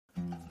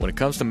When it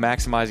comes to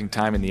maximizing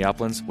time in the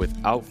uplands,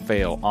 without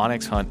fail,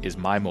 onX Hunt is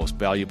my most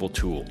valuable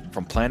tool.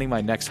 From planning my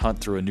next hunt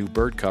through a new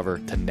bird cover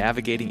to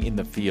navigating in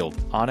the field,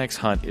 onX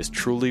Hunt is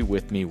truly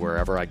with me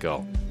wherever I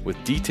go.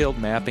 With detailed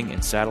mapping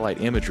and satellite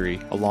imagery,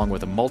 along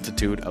with a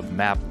multitude of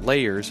map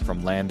layers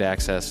from land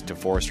access to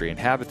forestry and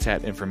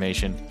habitat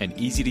information, and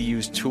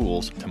easy-to-use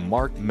tools to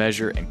mark,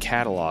 measure, and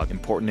catalog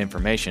important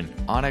information,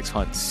 onX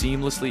Hunt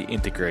seamlessly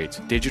integrates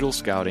digital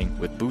scouting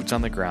with boots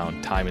on the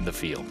ground time in the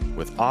field.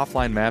 With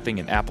offline mapping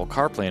and Apple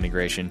CarPlay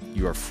integration,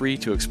 you are free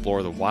to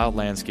explore the wild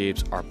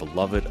landscapes our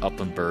beloved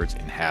upland birds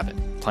inhabit.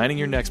 Planning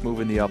your next move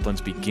in the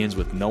uplands begins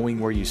with knowing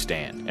where you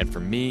stand, and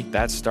for me,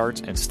 that starts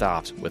and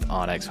stops with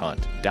onX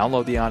Hunt.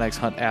 Download the onX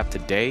Hunt app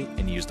today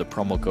and use the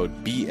promo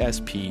code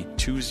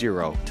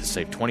BSP20 to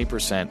save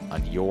 20%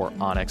 on your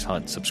onX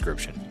Hunt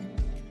subscription.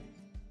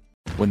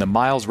 When the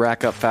miles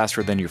rack up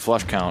faster than your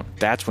flush count,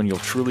 that's when you'll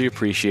truly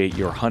appreciate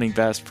your hunting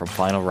vest from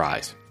Final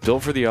Rise.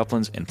 Built for the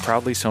uplands and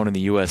proudly sewn in the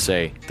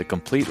USA, the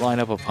complete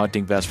lineup of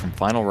hunting vests from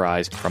Final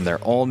Rise, from their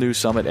all-new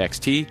Summit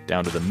XT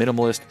down to the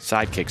minimalist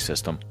Sidekick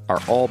system,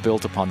 are all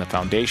built upon the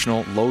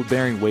foundational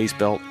load-bearing waist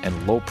belt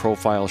and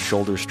low-profile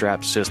shoulder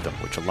strap system,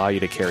 which allow you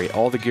to carry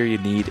all the gear you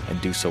need and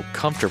do so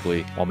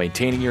comfortably while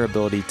maintaining your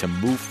ability to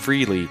move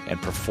freely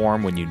and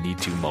perform when you need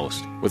to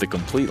most. With a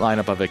complete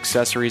lineup of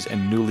accessories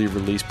and newly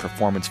released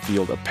performance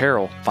field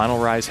apparel, Final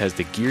Rise has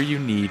the gear you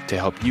need to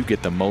help you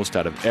get the most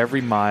out of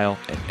every mile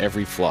and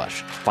every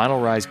flush.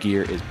 Final Rise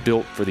gear is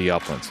built for the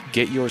uplands.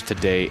 Get yours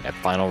today at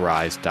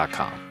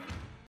finalrise.com.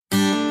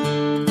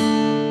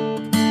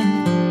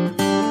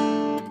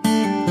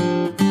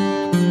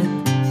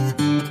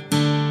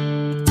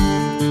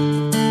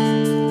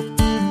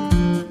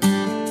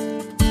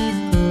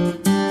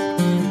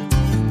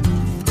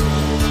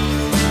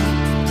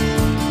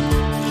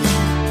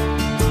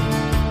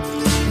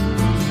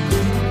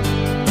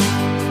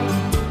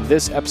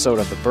 This episode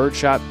of the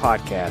Birdshot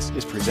Podcast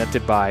is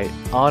presented by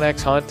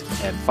onX Hunt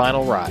and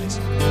Final Rise.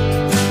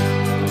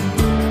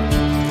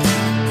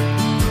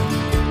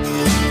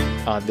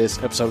 On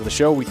this episode of the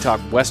show, we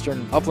talk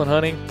Western upland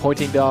hunting,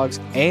 pointing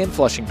dogs, and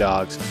flushing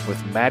dogs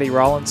with Maddie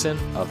Rawlinson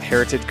of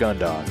Heritage Gun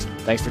Dogs.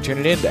 Thanks for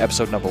tuning in to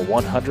episode number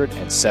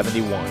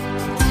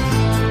 171.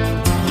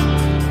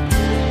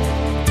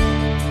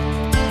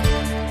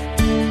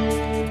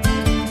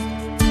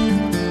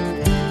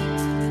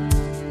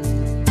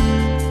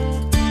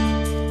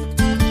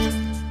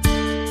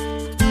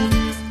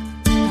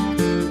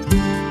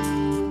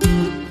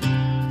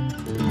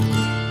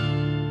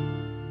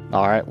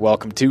 All right,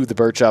 welcome to the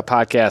Birdshot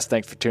Podcast.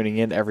 Thanks for tuning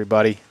in,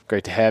 everybody.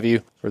 Great to have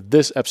you for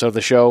this episode of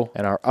the show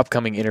and our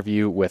upcoming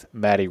interview with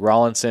Maddie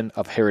Rawlinson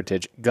of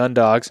Heritage Gun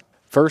Dogs.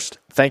 First,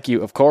 thank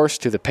you, of course,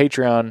 to the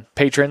Patreon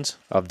patrons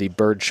of the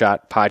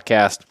Birdshot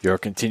Podcast. Your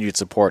continued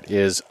support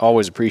is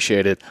always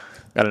appreciated.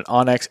 Got an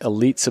onX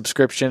Elite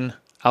subscription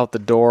out the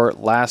door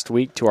last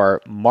week to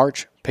our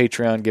March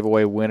Patreon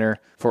giveaway winner.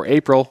 For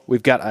April,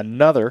 we've got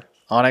another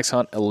onX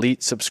Hunt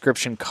Elite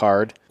subscription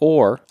card,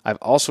 or I've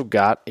also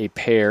got a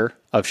pair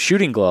of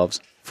shooting gloves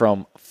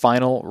from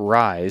Final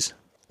Rise.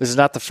 This is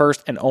not the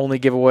first and only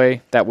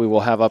giveaway that we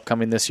will have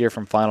upcoming this year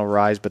from Final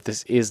Rise, but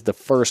this is the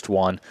first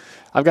one.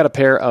 I've got a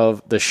pair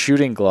of the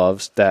shooting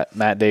gloves that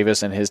Matt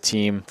Davis and his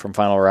team from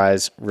Final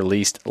Rise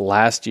released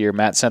last year.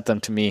 Matt sent them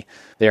to me.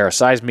 They are a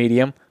size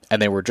medium, and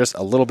they were just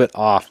a little bit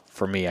off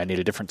for me. I need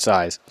a different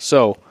size.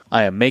 So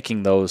I am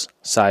making those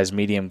size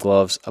medium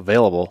gloves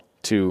available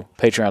to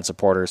Patreon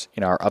supporters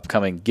in our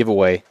upcoming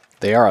giveaway.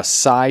 They are a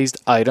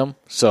sized item,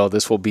 so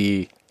this will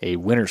be a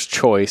winner's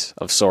choice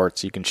of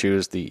sorts. You can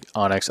choose the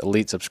onX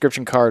Elite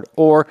subscription card,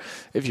 or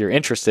if you're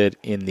interested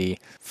in the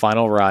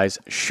Final Rise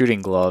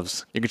shooting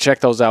gloves, you can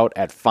check those out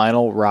at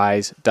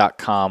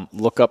finalrise.com.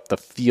 Look up the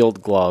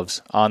field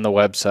gloves on the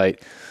website,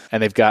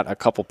 and they've got a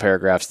couple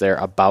paragraphs there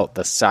about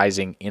the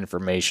sizing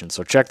information.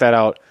 So check that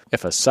out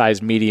if a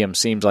size medium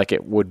seems like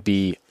it would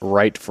be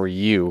right for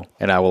you.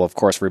 And I will, of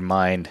course,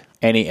 remind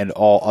any and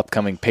all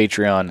upcoming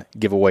Patreon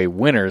giveaway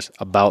winners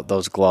about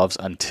those gloves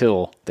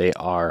until they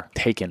are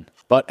taken.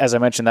 But as I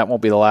mentioned, that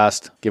won't be the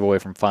last giveaway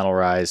from Final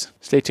Rise.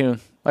 Stay tuned.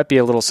 Might be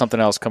a little something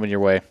else coming your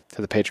way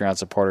to the Patreon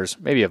supporters.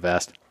 Maybe a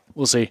vest.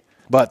 We'll see.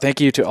 But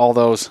thank you to all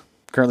those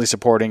currently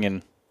supporting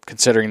and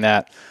considering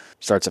that.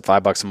 Starts at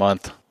 $5 a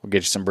month. We'll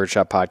get you some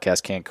Birdshot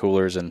Podcast can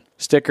coolers and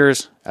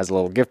stickers as a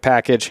little gift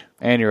package.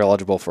 And you're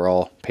eligible for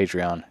all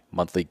Patreon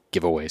monthly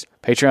giveaways.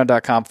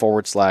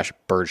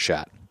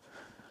 Patreon.com/Birdshot.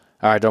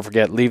 All right, don't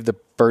forget, leave the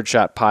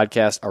Birdshot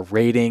Podcast a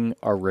rating,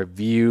 a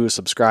review,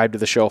 subscribe to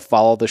the show,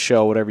 follow the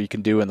show, whatever you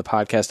can do in the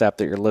podcast app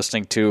that you're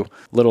listening to.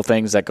 Little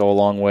things that go a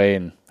long way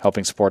in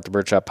helping support the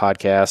Birdshot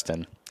Podcast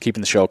and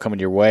keeping the show coming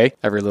your way.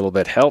 Every little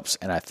bit helps,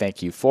 and I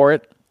thank you for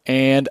it.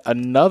 And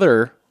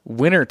another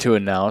winner to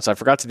announce. I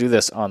forgot to do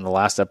this on the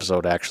last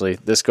episode, actually.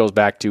 This goes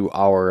back to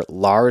our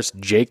Lars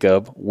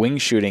Jacob wing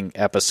shooting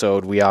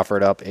episode. We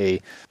offered up a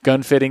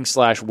gun fitting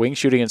 / wing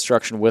shooting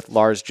instruction with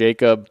Lars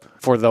Jacob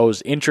for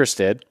those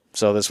interested.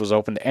 So this was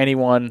open to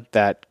anyone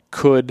that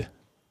could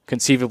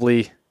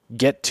conceivably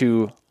get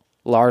to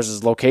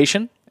Lars's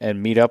location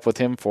and meet up with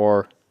him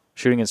for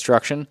shooting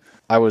instruction.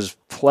 I was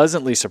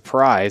pleasantly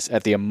surprised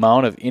at the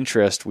amount of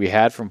interest we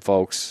had from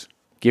folks,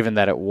 given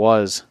that it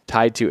was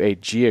tied to a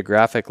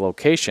geographic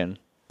location.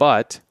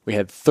 But we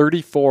had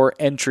 34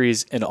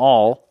 entries in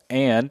all,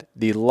 and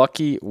the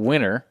lucky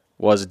winner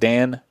was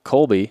Dan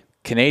Colby,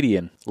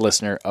 Canadian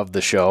listener of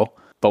the show,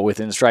 but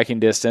within striking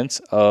distance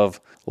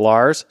of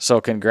Lars. So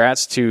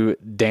congrats to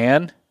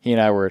Dan. He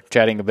and I were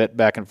chatting a bit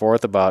back and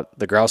forth about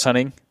the grouse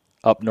hunting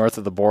up north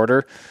of the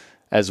border,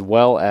 as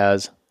well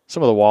as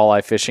some of the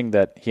walleye fishing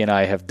that he and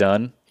I have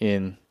done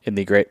in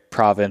the great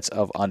province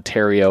of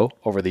Ontario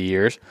over the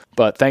years.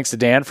 But thanks to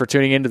Dan for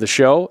tuning into the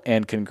show,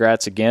 and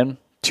congrats again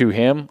to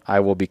him. I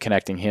will be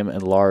connecting him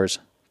and Lars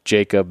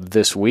Jacob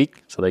this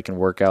week so they can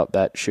work out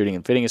that shooting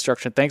and fitting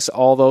instruction. Thanks to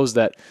all those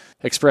that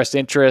expressed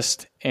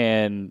interest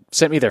and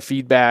sent me their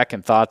feedback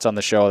and thoughts on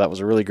the show. That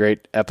was a really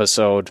great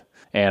episode,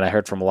 and I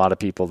heard from a lot of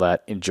people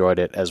that enjoyed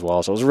it as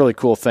well. So it was a really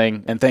cool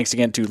thing. And thanks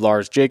again to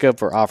Lars Jacob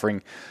for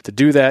offering to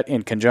do that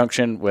in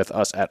conjunction with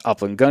us at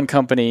Upland Gun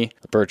Company,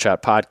 the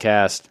Birdshot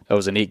Podcast. It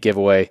was a neat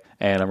giveaway,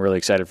 and I'm really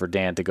excited for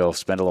Dan to go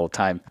spend a little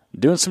time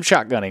doing some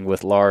shotgunning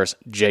with Lars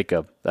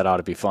Jacob. That ought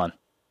to be fun.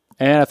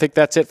 And I think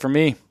that's it for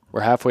me.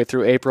 We're halfway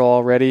through April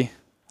already.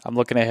 I'm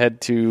looking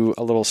ahead to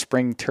a little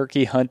spring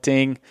turkey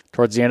hunting.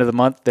 Towards the end of the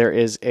month, there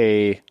is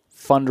a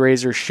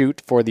fundraiser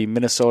shoot for the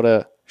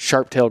Minnesota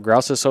Sharp-tailed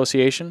Grouse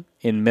Association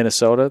in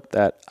Minnesota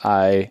that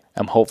I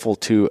am hopeful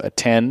to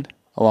attend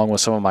along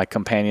with some of my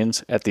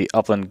companions at the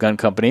Upland Gun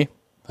Company.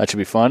 That should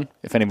be fun.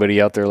 If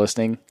anybody out there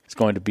listening is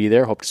going to be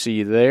there, hope to see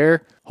you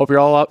there. Hope you're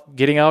all up,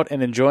 getting out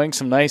and enjoying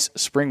some nice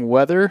spring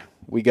weather.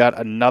 We got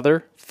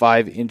another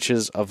 5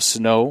 inches of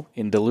snow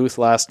in Duluth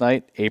last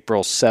night,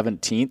 April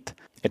 17th.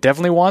 It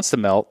definitely wants to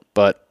melt,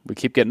 but we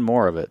keep getting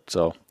more of it.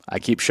 So I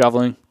keep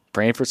shoveling,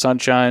 praying for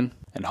sunshine,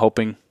 and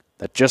hoping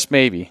that just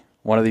maybe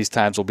one of these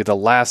times will be the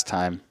last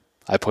time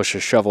I push a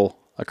shovel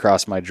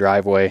across my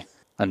driveway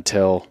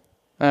until,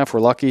 if we're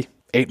lucky,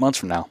 8 months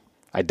from now.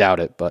 I doubt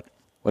it, but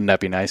wouldn't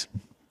that be nice?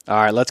 All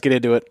right, let's get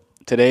into it.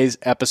 Today's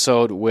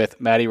episode with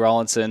Matty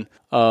Rawlinson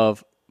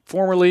of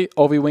formerly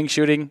OV Wing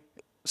Shooting,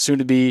 soon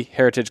to be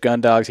Heritage Gun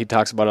Dogs. He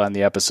talks about it on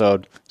the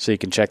episode, so you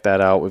can check that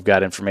out. We've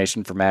got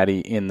information for Matty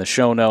in the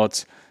show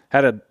notes.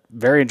 Had a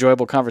very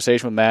enjoyable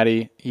conversation with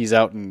Matty. He's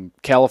out in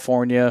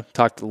California,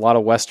 talked a lot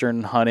of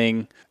Western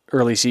hunting,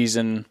 early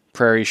season,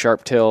 prairie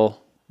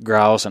sharp-tail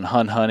grouse and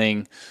hunt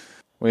hunting.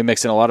 We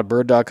mixed in a lot of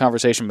bird dog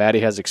conversation. Matty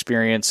has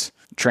experience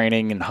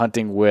training and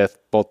hunting with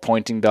both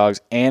pointing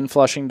dogs and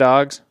flushing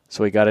dogs,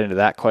 so we got into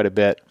that quite a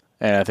bit.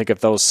 And I think if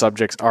those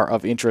subjects are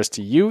of interest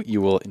to you, you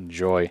will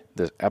enjoy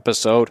this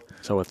episode.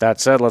 So with that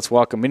said, let's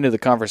welcome into the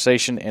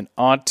conversation and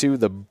onto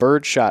the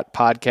Birdshot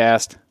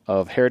Podcast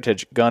of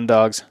Heritage Gun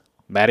Dogs,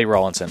 Matty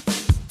Rawlinson.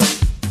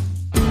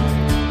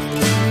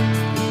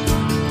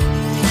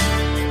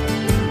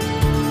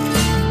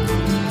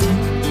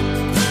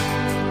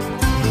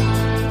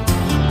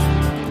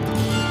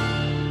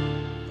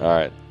 All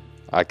right.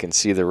 I can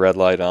see the red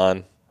light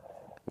on.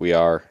 We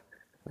are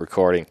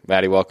recording.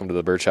 Matty, welcome to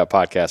the Birdshot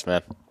Podcast,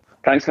 man.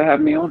 Thanks for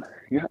having me on.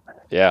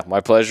 Yeah,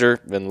 my pleasure.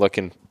 Been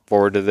looking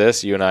forward to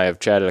this. You and I have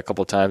chatted a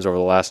couple times over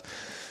the last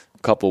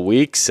couple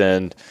weeks,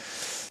 and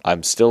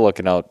I'm still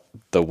looking out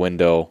the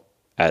window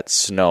at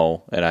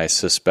snow, and I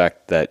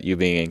suspect that you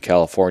being in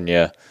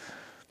California,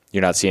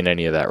 you're not seeing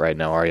any of that right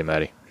now, are you,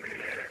 Matty?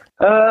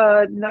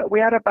 No, we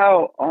had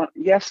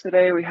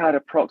yesterday we had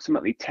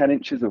approximately 10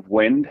 inches of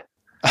wind.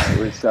 It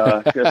was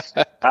just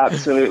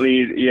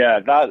absolutely,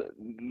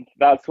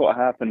 that's what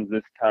happens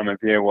this time of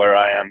year where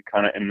I am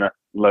kind of in the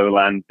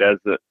lowland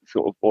desert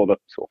or the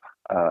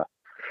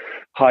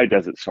high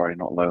desert, sorry,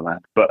 not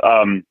lowland. But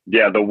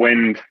the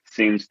wind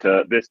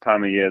this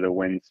time of year, the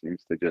wind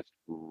seems to just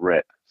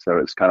rip. So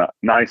it's kind of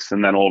nice.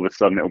 And then all of a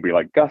sudden it'll be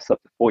like gusts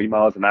up to 40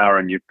 miles an hour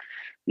and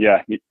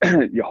you're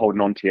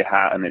holding onto your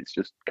hat and it's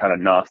just kind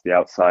of nasty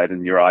outside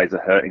and your eyes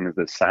are hurting as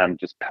the sand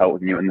just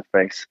pelting you in the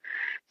face.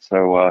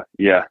 So,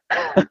 yeah,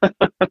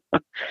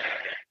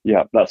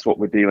 that's what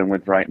we're dealing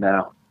with right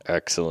now.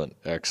 Excellent.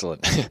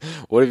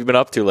 What have you been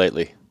up to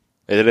lately?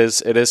 It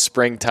is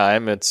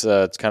springtime. It's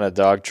kind of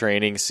dog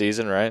training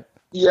season, right?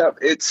 Yeah,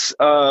 it's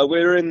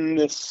we're in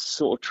this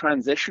sort of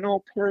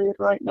transitional period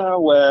right now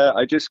where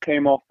I just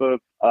came off of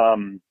a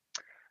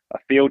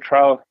field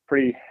trial,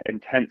 pretty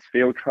intense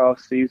field trial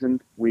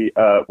season. We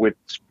with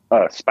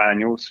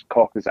spaniels,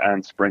 cockers,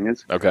 and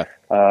springers. Okay.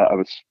 I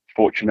was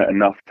fortunate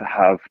enough to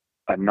have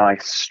a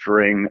nice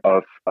string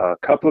of a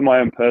couple of my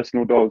own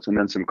personal dogs and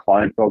then some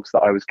client dogs that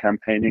I was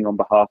campaigning on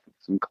behalf of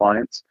some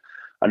clients.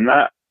 And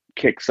that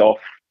kicks off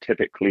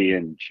typically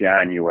in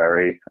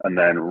January and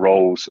then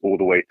rolls all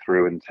the way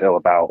through until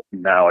about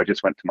now. I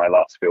just went to my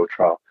last field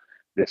trial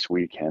this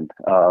weekend.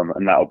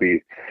 And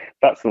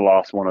that's the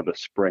last one of the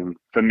spring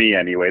for me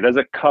anyway. There's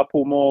a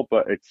couple more,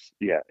 but it's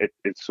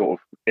sort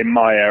of in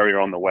my area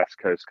on the West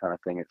Coast kind of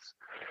thing.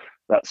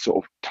 That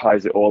sort of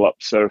ties it all up.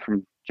 So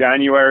from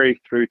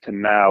January through to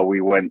now, we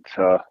went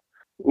to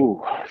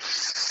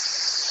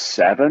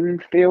seven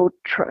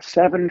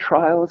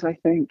trials, I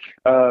think.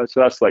 So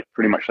that's like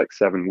pretty much like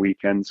 7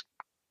 weekends.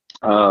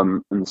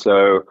 And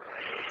so,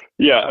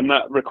 yeah, and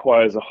that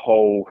requires a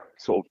whole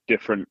sort of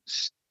different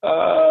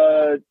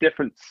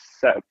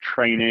set of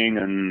training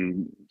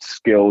and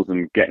skills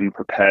and getting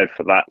prepared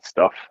for that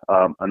stuff.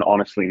 And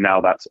honestly,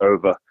 now that's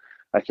over,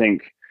 I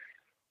think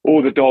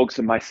all the dogs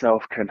and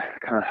myself can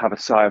kind of have a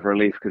sigh of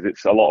relief, because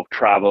it's a lot of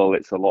travel,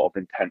 it's a lot of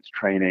intense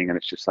training, and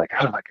it's just like,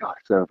 oh my God,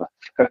 it's over.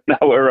 So now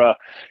we're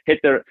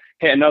hit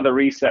another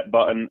reset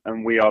button,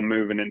 and we are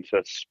moving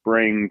into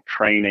spring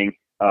training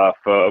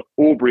for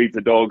all breeds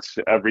of dogs.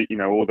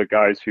 All the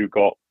guys who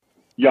got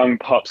young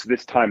pups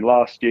this time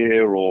last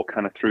year or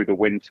kind of through the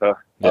winter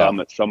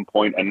at some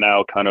point, and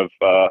now kind of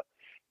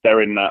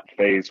they're in that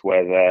phase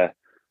where they're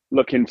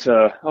looking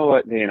to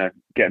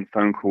getting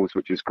phone calls,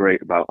 which is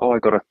great, about I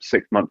got a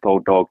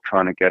 6-month-old dog,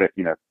 trying to get it,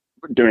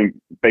 doing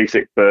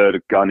basic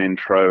bird gun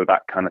intro,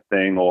 that kind of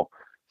thing, or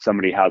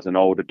somebody has an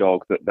older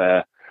dog that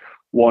they're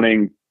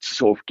wanting to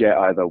sort of get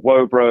either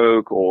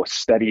Wobroke or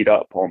steadied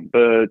up on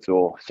birds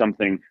or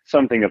something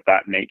of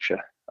that nature.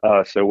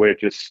 So we're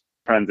just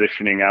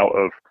transitioning out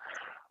of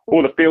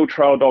all the field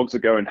trial dogs are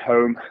going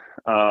home,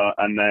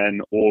 and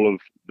then all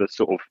of the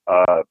sort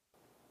of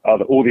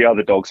all the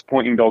other dogs,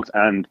 pointing dogs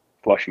and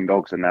flushing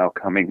dogs, are now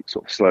coming,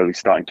 sort of slowly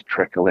starting to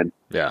trickle in.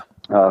 Yeah.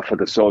 For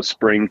the sort of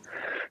spring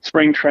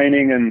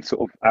training, and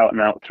sort of out and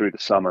out through the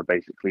summer,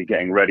 basically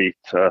getting ready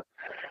to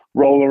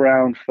roll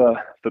around for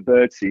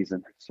bird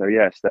season. So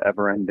yes, the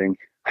ever-ending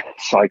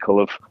cycle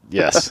of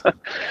yes.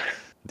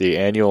 The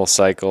annual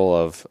cycle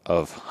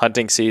of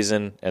hunting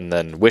season, and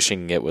then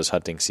wishing it was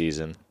hunting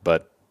season,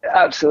 but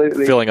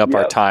absolutely filling up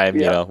our time,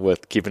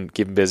 with keeping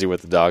busy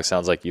with the dog.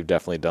 Sounds like you've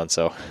definitely done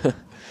so.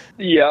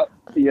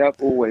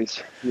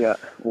 Always. Yeah,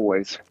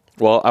 always.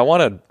 Well,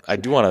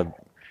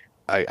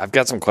 I've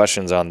got some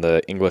questions on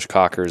the English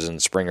Cockers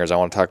and Springers. I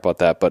want to talk about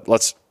that, but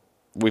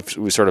we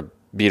sort of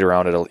beat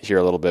around it here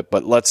a little bit,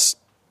 but let's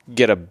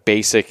get a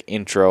basic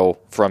intro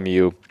from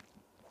you,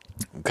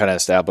 kind of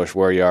establish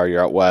where you are.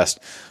 You're out west,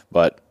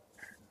 but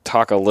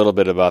talk a little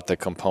bit about the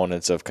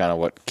components of kind of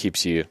what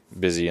keeps you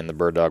busy in the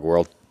bird dog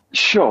world.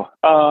 Sure.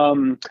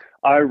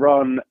 I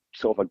run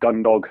sort of a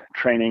gun dog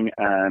training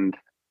and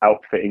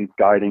outfitting,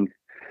 guiding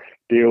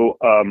deal.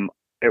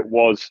 It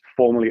was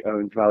formerly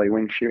owned Valley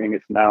Wing Shooting.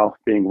 It's now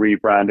being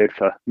rebranded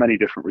for many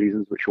different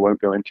reasons, which I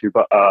won't go into,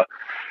 but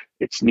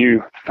its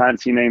new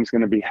fancy name is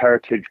going to be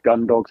Heritage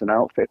Gun Dogs and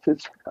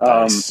Outfitters.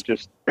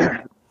 Nice.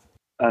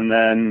 And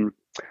then,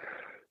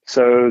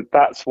 so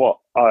that's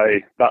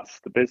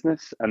the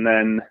business. And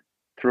then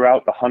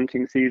throughout the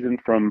hunting season,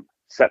 from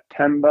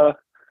September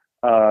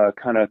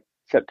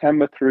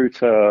through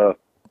to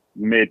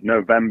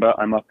mid-November,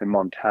 I'm up in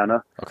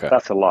Montana. Okay.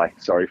 That's a lie.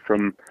 Sorry.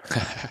 From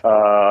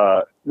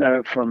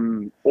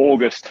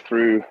August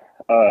through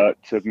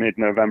to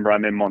mid-November,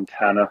 I'm in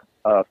Montana.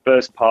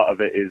 First part of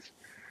it is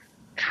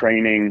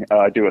training.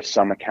 I do a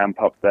summer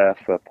camp up there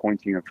for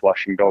pointing and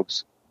flushing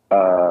dogs,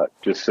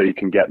 just so you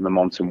can get them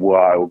on some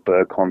wild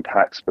bird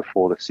contacts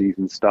before the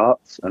season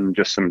starts, and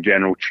just some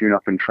general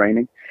tune-up and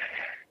training.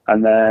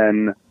 And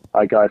then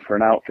I guide for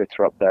an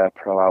outfitter up there,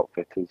 Pro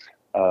Outfitters,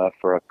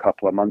 for a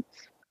couple of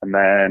months. And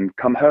then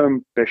come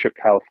home. Bishop,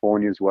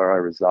 California is where I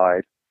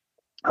reside,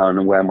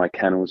 and where my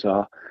kennels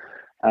are.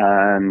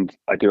 And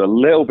I do a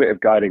little bit of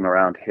guiding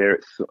around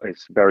here.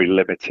 It's very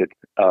limited,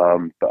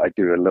 but I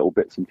do a little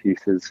bits and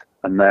pieces.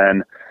 And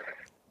then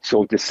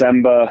sort of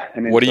December.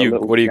 And what are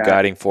you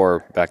guiding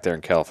for back there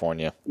in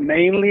California?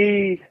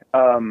 Mainly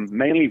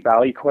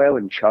valley quail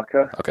and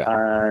chukar. Okay.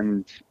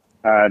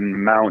 And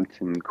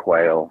mountain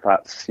quail.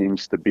 That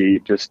seems to be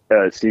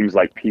seems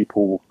like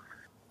people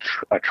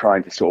are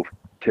trying to sort of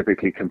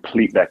typically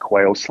complete their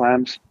quail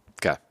slams.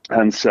 Okay.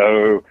 And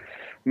so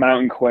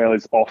mountain quail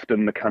is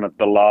often the kind of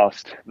the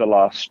last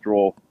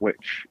straw,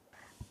 which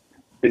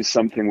is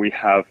something we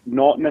have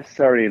not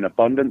necessarily in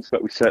abundance,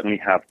 but we certainly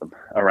have them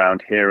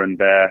around here. And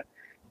they're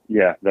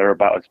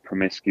about as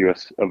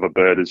promiscuous of a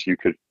bird as you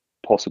could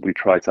possibly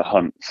try to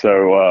hunt.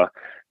 So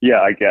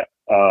I get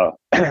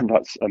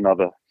that's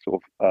another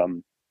sort of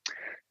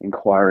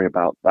inquiry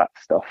about that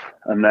stuff.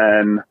 And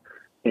then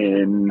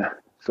in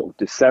sort of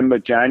December,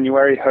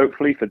 January,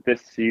 hopefully for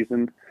this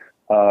season,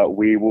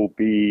 we will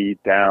be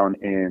down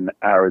in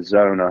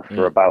Arizona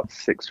for about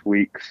 6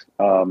 weeks.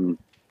 Kind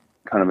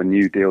of a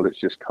new deal that's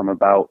just come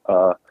about,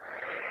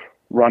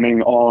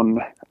 running on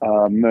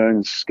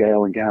Mearns,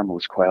 Scale and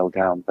Gamble's quail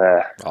down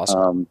there.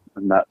 Awesome.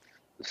 And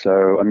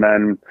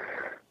then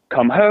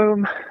come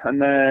home,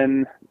 and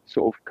then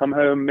sort of come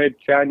home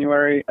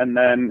mid-January, and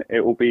then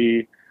it will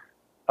be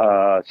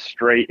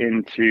straight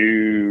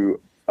into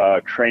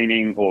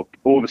training, or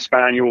all the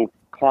spaniel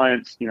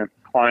clients,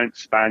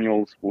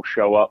 spaniels will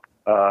show up.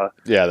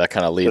 That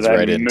kind of leads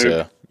right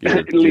into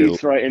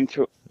leads right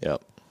into.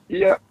 Yep.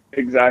 Yeah,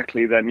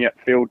 exactly. Then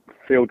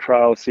field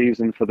trial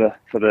season for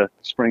the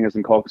Springers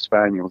and Cocker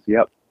Spaniels.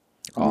 Yep.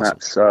 Awesome. And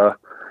that's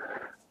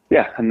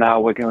and now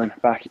we're going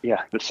back.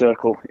 Yeah, the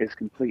circle is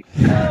complete.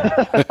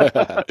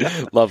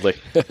 Lovely.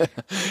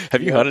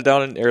 Have you hunted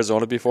down in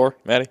Arizona before,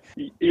 Matty?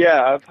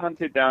 Yeah, I've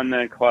hunted down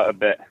there quite a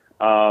bit.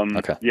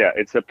 Okay. Yeah,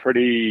 it's a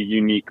pretty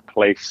unique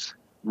place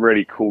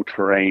really cool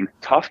terrain,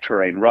 tough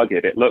terrain,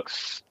 rugged. It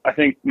looks, I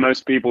think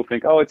most people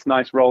think, oh, it's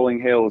nice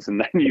rolling hills. And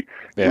then you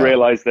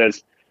realize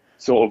there's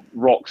sort of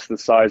rocks the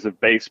size of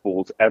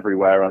baseballs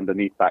everywhere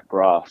underneath that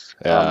grass.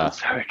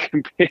 So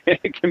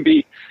it can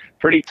be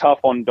pretty tough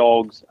on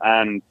dogs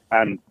and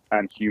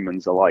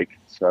humans alike.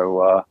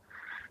 So,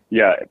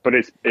 but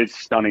it's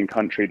stunning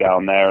country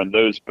down there. And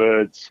those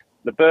birds,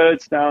 the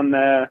birds down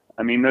there,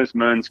 I mean, those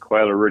Mearns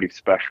quail are really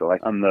special.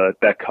 And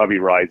their covey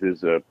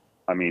rises are,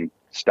 I mean,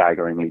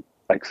 staggeringly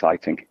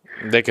exciting.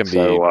 They can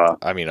be,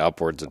 I mean,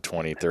 upwards of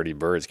 20, 30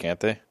 birds, can't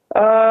they?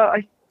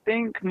 I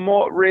think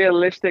more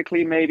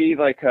realistically, maybe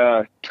like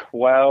a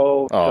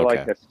 12 to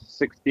like a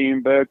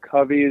 16 bird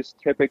covey is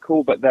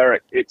typical, but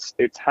it's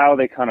how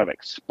they kind of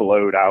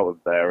explode out of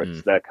there.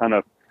 It's their kind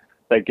of,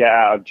 they get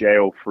out of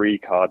jail free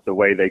card. The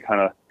way they kind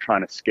of try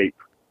and escape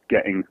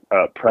getting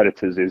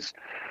predators is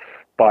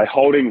by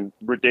holding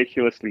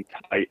ridiculously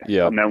tight.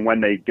 And then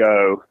when they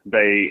go,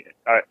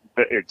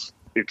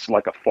 it's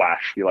like a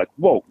flash. You're like,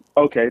 whoa,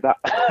 okay, that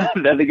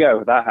there they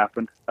go, that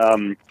happened.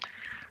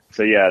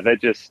 So yeah,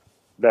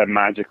 they're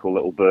magical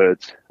little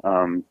birds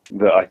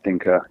that I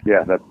think are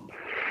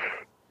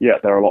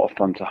they're a lot of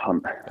fun to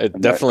hunt. It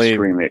definitely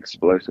extremely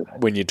explosive.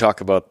 When you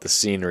talk about the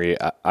scenery,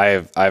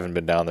 I haven't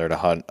been down there to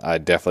hunt. I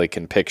definitely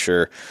can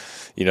picture,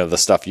 the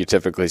stuff you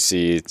typically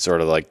see,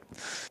 sort of like,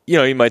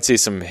 you might see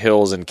some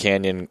hills and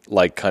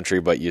canyon-like country,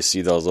 but you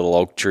see those little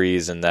oak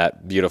trees and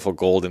that beautiful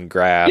golden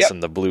grass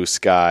and the blue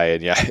sky,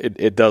 and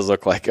it does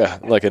look like a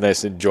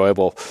nice,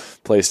 enjoyable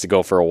place to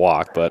go for a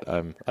walk. But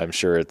I'm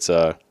sure it's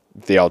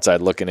the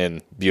outside looking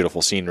in,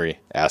 beautiful scenery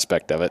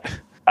aspect of it.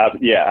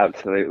 Yeah,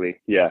 absolutely.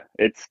 Yeah,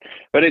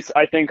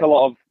 I think a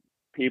lot of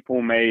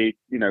people may,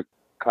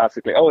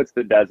 classically, oh, it's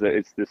the desert,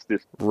 it's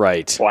this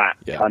right flat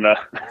kind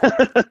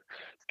of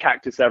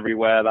cactus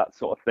everywhere, that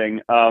sort of thing.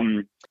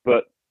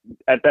 But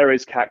there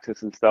is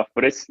cactus and stuff,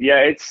 but it's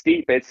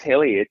steep, it's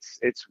hilly,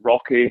 it's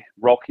rocky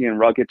and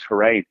rugged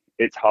terrain.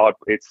 It's hard.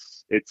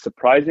 It's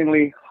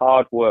surprisingly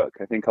hard work.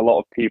 I think a lot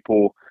of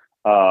people,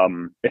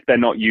 if they're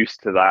not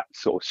used to that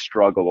sort of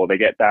struggle, or they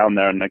get down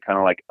there and they're kind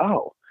of like,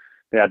 oh,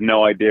 they had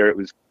no idea it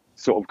was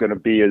sort of going to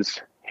be as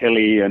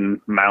hilly and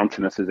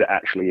mountainous as it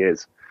actually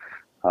is,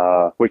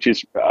 which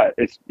is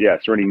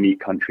it's really neat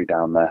country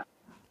down there.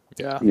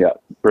 Yeah,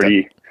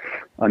 pretty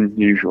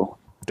unusual.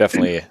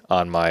 Definitely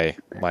on my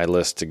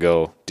list to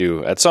go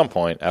do at some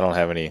point. I don't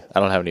have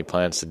any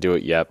plans to do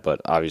it yet,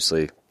 but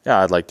obviously,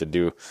 I'd like to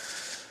do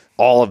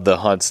all of the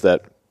hunts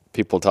that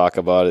people talk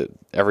about. It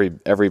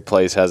every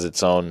place has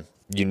its own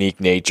unique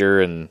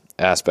nature and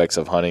aspects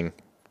of hunting.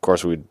 Of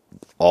course, we'd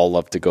all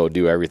love to go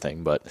do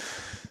everything, but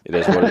it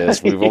is what it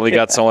is. We've only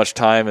got so much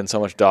time and so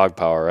much dog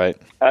power, right?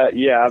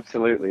 Yeah,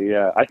 absolutely.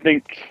 Yeah, I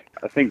think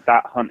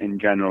that hunt in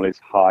general is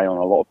high on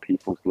a lot of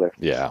people's lists.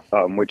 Yeah,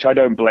 which I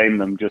don't blame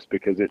them, just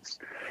because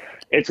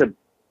it's a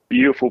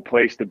beautiful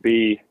place to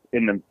be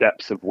in the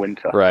depths of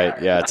winter. Right.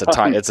 Yeah, it's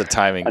a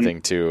timing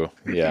thing too.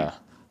 Yeah.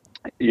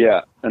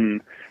 Yeah,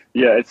 and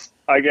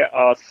I get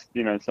asked,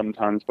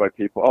 sometimes by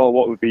people, oh,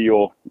 what would be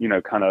your,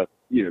 kind of,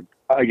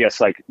 I guess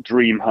like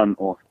dream hunt,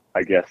 or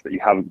I guess that you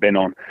haven't been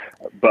on.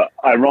 But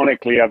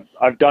ironically,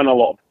 I've done a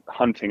lot of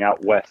hunting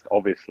out west,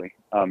 obviously,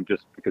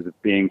 just because of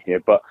being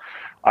here. But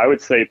I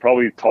would say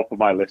probably the top of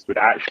my list would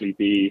actually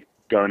be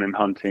going and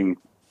hunting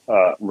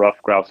rough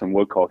grouse and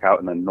woodcock out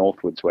in the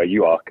Northwoods where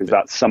you are, because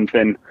that's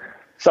something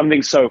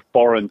so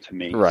foreign to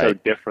me, right. So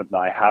different that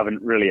I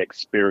haven't really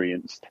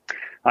experienced.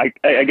 I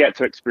get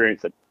to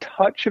experience a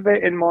touch of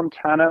it in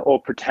Montana,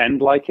 or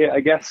pretend like it,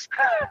 I guess.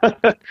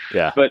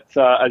 Yeah. But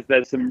as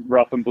there's some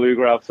rough and blue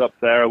grouse up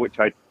there, which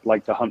I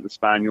like to hunt the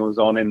spaniels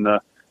on in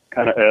the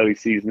kind of early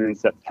season in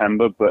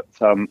September. But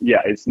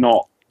it's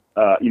not.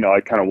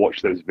 I kind of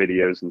watch those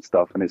videos and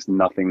stuff, and it's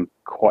nothing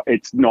quite.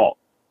 It's not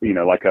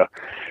like a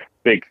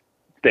big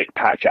thick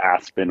patch of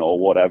aspen or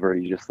whatever.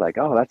 You're just like,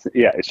 oh,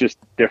 it's just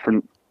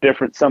different,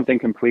 something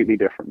completely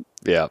different.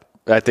 Yeah.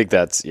 I think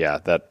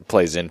that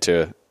plays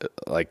into,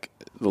 like,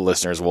 the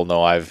listeners will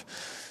know I've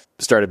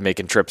started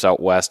making trips out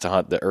west to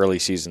hunt the early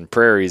season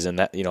prairies, and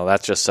that,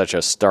 that's just such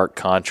a stark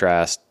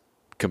contrast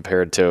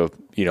compared to,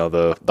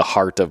 the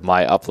heart of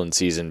my upland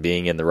season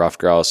being in the rough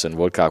grouse and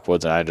woodcock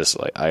woods. And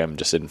I am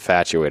just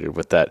infatuated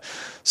with that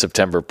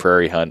September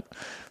prairie hunt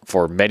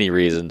for many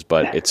reasons,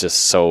 but it's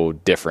just so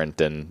different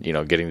than,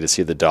 getting to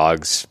see the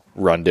dogs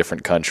run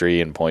different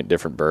country and point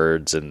different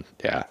birds. And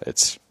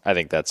I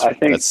think that's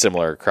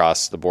similar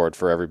across the board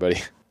for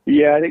everybody.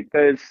 Yeah, I think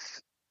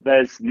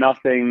there's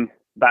nothing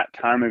that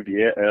time of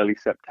year, early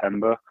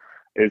September,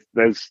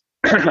 there's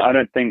I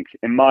don't think,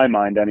 in my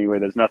mind anyway,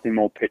 there's nothing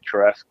more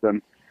picturesque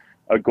than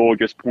a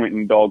gorgeous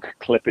pointing dog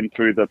clipping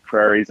through the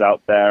prairies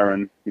out there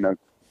and,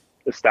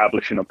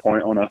 establishing a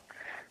point on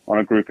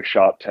a group of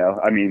sharptail.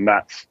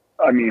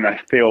 I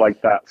feel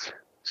like that's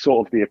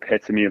sort of the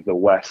epitome of the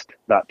West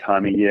that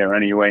time of year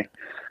anyway.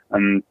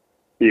 And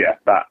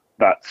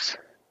that's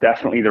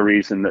definitely the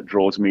reason that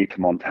draws me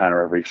to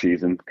Montana every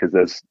season,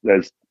 because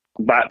there's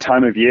that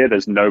time of year,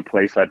 there's no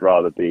place I'd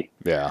rather be.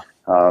 Yeah.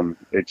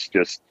 It's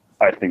just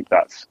I think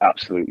that's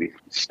absolutely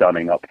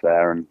stunning up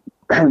there, and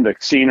the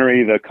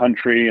scenery, the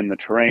country, and the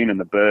terrain, and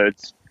the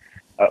birds,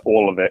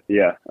 all of it.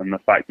 Yeah, and the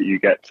fact that you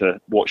get to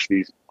watch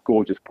these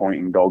gorgeous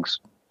pointing dogs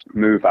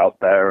move out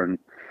there and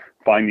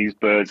find these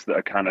birds that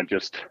are kind of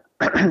just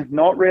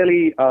not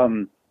really.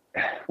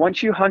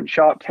 Once you hunt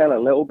sharptail a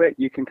little bit,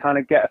 you can kind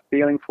of get a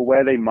feeling for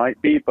where they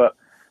might be, but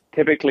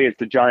typically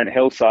it's a giant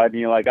hillside, and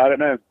you're like, I don't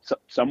know,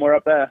 somewhere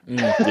up there.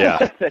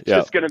 Yeah, they're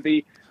just going to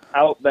be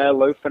out there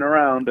loafing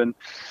around, and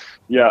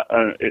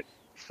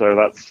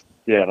that's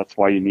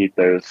why you need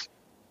those,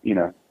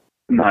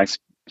 nice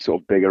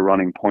sort of bigger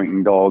running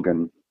pointing dog,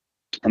 and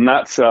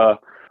that's I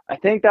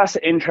think that's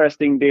an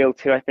interesting deal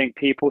too. I think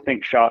people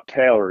think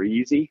sharptail are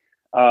easy,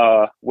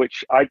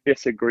 which I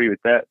disagree with.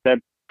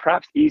 They're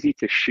perhaps easy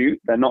to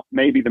shoot. They're not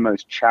maybe the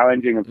most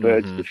challenging of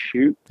birds to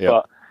shoot,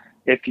 but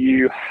if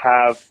you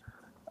have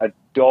a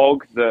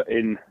dog that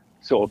in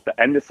sort of the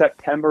end of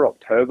September,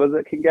 October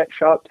that can get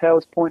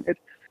sharptails pointed,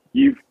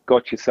 you've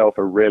got yourself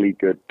a really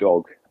good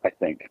dog, I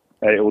think.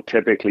 It will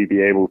typically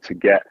be able to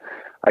get,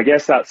 I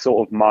guess that's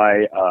sort of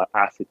my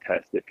acid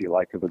test, if you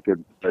like, of a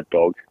good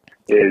dog,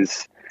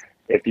 is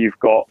if you've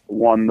got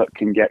one that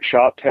can get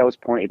sharptails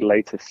pointed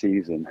later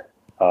season,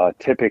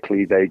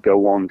 typically they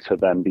go on to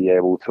then be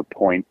able to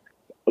point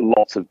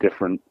lots of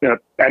different,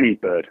 any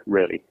bird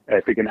really.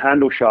 If it can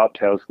handle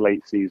sharptails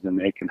late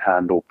season, it can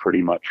handle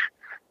pretty much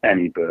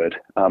any bird.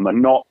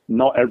 And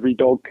not every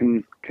dog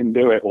can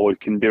do it, or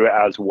can do it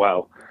as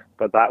well.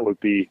 But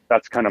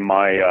that's kind of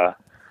my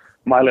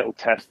little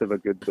test of a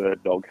good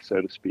bird dog,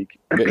 so to speak.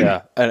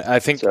 Yeah, and I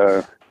think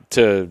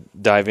to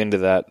dive into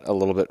that a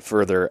little bit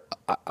further,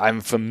 I'm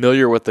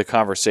familiar with the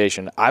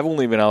conversation. I've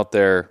only been out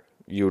there,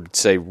 you would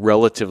say,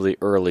 relatively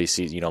early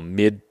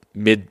season,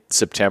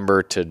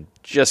 mid-September to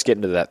just get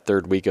into that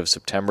third week of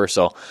September.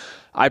 So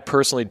I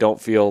personally don't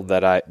feel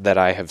that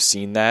I have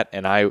seen that,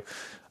 and I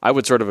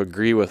would sort of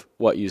agree with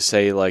what you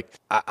say. Like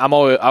I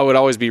would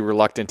always be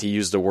reluctant to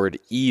use the word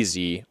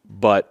easy,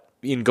 but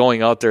in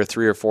going out there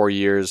 3 or 4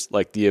 years,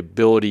 like the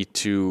ability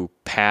to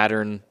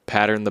pattern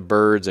the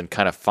birds and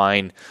kind of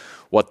find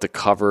what the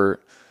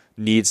cover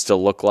needs to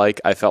look like,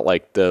 I felt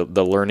like the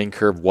learning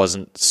curve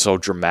wasn't so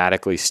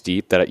dramatically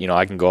steep that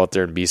I can go out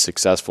there and be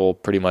successful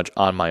pretty much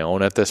on my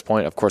own at this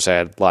point. Of course, I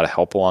had a lot of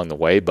help along the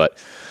way, but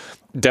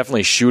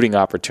definitely shooting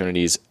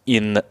opportunities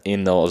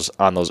on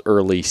those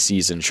early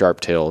season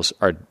sharptails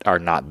are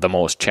not the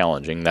most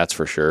challenging, that's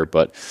for sure.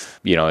 But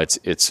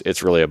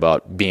it's really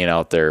about being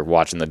out there,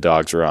 watching the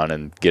dogs run,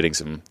 and getting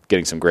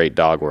some great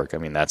dog work. I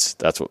mean, that's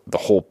what the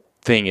whole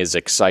thing is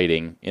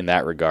exciting in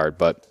that regard.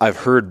 But I've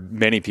heard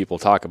many people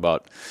talk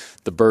about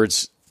the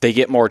birds. They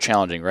get more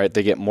challenging, right?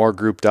 They get more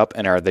grouped up,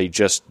 and are they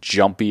just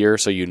jumpier?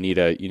 So you need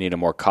a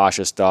more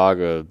cautious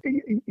dog.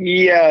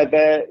 Yeah,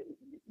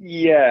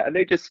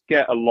 they just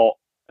get a lot.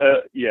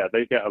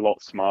 They get a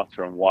lot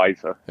smarter and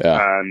wiser.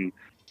 Yeah. And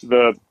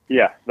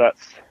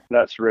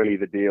that's really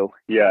the deal.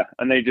 Yeah,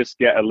 and they just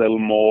get a little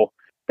more.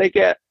 They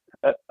get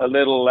a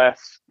little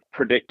less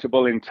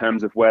predictable in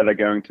terms of where they're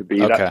going to be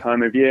that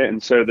time of year,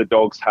 and so the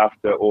dogs have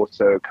to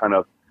almost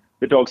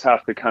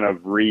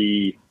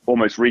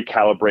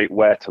recalibrate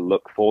where to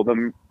look for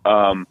them.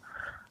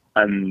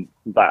 And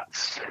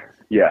that's,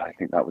 I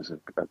think that was a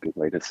good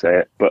way to say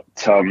it. But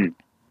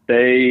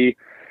they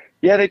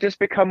just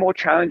become more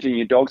challenging.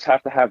 Your dogs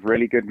have to have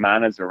really good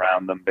manners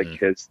around them,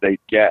 because they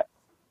get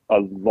a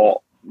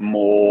lot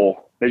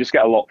more, they just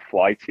get a lot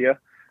flightier.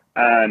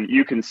 And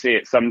you can see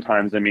it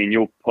sometimes. I mean,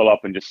 you'll pull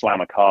up and just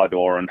slam a car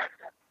door and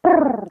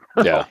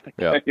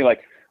you're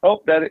like, oh,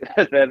 there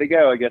they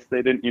go. I guess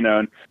they didn't,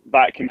 and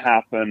that can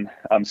happen,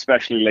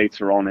 especially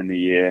later on in the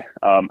year.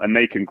 And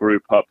they can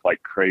group up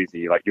like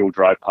crazy. Like you'll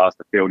drive past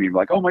the field and you're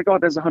like, oh my God,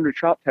 there's 100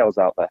 sharptails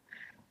out there.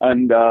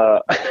 And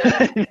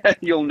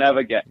you'll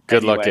never get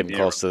good luck getting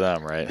close to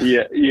them, right?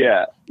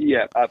 Yeah,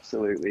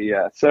 absolutely,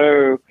 yeah.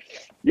 So,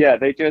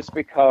 they just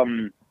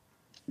become,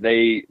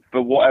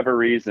 for whatever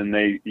reason,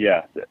 the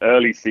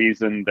early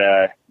season,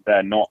 they're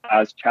not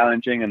as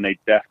challenging, and they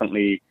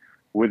definitely,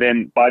 by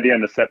the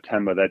end of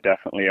September, they're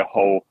definitely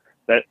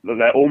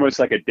they're almost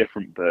like a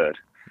different bird.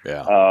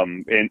 Yeah.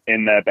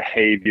 In their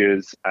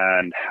behaviors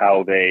and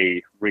how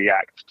they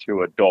react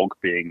to a dog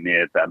being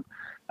near them.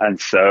 And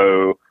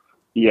so,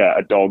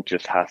 a dog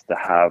just has to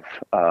have,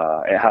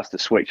 it has to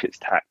switch its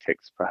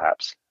tactics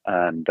perhaps.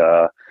 And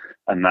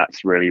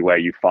that's really where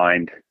you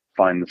find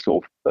the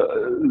sort of,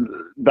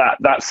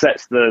 that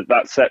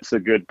sets a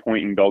good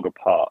pointing dog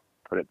apart,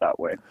 put it that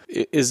way.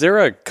 Is there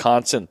a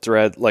constant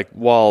thread, like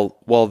while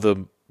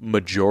the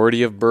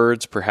majority of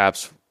birds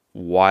perhaps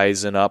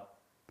wisen up,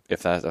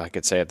 if I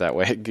could say it that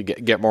way,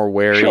 get more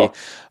wary, sure.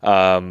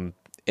 And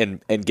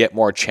get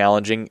more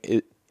challenging?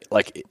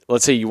 Like,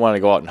 let's say you want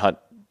to go out and hunt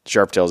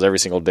sharptails every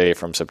single day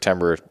from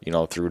September,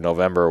 through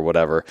November or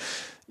whatever.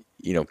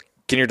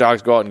 Can your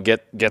dogs go out and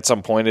get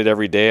some pointed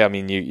every day? I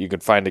mean, you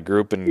could find a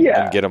group and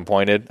get them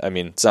pointed. I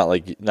mean, it's not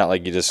like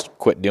you just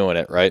quit doing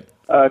it, right?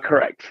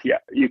 Correct. Yeah,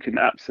 you can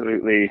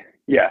absolutely.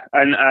 Yeah,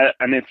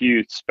 and if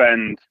you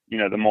spend,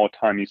 the more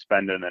time you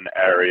spend in an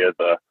area,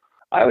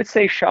 I would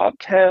say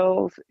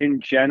sharptails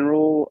in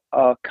general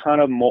are kind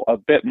of a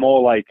bit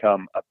more like a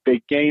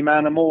big game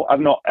animal. I've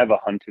not ever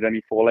hunted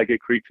any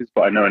four-legged creatures,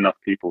 but I know enough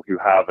people who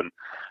have, and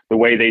the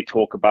way they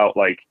talk about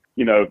like,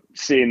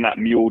 seeing that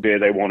mule deer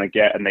they want to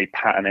get and they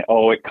pattern it.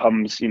 Oh, it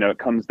comes, it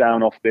comes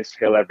down off this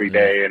hill every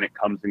day and it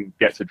comes and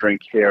gets a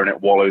drink here and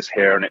it wallows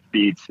here and it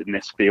feeds in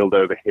this field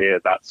over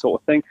here, that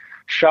sort of thing.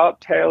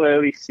 Sharptail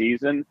early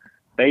season,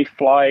 they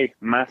fly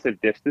massive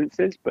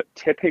distances, but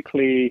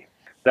typically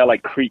they're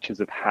like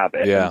creatures of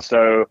habit. Yeah. And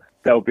so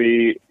they'll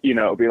be,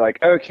 it'll be like,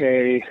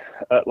 okay,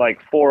 at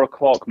like 4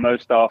 o'clock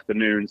most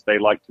afternoons, they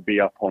like to be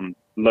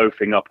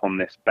loafing up on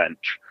this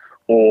bench.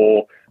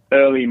 Or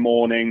early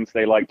mornings,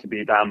 they like to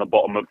be down the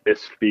bottom of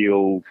this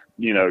field,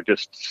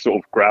 just sort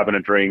of grabbing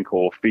a drink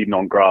or feeding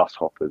on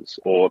grasshoppers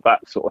or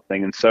that sort of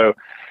thing. And so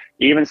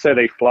even so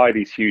they fly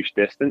these huge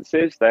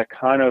distances, they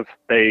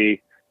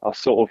are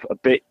sort of a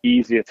bit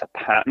easier to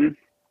pattern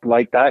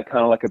like that,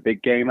 kind of like a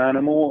big game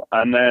animal.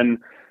 And then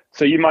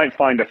so you might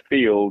find a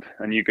field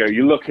and you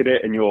look at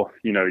it and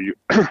you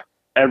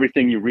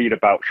everything you read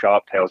about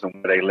sharptails and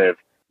where they live,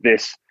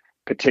 this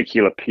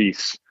particular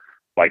piece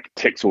like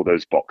ticks all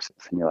those boxes.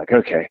 And you're like,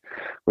 okay,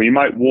 well, you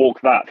might walk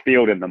that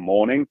field in the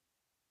morning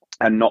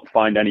and not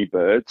find any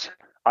birds.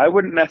 I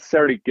wouldn't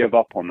necessarily give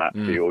up on that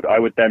field. I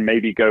would then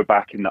maybe go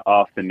back in the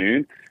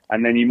afternoon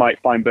and then you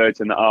might find birds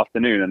in the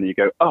afternoon and you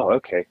go, oh,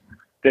 okay,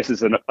 this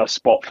is a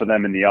spot for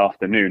them in the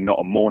afternoon, not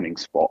a morning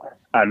spot.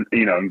 And,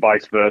 and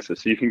vice versa.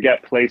 So you can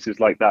get places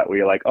like that where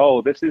you're like,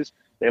 oh,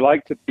 they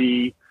like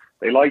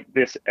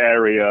this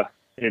area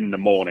in the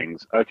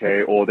mornings.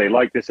 Okay. Or they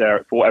like this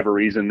area for whatever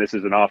reason, this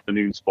is an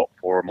afternoon spot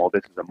for them, or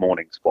this is a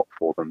morning spot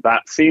for them.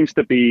 That seems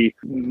to be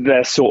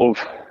their sort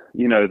of,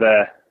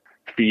 their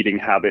feeding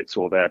habits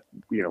or their,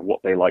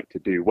 what they like to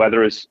do.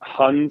 Whether it's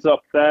Huns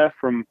up there,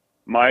 from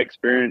my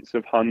experience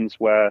of Huns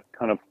where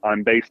kind of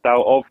I'm based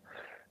out of,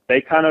 they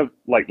kind of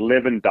like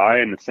live and die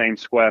in the same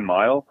square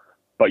mile,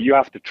 but you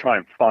have to try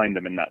and find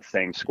them in that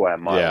same square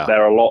mile. Yeah.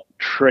 They're a lot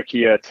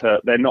trickier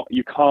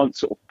you can't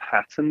sort of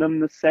pattern them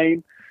the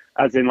same,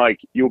 as in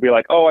like, you'll be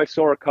like, oh, I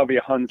saw a covey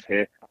of Huns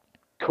here.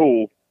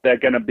 Cool. They're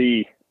going to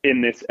be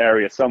in this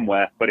area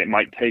somewhere, but it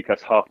might take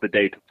us half the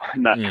day to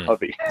find that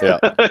covey. Yeah.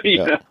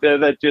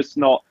 They're just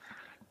not,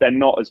 they're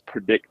not as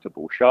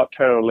predictable.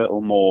 Sharptail are a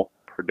little more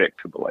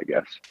predictable, I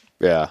guess.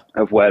 Yeah.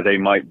 Of where they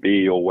might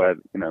be or where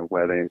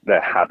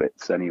their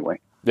habits anyway.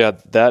 Yeah,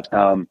 that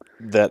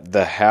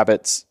the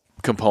habits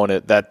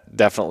component, that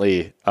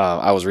definitely,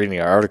 I was reading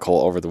an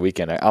article over the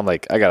weekend. I'm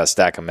like, I got a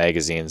stack of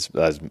magazines,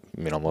 as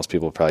most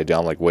people probably do.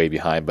 I'm like way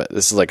behind, but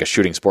this is like a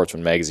Shooting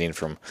Sportsman magazine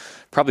from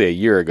probably a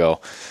year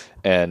ago.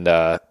 And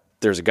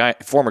there's a guy,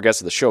 former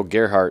guest of the show,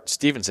 Gerhard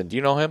Stevenson. Do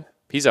you know him?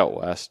 He's out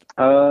west.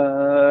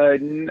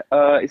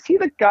 Is he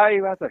the guy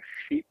who has a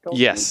sheepdog?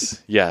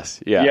 Yes. Yeah.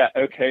 Yeah.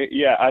 Okay.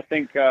 Yeah. I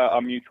think our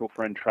mutual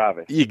friend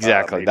Travis.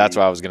 Exactly. That's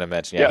what I was going to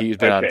mention. Yeah. He's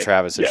been on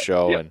Travis's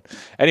show. And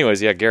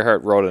anyways,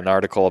 Gerhard wrote an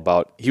article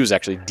about, he was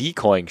actually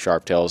decoying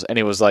sharptails, and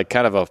it was like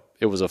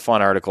it was a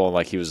fun article, and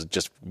like he was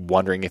just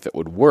wondering if it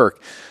would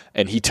work.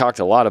 And he talked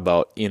a lot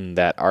about, in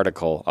that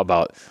article,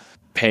 about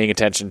paying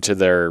attention to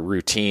their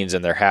routines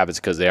and their habits,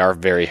 because they are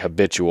very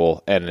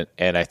habitual. And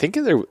I think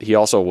he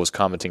also was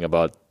commenting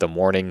about the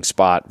morning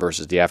spot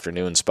versus the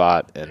afternoon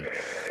spot and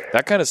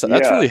that kind of stuff.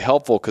 That's really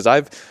helpful, because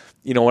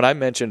when I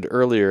mentioned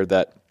earlier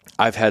that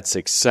I've had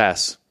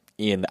success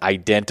in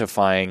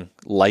identifying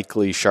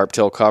likely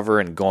sharptail cover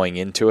and going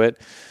into it,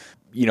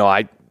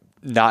 I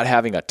not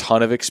having a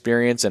ton of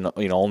experience and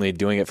only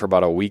doing it for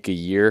about a week a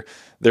year,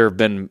 there have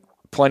been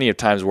plenty of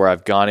times where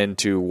I've gone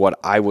into what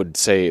I would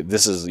say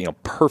this is,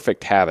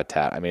 perfect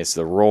habitat. I mean, it's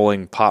the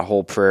rolling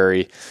pothole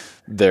prairie.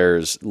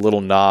 There's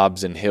little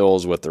knobs and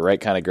hills with the right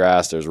kind of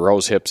grass. There's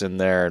rose hips in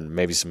there and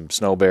maybe some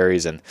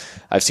snowberries. And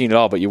I've seen it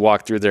all, but you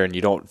walk through there and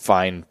you don't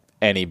find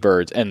any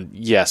birds. And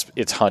yes,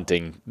 it's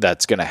hunting.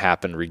 That's going to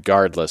happen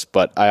regardless.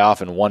 But I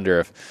often wonder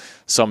if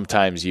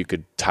sometimes you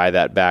could tie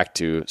that back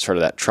to sort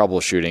of that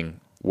troubleshooting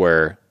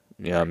where,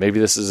 maybe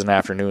this is an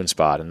afternoon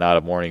spot and not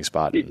a morning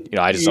spot. And,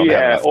 I just don't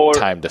have enough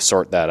time to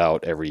sort that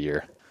out every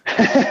year.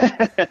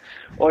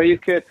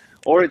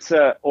 Or it's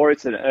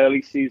an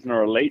early season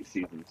or a late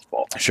season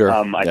spot. Sure.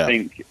 I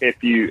think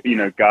if you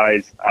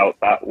guys out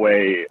that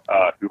way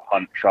who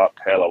hunt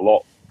sharptail a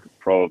lot could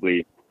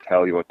probably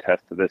tell you or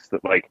attest to this,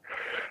 that like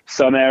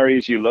some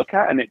areas you look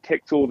at and it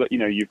ticks all that,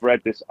 you've read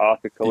this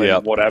article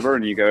and whatever,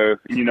 and you go,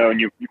 and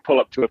you pull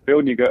up to a field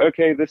and you go,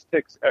 okay, this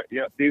ticks,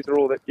 these are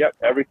all that,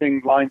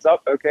 everything lines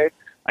up, okay.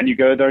 And you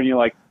go there and you're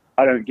like,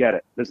 I don't get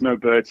it. There's no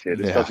birds here.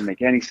 This doesn't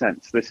make any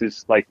sense. This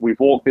is like, we've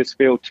walked this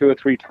field 2 or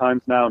 3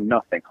 times now,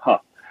 nothing.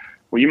 Well,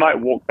 you might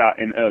walk that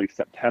in early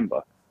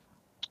September.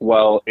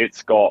 Well,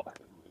 it's got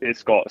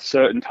a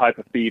certain type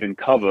of feed and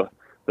cover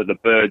that the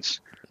birds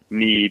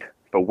need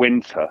for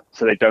winter,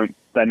 so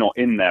they're not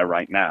in there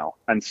right now.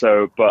 And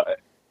so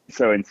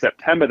in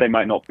September they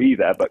might not be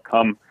there, but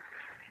come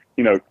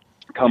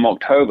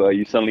October,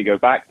 you suddenly go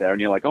back there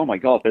and you're like, oh my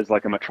God, there's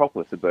like a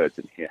metropolis of birds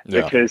in here,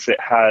 because it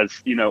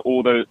has,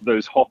 all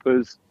those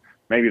hoppers,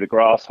 maybe the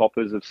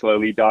grasshoppers have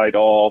slowly died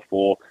off,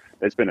 or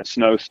there's been a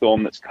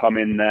snowstorm that's come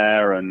in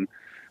there, and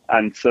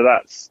so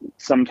that's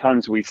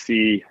sometimes we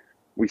see,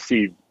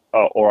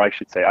 or I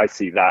should say, I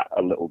see that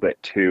a little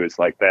bit too. Is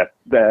like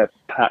their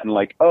pattern,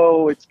 like,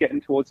 oh, it's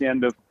getting towards the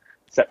end of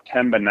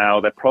September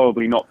now. They're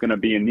probably not going to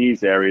be in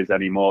these areas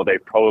anymore.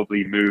 They've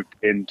probably moved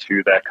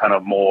into their kind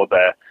of more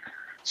their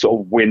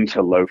sort of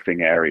winter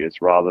loafing areas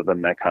rather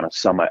than their kind of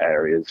summer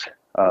areas.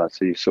 So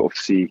you sort of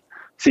see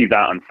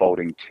that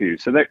unfolding too.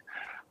 So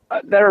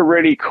they're a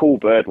really cool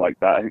bird like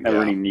that. I think they're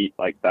really neat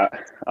like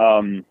that.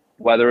 Huns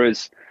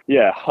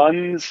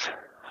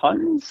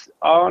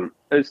I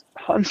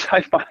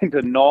find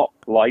are not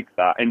like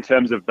that in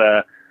terms of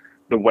the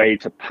way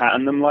to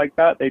pattern them like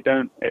that. They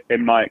don't,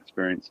 in my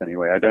experience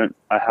anyway.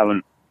 I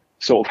haven't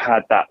sort of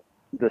had that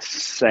the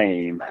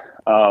same.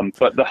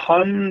 But the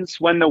Huns,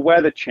 when the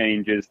weather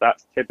changes,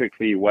 that's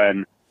typically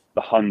when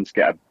the Huns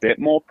get a bit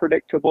more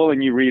predictable.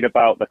 And you read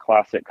about the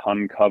classic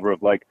Hun cover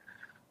of like,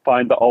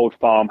 find the old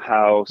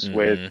farmhouse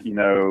with,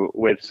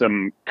 with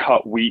some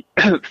cut wheat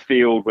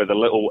field with a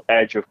little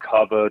edge of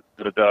cover,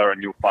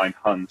 and you'll find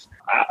Huns.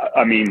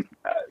 I mean,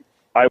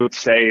 I would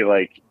say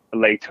like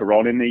later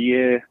on in the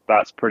year,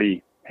 that's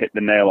pretty hit the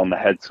nail on the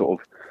head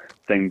sort of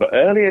thing. But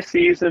earlier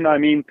season, I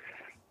mean,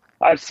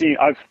 I've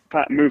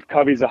moved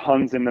coveys of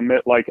Huns in the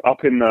mid, like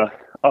up in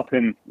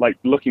like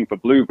looking for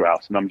blue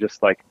grouse, and I'm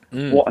just like,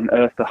 what on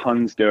earth are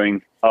Huns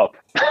doing up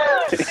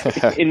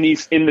in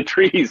the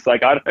trees?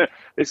 Like,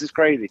 this is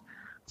crazy.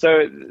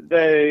 So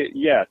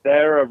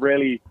they're a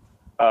really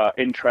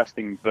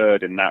interesting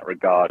bird in that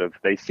regard.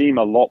 They seem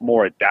a lot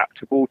more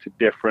adaptable to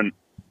different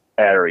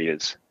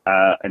areas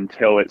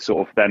until it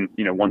sort of then,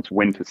 once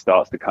winter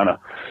starts to kind of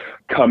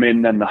come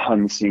in, then the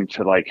Huns seem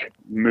to like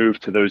move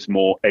to those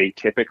more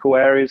atypical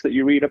areas that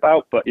you read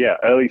about. But yeah,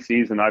 early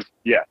season, I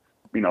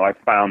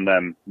found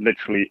them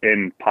literally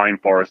in pine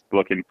forest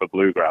looking for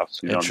blue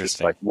grouse. I'm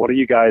just like, what are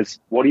you guys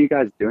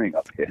doing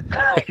up here?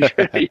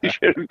 You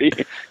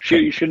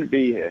shouldn't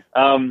be here.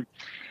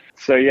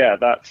 So yeah,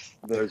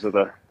 those are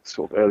the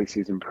sort of early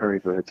season prairie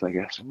birds, I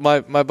guess. My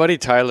buddy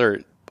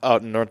Tyler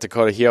out in North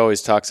Dakota, he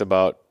always talks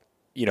about,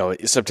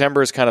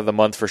 September is kind of the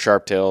month for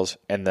sharptails,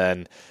 and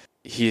then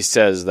he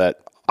says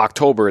that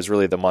October is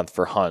really the month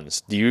for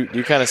Huns. Do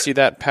you kind of see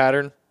that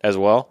pattern as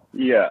well?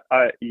 Yeah,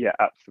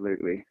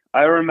 absolutely.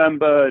 I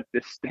remember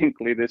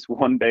distinctly this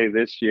one day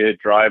this year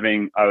I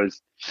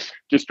was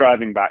just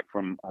driving back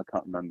from, I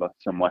can't remember,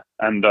 somewhere,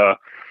 and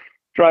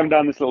driving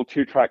down this little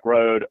 2-track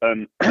road,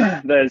 and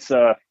there was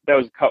a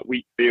cut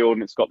wheat field,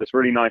 and it's got this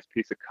really nice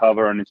piece of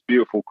cover and this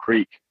beautiful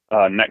creek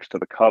next to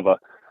the cover.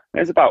 It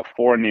was about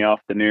 4 p.m,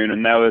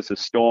 and there was a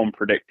storm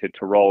predicted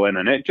to roll in,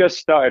 and it just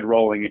started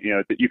rolling.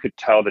 That you could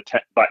tell that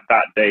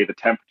day the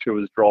temperature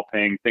was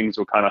dropping. Things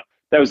were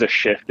there was a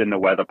shift in the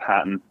weather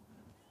pattern,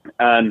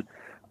 and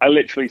I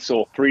literally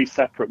saw 3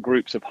 separate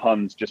groups of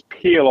Huns just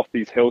peel off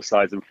these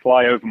hillsides and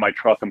fly over my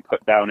truck and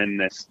put down in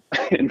this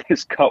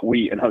cut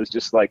wheat, and I was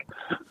just like,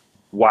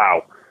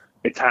 wow,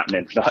 it's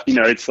happening.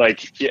 It's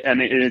like,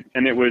 and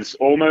it was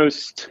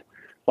almost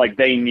like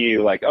they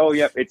knew, like, oh,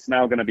 yep, it's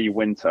now going to be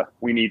winter.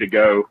 We need to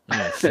go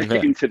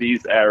into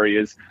these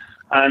areas.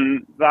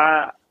 And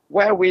that,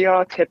 where we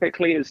are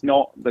typically, is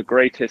not the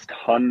greatest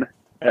Hun,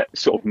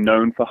 sort of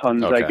known for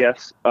Huns, I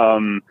guess.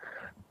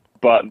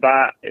 But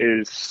that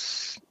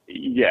is,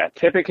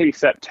 typically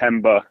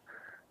September.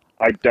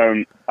 I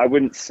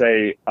wouldn't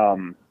say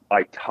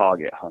I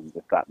target Huns,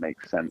 if that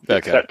makes sense.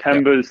 Okay.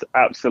 September's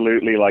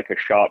absolutely like a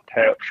sharp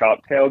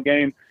tail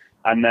game.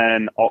 And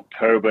then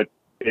October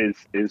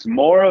is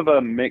more of a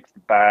mixed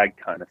bag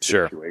kind of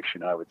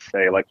situation, I would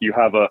say. Like, you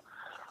have a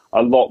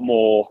lot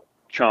more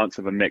chance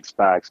of a mixed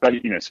bag,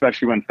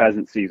 especially when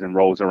pheasant season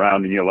rolls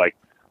around and you're like,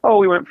 oh,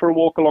 we went for a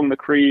walk along the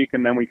creek,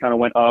 and then we kind of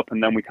went up,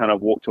 and then we kind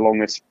of walked along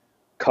this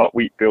cut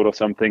wheat field or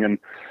something, and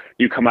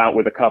you come out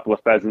with a couple of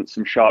pheasants,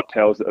 some sharp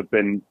tails that have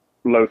been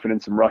loafing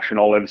in some Russian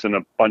olives, and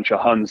a bunch of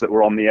Huns that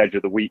were on the edge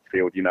of the wheat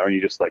field, and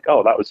you're just like,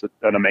 oh, that was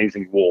an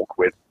amazing walk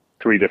with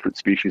 3 different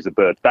species of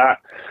bird. That,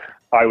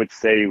 I would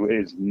say,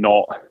 is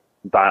not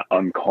that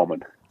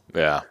uncommon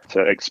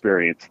to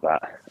experience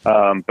that.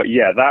 But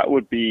yeah, that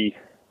would be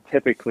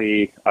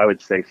typically, I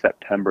would say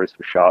September is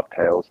for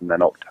sharptails, and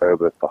then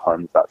October for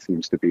Huns.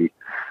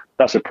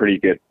 That's a pretty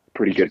good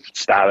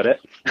stab at it.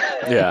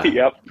 Yeah.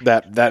 Yep.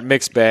 That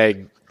mixed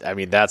bag, I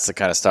mean, that's the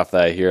kind of stuff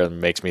that I hear and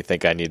makes me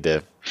think I need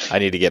to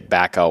get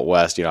back out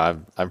west.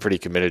 I'm pretty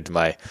committed to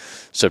my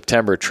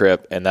September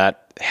trip, and that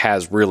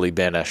has really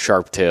been a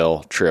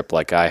sharptail trip.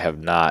 Like, I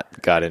have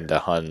not got into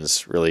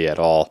Huns really at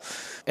all,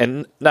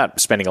 and not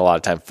spending a lot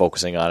of time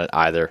focusing on it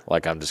either.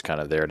 Like, I'm just kind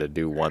of there to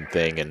do one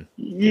thing, and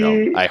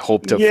I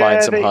hope to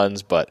find some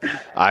Huns, but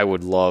I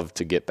would love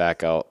to get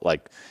back out.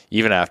 Like,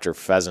 even after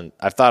pheasant,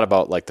 I've thought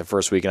about like the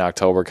first week in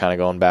October kind of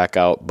going back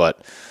out,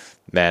 but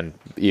man,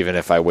 even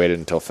if I waited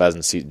until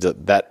pheasant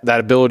season, that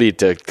ability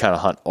to kind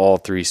of hunt all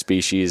 3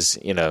 species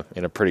in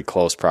a pretty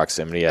close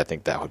proximity, I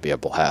think that would be a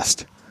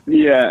blast.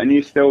 Yeah, and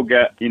you still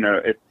get,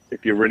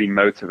 if you're really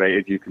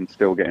motivated, you can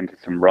still get into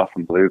some rough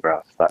and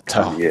bluegrass that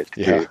time of year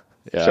too.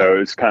 Yeah. So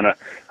it's kind of,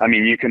 I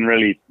mean, you can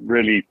really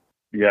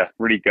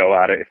go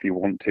at it if you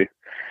want to.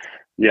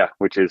 Yeah,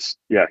 which is,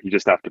 you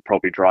just have to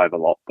probably drive a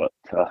lot, but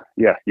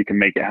you can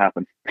make it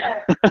happen.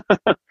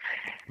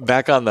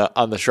 Back on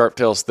the sharp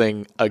tails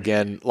thing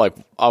again, like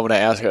I want to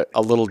ask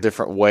a little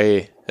different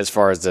way as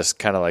far as this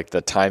kind of like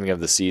the timing of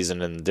the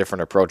season and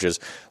different approaches.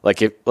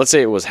 Like if, let's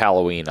say it was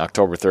Halloween,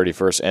 October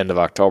 31st, end of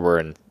October,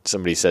 and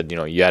somebody said,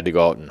 you had to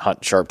go out and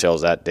hunt sharp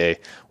tails that day.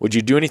 Would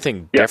you do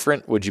anything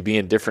different? Would you be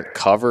in different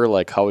cover?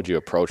 Like how would you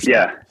approach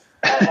that?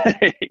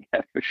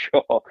 Yeah, for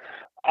sure.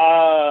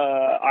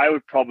 I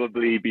would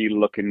probably be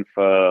looking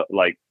for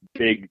like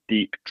big,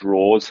 deep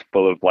draws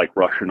full of like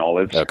Russian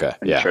olives and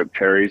choke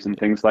cherries and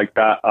things like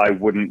that. I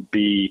wouldn't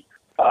be,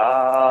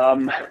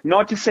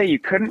 not to say you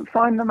couldn't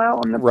find them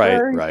out on the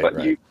prairie,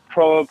 but you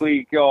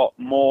probably got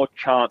more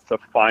chance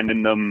of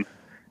finding them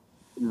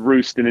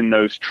roosting in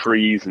those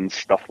trees and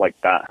stuff like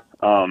that.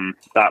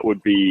 That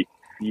would be,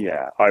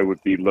 I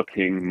would be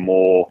looking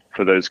more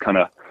for those kind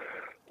of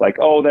like,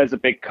 there's a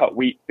big cut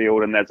wheat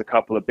field and there's a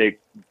couple of big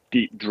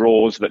deep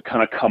draws that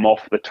kind of come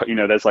off the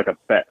there's like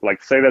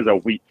say there's a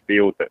wheat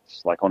field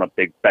that's like on a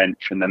big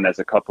bench, and then there's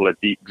a couple of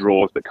deep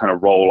draws that kind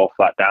of roll off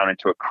that down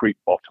into a creek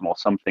bottom or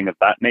something of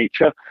that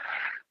nature.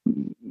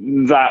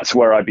 That's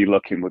where I'd be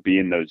looking, would be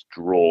in those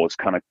draws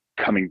kind of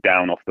coming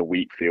down off the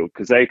wheat field,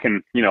 because they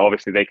can,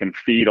 obviously they can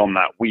feed on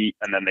that wheat,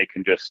 and then they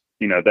can just,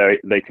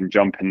 they can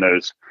jump in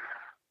those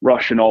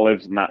Russian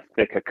olives and that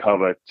thicker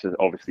cover to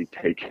obviously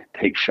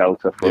take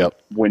shelter from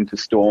winter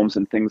storms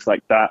and things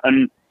like that.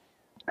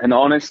 And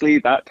honestly,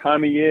 that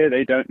time of year,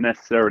 they don't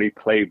necessarily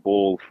play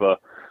ball for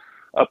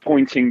a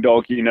pointing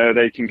dog.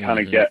 They can kind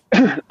of get,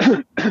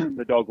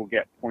 the dog will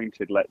get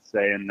pointed, let's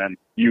say, and then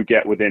you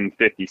get within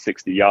 50,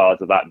 60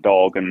 yards of that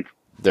dog and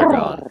they're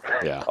gone.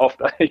 Yeah.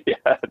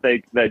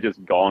 They're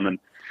just gone. And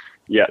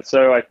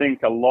so I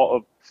think I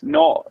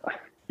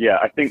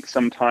think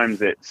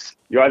sometimes it's,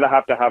 you either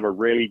have to have a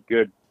really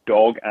good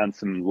dog and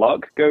some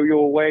luck go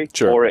your way,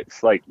 or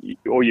it's like,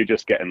 or you're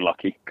just getting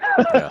lucky.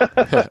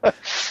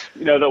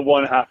 That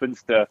one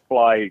happens to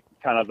fly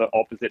kind of the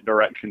opposite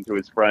direction to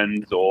his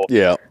friends, or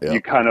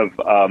you kind of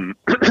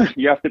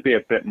you have to be a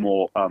bit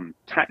more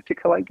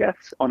tactical, I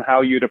guess, on how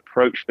you'd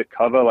approach the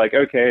cover. Like,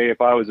 okay, if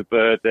I was a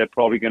bird, they're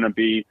probably going to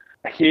be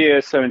here,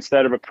 so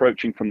instead of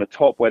approaching from the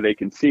top where they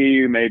can see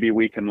you, maybe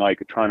we can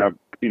like try to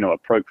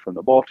approach from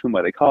the bottom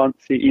where they can't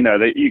see.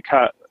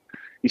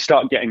 You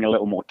start getting a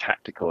little more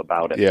tactical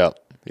about it,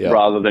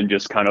 rather than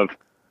just kind of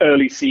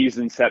early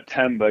season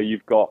September.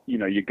 You've got,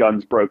 your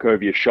guns broke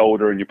over your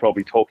shoulder and you're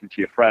probably talking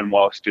to your friend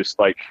whilst just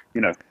like,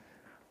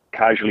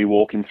 casually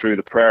walking through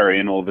the prairie,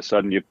 and all of a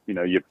sudden you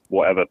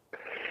whatever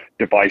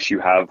device you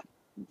have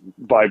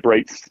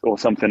vibrates or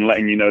something,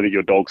 letting you know that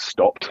your dog's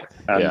stopped,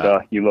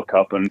 and you look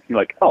up and you're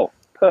like, oh,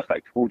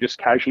 perfect. We'll just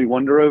casually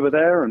wander over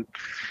there, and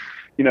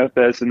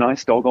there's a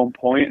nice dog on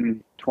point,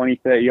 and 20,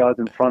 30 yards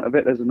in front of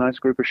it, there's a nice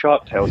group of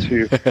sharptails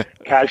who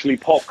casually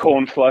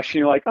popcorn flush. And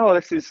you're like, oh,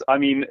 this is,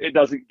 it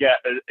doesn't get,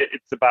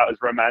 it's about as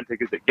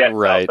romantic as it gets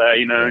out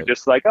there,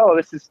 just like, oh,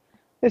 this is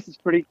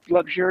pretty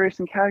luxurious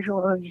and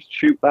casual. And just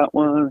shoot that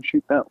one.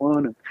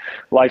 And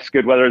life's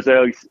good. Whether it's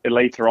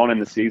later on in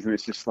the season,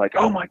 it's just like,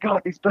 oh my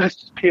God, these birds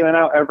just peeling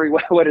out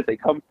everywhere. Where did they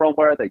come from?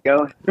 Where are they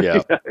going?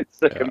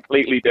 It's a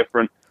completely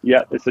different,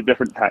 it's a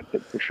different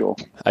tactic for sure.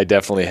 I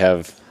definitely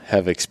have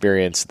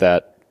experienced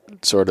that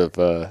sort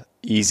of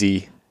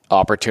easy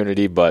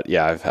opportunity, but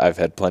I've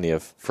had plenty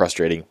of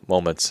frustrating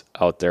moments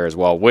out there as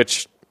well,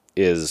 which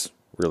is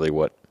really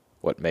what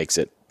makes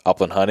it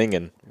upland hunting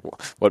and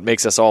what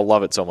makes us all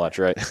love it so much,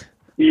 right?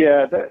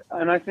 Yeah,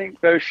 and I think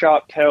those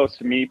sharptails,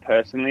 to me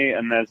personally,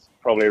 and there's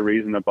probably a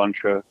reason a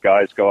bunch of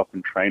guys go up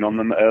and train on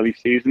them early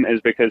season,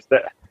 is because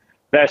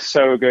they're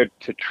so good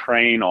to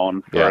train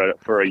on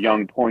for a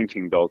young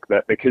pointing dog,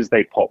 that because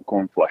they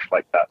popcorn flush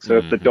like that. So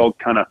if the dog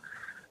kind of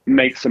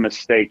makes a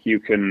mistake,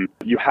 you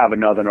have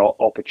another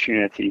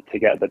opportunity to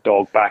get the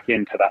dog back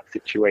into that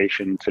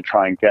situation to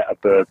try and get a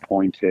bird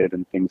pointed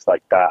and things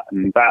like that.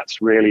 And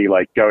that's really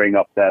like going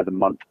up there the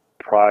month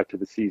prior to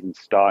the season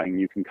starting.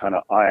 You can kind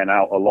of iron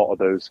out a lot of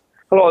those,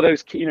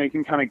 you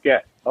can kind of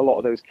get a lot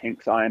of those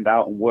kinks ironed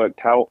out and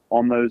worked out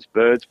on those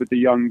birds with the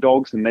young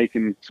dogs, and they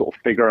can sort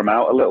of figure them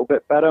out a little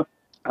bit better.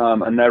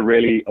 And they're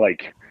really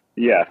like,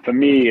 for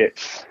me,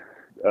 it's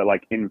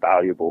like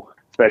invaluable,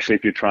 especially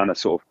if you're trying to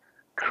sort of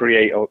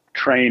create a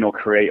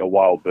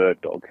wild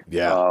bird dog.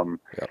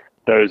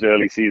 Those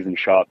early season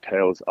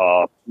sharptails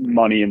are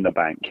money in the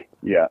bank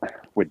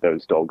with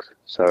those dogs.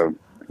 So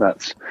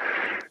that's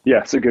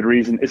it's a good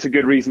reason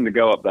to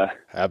go up there.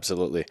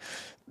 Absolutely.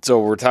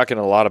 So we're talking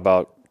a lot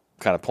about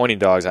kind of pointing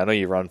dogs. I know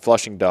you run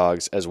flushing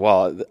dogs as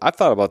well. I've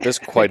thought about this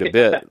quite a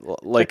bit.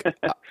 Like,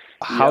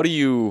 how do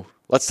you,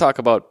 let's talk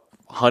about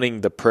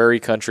hunting the prairie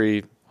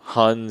country,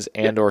 Huns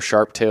and or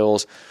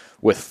sharptails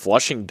with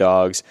flushing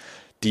dogs.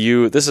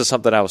 This is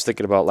something I was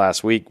thinking about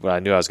last week when I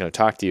knew I was going to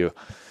talk to you.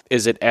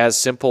 is it as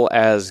simple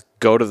as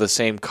go to the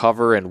same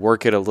cover and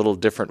work it a little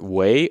different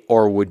way,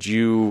 or would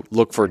you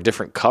look for a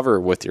different cover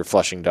with your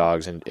flushing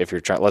dogs? And if you're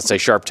trying, let's say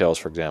sharp tails,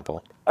 for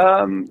example.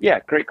 Yeah,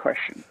 great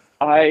question.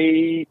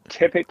 I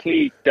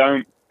typically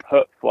don't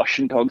put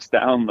flushing dogs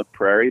down the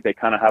prairie. They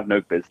kind of have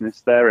no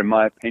business there, in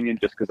my opinion,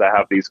 just because I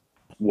have these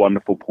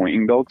wonderful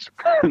pointing dogs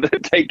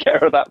that take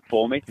care of that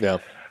for me. Yeah.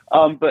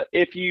 But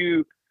if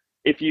you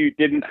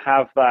didn't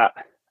have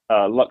that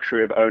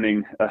luxury of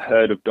owning a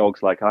herd of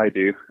dogs like I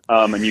do,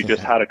 and you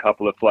just had a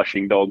couple of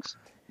flushing dogs,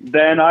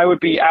 then I would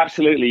be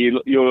absolutely,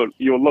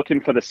 you're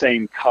looking for the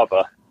same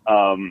cover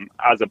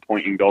as a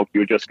pointing dog.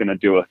 You're just going to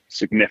do a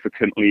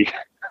significantly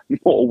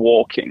more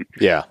walking.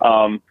 Yeah.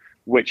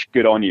 Which,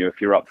 good on you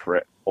if you're up for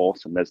it.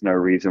 Awesome. There's no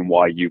reason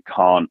why you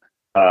can't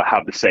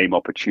have the same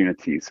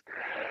opportunities,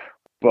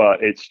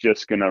 but it's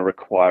just going to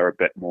require a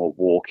bit more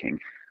walking.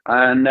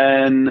 And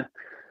then,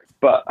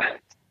 but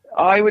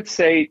I would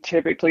say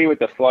typically with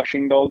the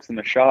flushing dogs and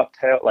the sharp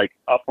tail, like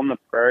up on the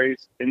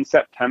prairies in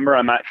September,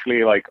 I'm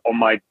actually like on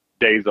my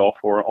days off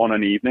or on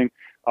an evening,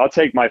 I'll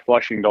take my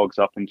flushing dogs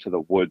up into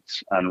the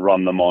woods and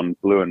run them on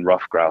blue and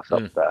rough grouse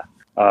up there,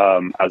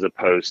 as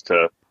opposed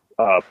to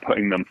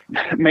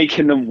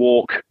making them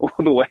walk all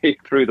the way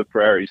through the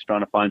prairies trying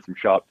to find some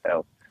sharp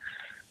tails.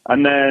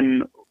 And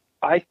then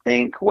I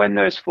think when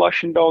those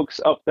flushing dogs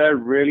up there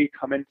really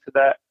come into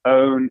their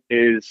own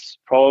is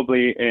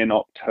probably in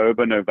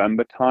October,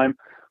 November time,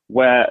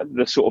 where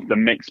the sort of the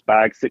mixed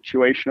bag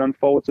situation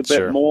unfolds a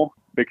bit more,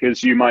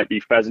 because you might be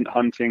pheasant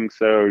hunting.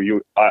 So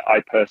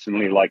I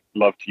personally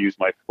love to use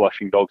my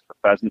flushing dogs for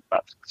pheasant.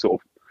 That's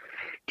sort of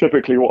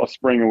typically what a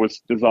Springer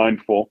was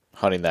designed for.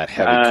 Hunting that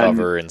heavy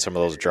cover and some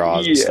of those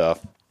draws and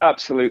stuff.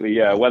 Absolutely,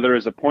 yeah. Whether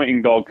as a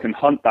pointing dog can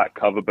hunt that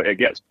cover, but it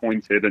gets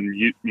pointed, and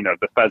you know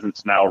the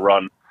pheasants now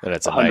run and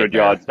it's 100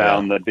 yards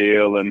down the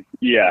deal, and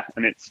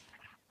it's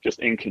just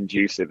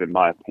inconducive in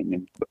my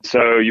opinion.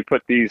 So you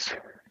put these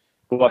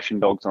flushing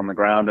dogs on the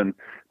ground and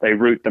they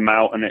root them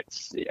out,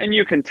 and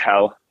you can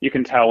tell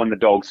when the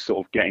dog's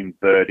sort of getting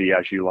birdy,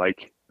 as you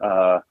like,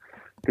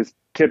 because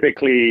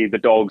typically the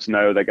dogs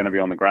know they're going to be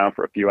on the ground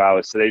for a few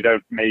hours, so they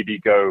don't maybe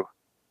go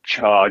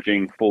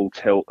charging full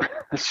tilt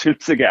as soon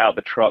as they get out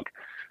the truck.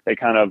 They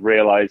kind of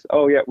realize,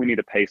 oh yeah, we need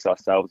to pace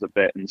ourselves a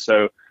bit. And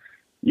so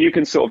you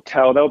can sort of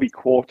tell they'll be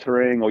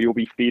quartering, or you'll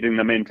be feeding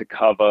them into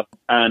cover,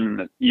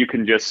 and you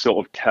can just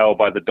sort of tell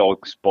by the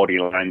dog's body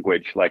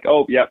language, like,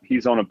 oh yep,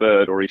 he's on a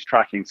bird, or he's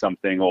tracking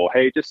something, or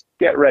hey, just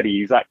get ready,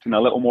 he's acting a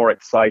little more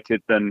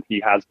excited than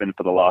he has been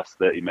for the last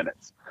 30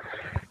 minutes.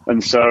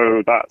 And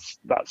so that's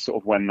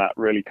sort of when that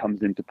really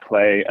comes into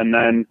play. And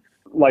then,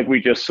 like we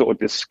just sort of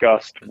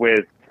discussed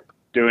with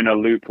doing a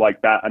loop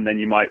like that, and then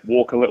you might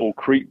walk a little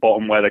creek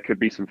bottom where there could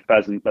be some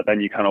pheasant, but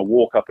then you kind of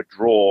walk up a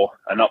draw,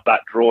 and up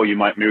that draw you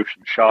might move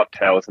some sharp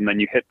tails, and then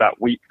you hit that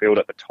wheat field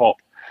at the top,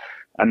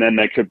 and then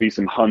there could be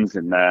some huns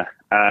in there.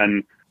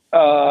 And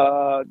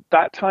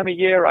that time of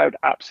year, I would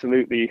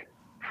absolutely,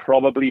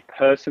 probably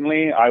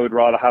personally, I would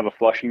rather have a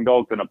flushing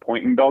dog than a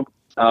pointing dog,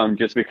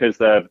 just because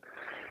they're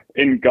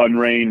in gun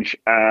range,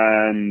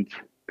 and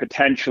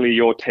potentially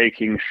you're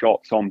taking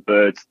shots on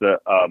birds that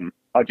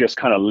are just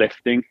kind of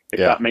lifting, if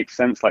that makes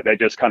sense. Like they're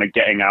just kind of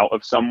getting out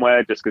of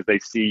somewhere just because they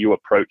see you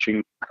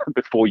approaching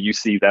before you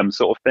see them,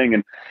 sort of thing.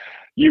 And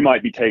you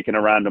might be taking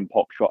a random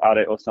pop shot at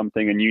it or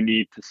something, and you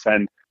need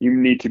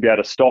to be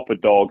able to stop a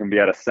dog and be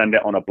able to send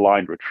it on a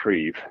blind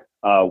retrieve,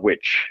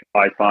 which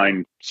I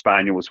find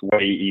spaniels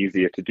way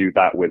easier to do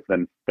that with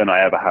than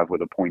I ever have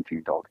with a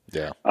pointing dog.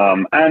 Yeah.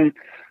 And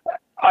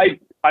I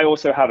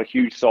also have a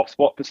huge soft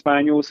spot for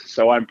spaniels,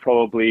 so I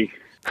probably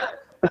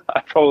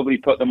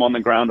put them on the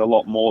ground a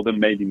lot more than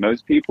maybe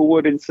most people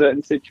would in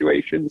certain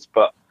situations,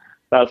 but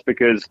that's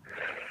because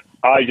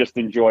I just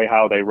enjoy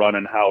how they run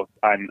and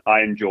I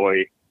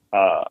enjoy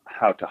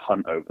how to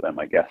hunt over them,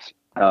 I guess,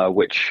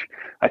 which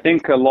I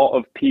think a lot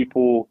of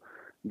people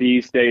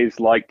these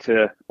days like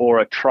to, or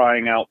are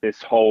trying out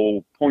this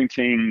whole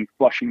pointing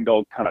flushing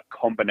dog kind of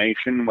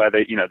combination where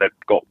they've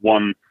got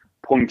one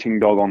pointing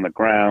dog on the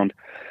ground,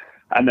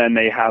 and then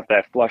they have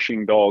their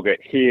flushing dog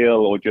at heel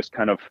or just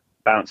kind of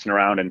bouncing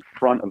around in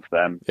front of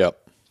them. Yep.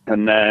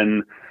 And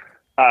then,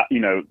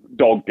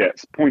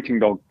 pointing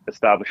dog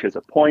establishes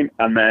a point,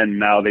 and then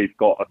now they've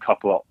got a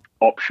couple of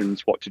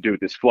options what to do with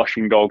this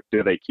flushing dog.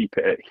 Do they keep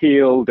it at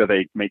heel? Do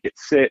they make it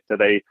sit? Do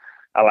they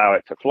allow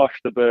it to flush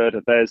the bird?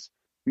 There's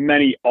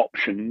many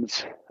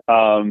options.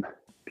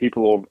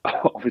 People will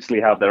obviously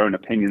have their own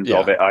opinions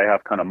of it. I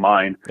have kind of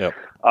mine. Yep.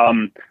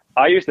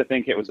 I used to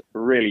think it was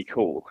really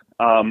cool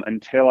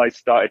until I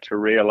started to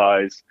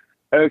realize,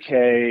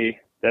 okay,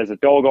 there's a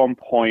dog on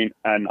point,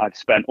 and I've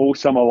spent all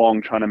summer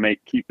long trying to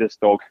keep this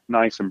dog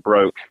nice and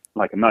broke,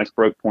 like a nice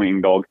broke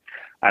pointing dog.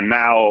 And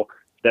now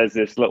there's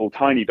this little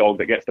tiny dog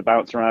that gets to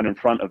bounce around in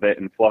front of it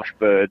and flush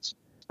birds.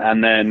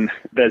 And then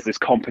there's this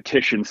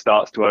competition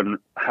starts to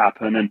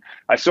happen. And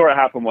I saw it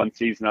happen one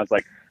season. I was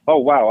like, oh,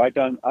 wow,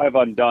 I've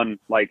undone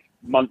like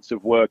months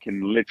of work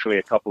in literally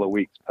a couple of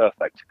weeks.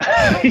 Perfect.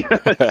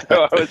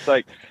 So I was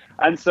like,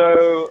 and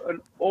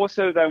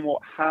also then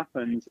what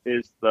happens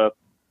is the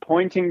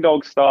pointing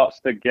dog starts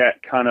to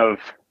get kind of,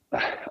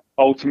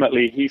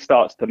 ultimately he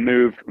starts to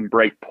move and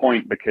break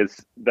point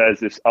because there's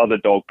this other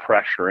dog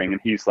pressuring, and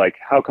he's like,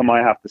 how come I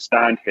have to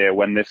stand here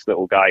when this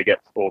little guy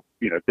gets, or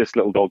this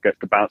little dog gets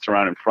to bounce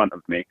around in front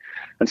of me?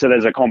 And so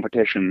there's a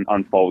competition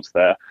unfolds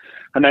there.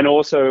 And then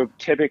also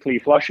typically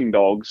flushing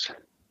dogs,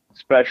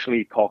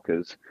 especially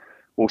cockers,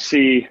 will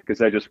see, because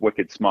they're just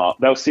wicked smart,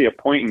 they'll see a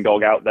pointing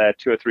dog out there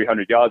 200 or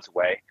 300 yards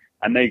away,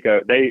 and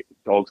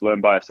dogs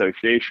learn by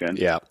association.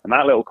 Yeah. And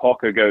that little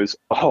cocker goes,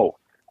 oh,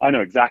 I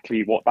know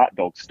exactly what that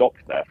dog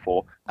stopped there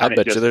for. I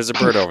bet you there's a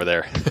bird over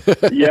there.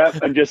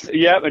 and just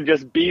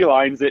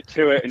beelines it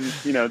to it.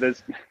 And,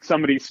 there's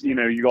somebody,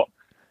 you got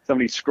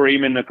somebody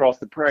screaming across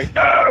the prairie,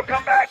 no,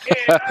 come back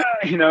here,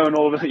 and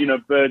all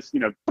the, birds,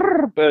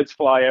 birds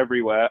fly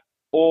everywhere.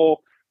 Or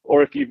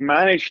if you've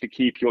managed to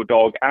keep your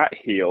dog at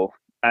heel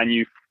and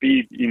you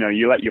feed,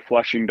 you let your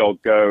flushing dog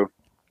go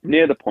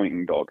near the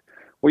pointing dog,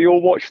 well,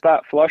 you'll watch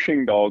that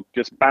flushing dog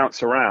just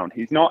bounce around.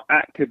 He's not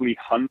actively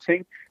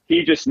hunting.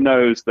 He just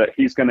knows that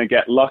he's going to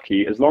get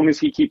lucky. As long as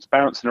he keeps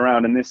bouncing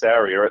around in this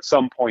area, at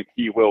some point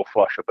he will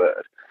flush a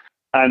bird.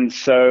 And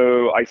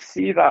so I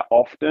see that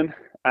often,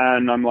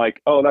 and I'm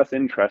like, oh, that's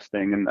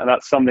interesting. And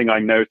that's something I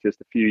noticed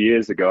a few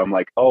years ago. I'm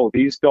like, oh,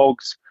 these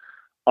dogs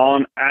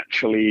aren't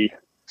actually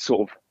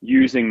sort of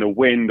using the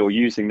wind or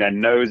using their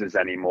noses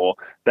anymore.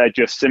 They're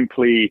just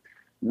simply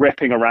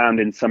ripping around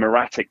in some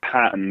erratic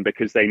pattern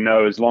because they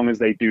know as long as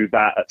they do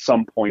that, at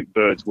some point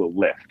birds will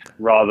lift,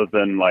 rather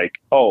than like,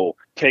 oh,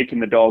 taking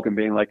the dog and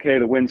being like, hey,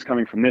 the wind's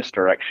coming from this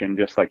direction,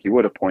 just like you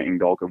would a pointing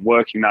dog, and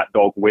working that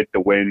dog with the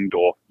wind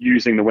or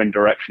using the wind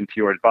direction to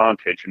your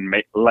advantage and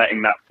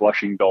letting that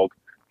flushing dog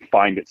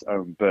find its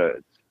own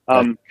birds.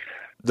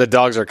 The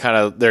dogs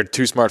are they're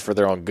too smart for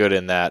their own good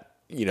in that,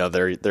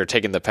 they're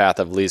taking the path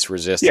of least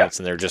resistance,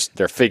 and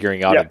they're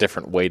figuring out a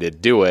different way to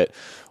do it,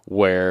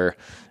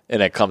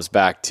 and it comes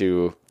back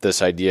to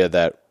this idea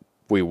that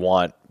we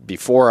want,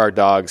 before our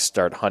dogs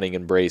start hunting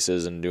in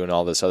braces and doing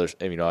all this other,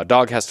 a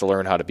dog has to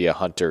learn how to be a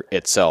hunter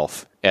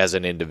itself as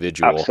an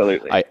individual.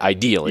 Absolutely.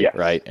 Ideally,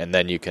 right? And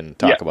then you can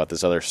talk about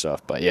this other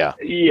stuff, but yeah.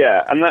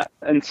 Yeah,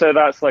 and so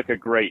that's like a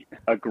great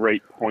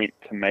point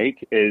to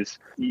make is,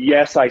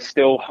 yes, I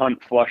still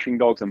hunt flushing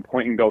dogs and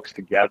pointing dogs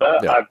together.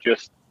 Yeah.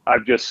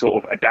 I've just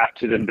sort of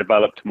adapted and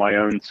developed my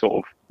own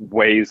sort of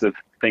ways of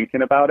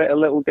thinking about it a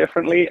little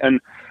differently. And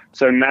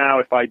so now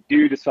if I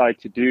do decide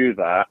to do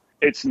that,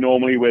 it's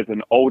normally with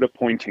an older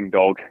pointing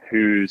dog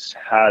who's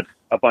had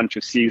a bunch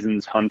of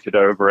seasons hunted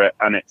over it,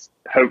 and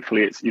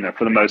hopefully it's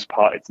for the most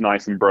part it's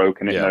nice and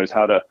broken. It knows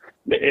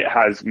it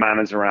has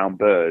manners around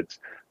birds.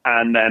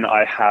 And then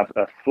I have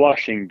a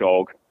flushing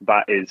dog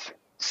that is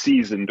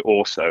seasoned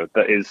also,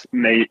 that is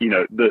made,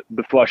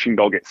 the flushing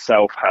dog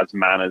itself has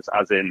manners,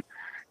 as in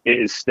it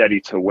is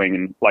steady to wing,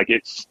 and like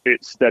it's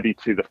steady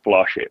to the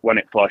flush. When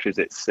it flushes,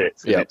 it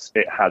sits, and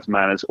it has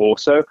manners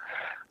also.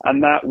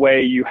 And that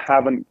way you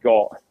haven't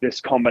got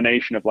this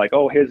combination of like,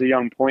 oh, here's a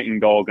young pointing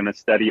dog and a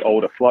steady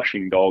older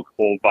flushing dog,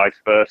 or vice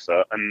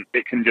versa. And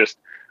it can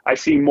I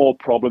see more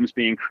problems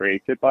being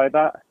created by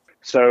that.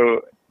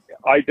 So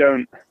I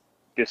don't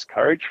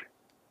discourage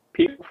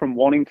people from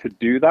wanting to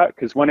do that,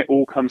 because when it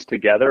all comes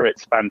together,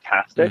 it's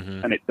fantastic,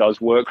 and it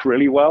does work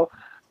really well.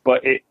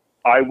 But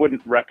I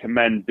wouldn't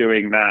recommend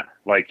doing that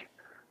like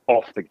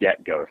off the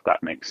get-go, if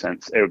that makes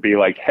sense. It would be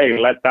like, hey,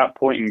 let that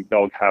pointing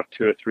dog have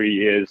 2 or 3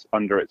 years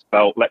under its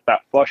belt. Let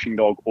that flushing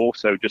dog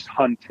also just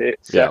hunt it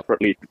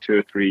separately for 2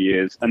 or 3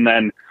 years. And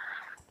then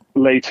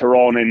later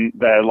on in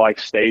their life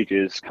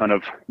stages,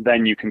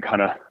 then you can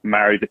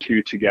marry the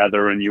two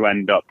together, and you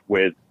end up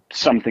with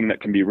something that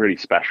can be really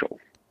special.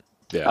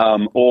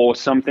 Yeah. Or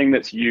something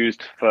that's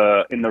used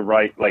in the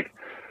right, like,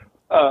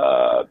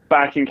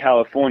 back in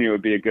California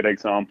would be a good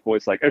example.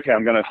 It's like, okay,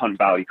 I'm going to hunt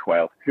valley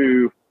quail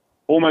who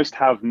almost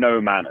have no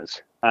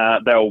manners.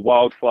 They'll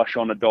wild flush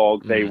on a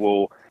dog. They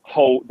will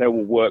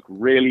work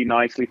really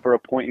nicely for a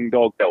pointing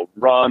dog. They'll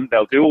run.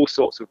 They'll do all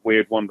sorts of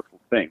weird, wonderful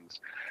things.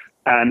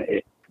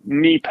 And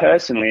me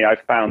personally, I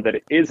found that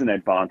it is an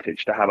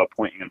advantage to have a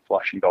pointing and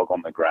flushing dog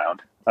on the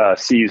ground,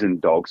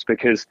 seasoned dogs,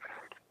 because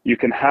you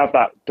can have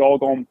that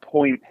dog on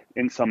point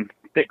in some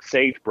thick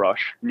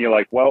sagebrush, and you're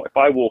like, well, if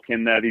I walk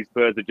in there, these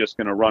birds are just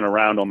going to run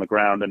around on the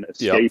ground and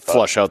escape.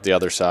 Flush out the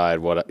other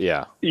side.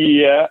 Yeah.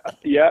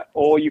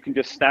 Or you can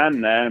just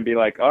stand there and be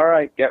like, all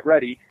right, get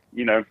ready,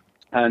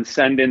 and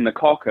send in the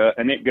cocker,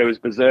 and it goes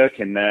berserk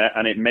in there,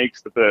 and it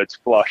makes the birds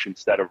flush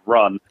instead of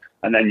run,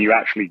 and then you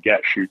actually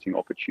get shooting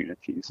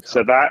opportunities.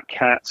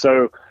 Yeah.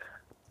 So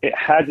it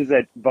has its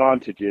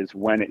advantages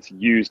when it's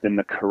used in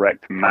the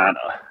correct manner,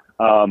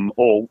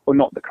 or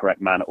not the correct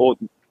manner, or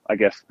I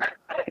guess,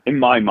 in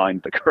my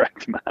mind, the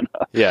correct manner.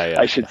 Yeah.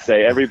 I should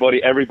say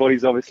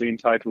everybody's obviously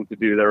entitled to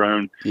do their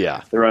own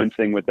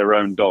thing with their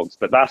own dogs,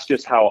 but that's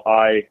just how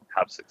I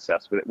have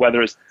success with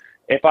it.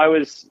 If I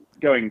was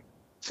going,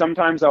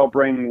 sometimes I'll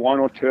bring 1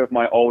 or 2 of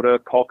my older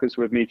cockers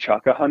with me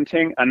chukka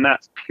hunting, and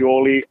that's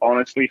purely,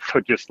 honestly, for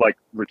just like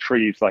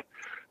retrieves. Like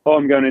oh,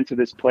 I'm going into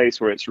this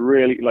place where it's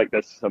really like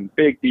there's some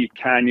big, deep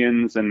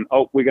canyons and,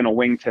 oh, we're going to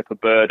wingtip a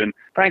bird. And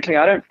frankly,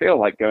 I don't feel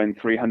like going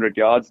 300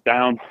 yards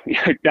down,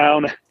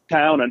 down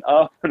and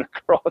up and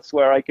across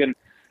where I can,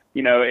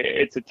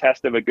 it's a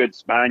test of a good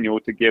spaniel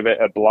to give it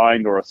a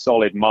blind or a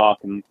solid mark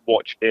and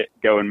watch it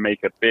go and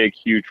make a big,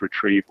 huge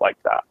retrieve like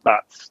that.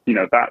 That's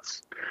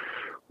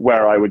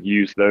where I would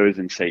use those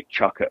in, say, a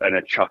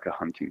chukka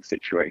hunting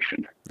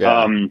situation.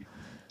 Yeah.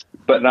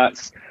 But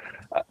that's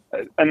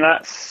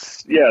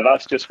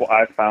just what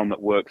I've found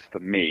that works for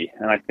me.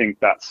 And I think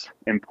that's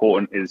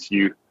important, is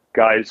you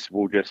guys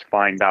will just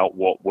find out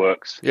what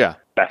works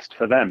best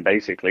for them,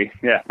 basically.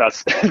 Yeah,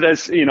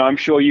 I'm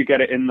sure you get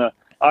it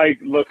I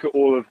look at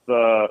all of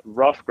the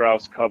rough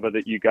grouse cover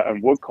that you get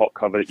and woodcock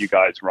cover that you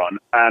guys run,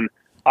 and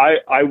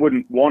I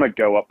wouldn't want to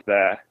go up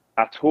there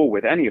at all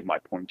with any of my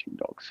pointing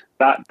dogs.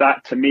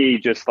 That to me,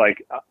 just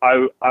like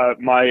I'm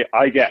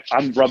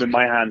rubbing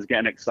my hands,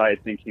 getting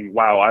excited, thinking,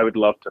 wow, I would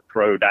love to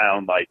throw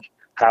down, like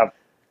have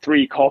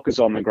 3 cockers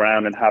on the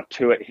ground and have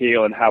 2 at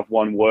heel and have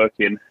 1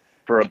 working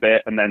for a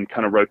bit and then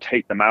kind of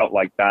rotate them out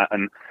like that.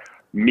 And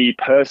me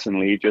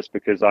personally, just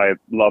because I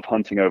love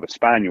hunting over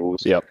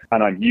spaniels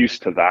and I'm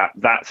used to that,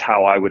 that's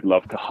how I would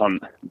love to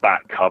hunt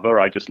that cover.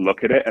 I just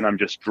look at it and I'm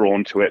just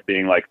drawn to it,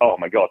 being like, oh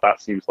my God,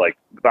 that seems like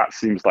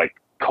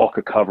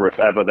cocker cover if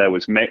ever there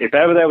was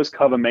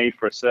cover made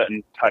for a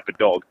certain type of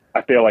dog.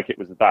 I feel like it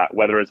was that.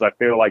 Whereas I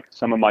feel like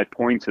some of my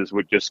pointers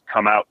would just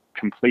come out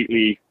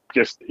completely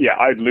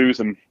I'd lose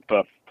them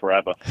for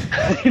forever.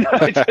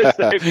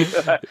 I'd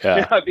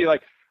be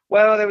like,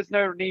 well, there was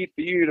no need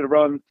for you to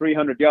run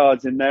 300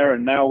 yards in there,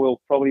 and now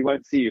we'll probably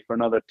won't see you for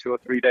another 2 or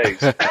 3 days.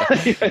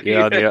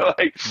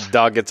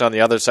 Dog gets on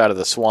the other side of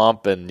the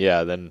swamp, and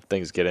then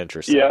things get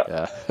interesting.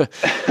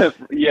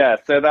 Yeah.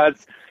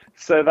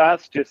 So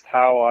that's just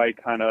how I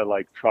kind of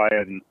like try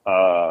and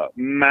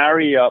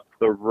marry up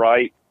the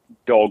right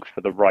dog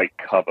for the right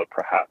cover,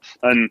 perhaps.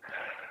 And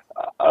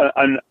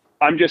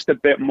I'm just a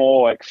bit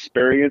more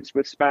experienced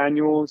with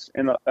spaniels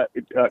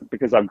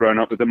because I've grown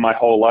up with them my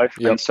whole life,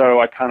 and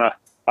so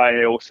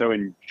I also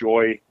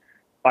enjoy.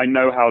 I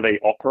know how they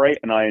operate,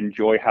 and I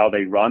enjoy how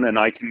they run, and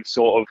I can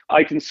sort of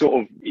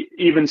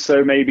even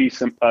so maybe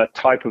some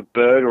type of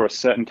bird or a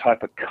certain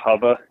type of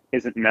cover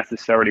isn't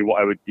necessarily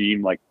what I would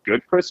deem like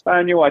good for a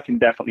spaniel. I can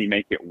definitely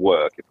make it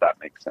work, if that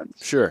makes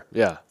sense. Sure.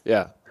 Yeah.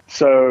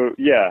 So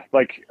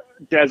like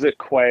desert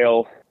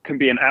quail can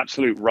be an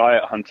absolute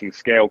riot hunting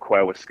scale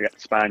quail with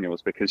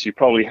spaniels, because you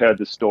probably heard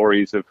the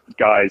stories of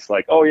guys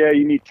like, oh yeah,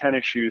 you need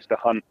tennis shoes to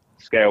hunt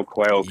scale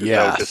quail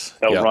because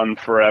they'll run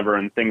forever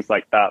and things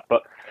like that.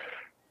 But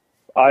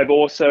I've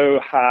also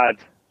had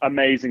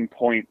amazing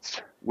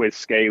points with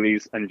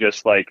scalies and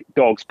just like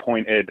dogs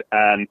pointed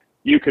and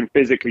you can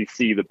physically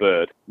see the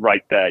bird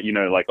right there,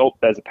 like, oh,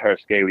 there's a pair of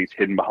scalies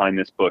hidden behind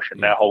this bush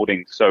and they're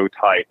holding so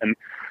tight.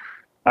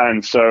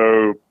 And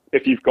so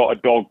if you've got a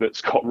dog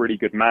that's got really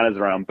good manners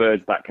around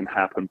birds, that can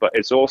happen. But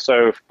it's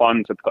also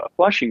fun to put a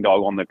flushing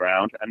dog on the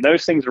ground, and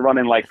those things are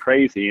running like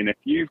crazy. And if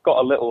you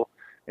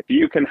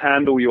can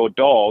handle your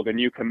dog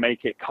and you can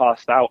make it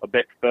cast out a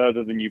bit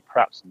further than you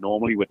perhaps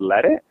normally would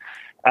let it,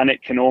 and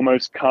it can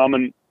almost come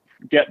and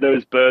get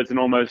those birds and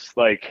almost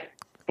like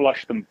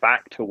flush them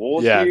back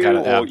towards you.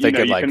 I'm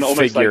thinking like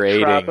figure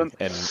eighting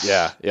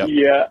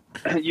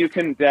you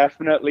can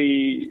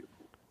definitely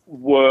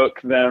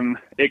work them.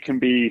 You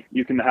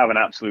can have an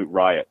absolute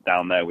riot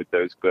down there with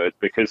those birds,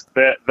 because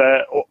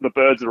the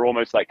birds are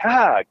almost like,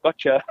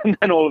 gotcha, and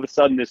then all of a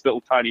sudden this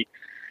little tiny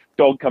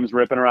dog comes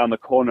ripping around the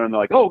corner and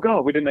they're like, oh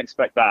God, we didn't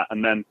expect that.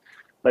 And then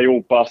they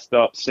all bust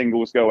up,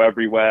 singles go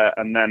everywhere,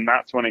 and then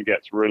that's when it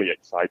gets really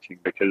exciting,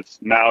 because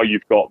now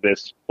you've got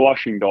this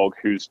flushing dog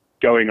who's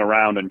going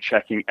around and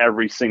checking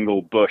every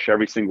single bush,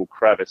 every single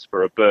crevice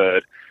for a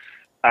bird,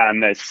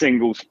 and there's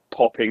singles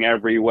popping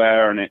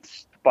everywhere, and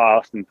it's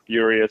fast and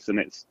furious, and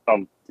it's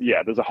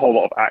there's a whole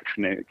lot of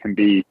action. It can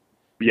be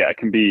a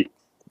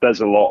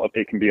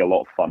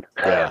lot of fun.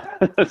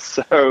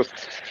 So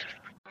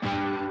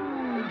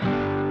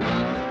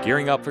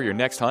Gearing up for your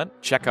next hunt?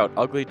 Check out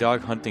Ugly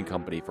Dog Hunting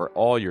Company for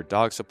all your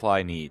dog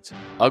supply needs.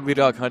 Ugly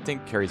Dog Hunting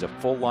carries a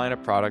full line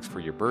of products for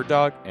your bird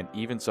dog and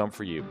even some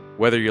for you.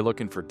 Whether you're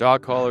looking for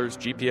dog collars,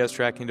 GPS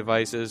tracking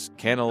devices,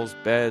 kennels,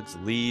 beds,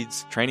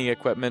 leads, training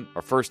equipment,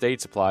 or first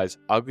aid supplies,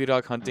 Ugly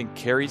Dog Hunting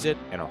carries it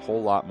and a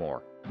whole lot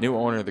more. New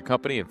owner of the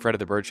company and friend of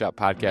the Birdshot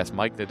podcast,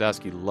 Mike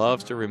Nadusky,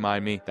 loves to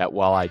remind me that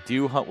while I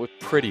do hunt with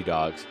pretty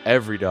dogs,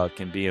 every dog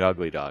can be an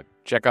ugly dog.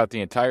 Check out the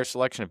entire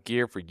selection of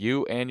gear for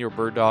you and your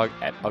bird dog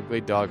at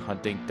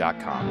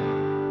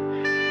uglydoghunting.com.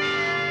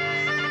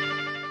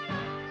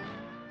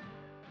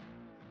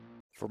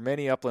 For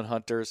many upland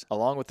hunters,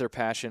 along with their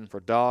passion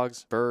for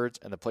dogs, birds,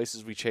 and the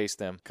places we chase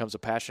them, comes a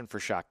passion for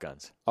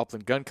shotguns.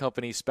 Upland Gun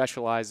Company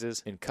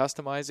specializes in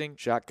customizing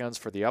shotguns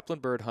for the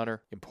upland bird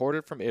hunter,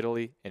 imported from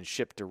Italy and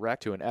shipped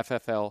direct to an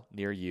FFL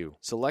near you.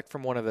 Select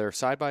from one of their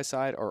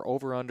side-by-side or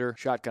over-under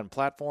shotgun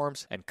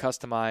platforms and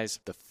customize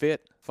the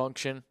fit,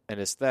 function, and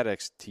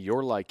aesthetics to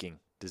your liking.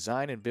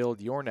 Design and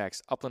build your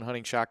next upland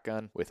hunting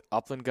shotgun with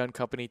Upland Gun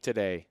Company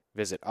today.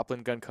 Visit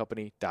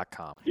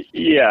uplandguncompany.com.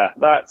 Yeah,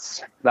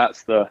 that's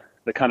the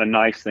kind of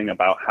nice thing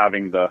about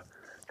having the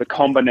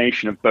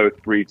combination of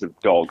both breeds of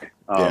dog.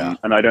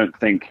 And I don't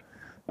think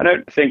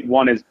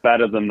one is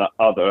better than the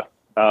other.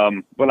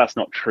 Well, that's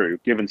not true,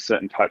 given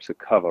certain types of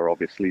cover,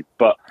 obviously.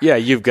 But yeah,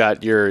 you've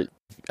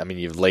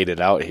laid it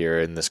out here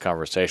in this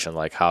conversation,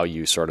 like how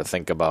you sort of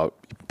think about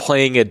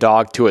playing a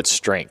dog to its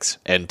strengths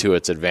and to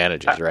its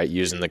advantages, right?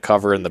 Using the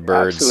cover and the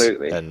birds.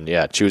 Absolutely.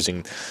 And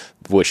choosing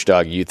which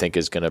dog you think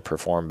is going to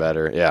perform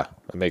better. Yeah,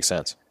 it makes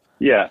sense.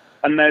 Yeah.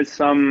 And there's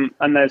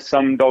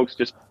some dogs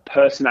just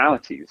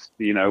personalities,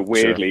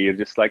 weirdly. Sure. You're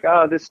just like,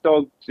 this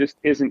dog just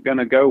isn't going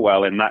to go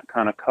well in that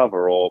kind of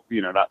cover, or,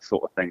 that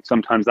sort of thing.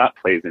 Sometimes that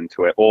plays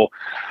into it. Or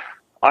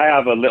I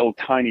have a little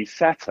tiny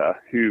setter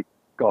who,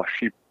 gosh,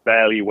 she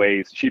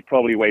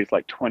probably weighs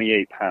like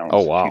 28 pounds.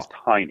 Oh, wow. She's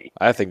tiny.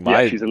 I think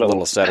my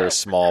little setter is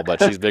small,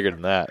 but she's bigger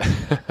than that.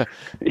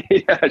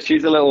 Yeah,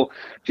 she's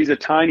a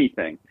tiny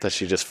thing. Does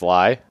she just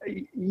fly?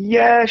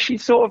 Yeah,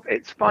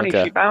 it's funny.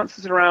 Okay. She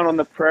bounces around on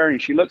the prairie.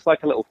 She looks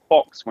like a little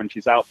fox when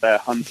she's out there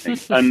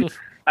hunting.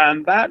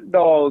 And that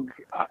dog,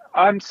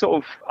 I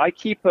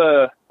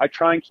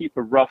try and keep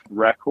a rough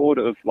record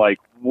of like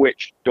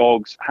which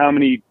dogs got how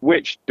many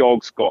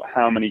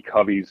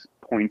coveys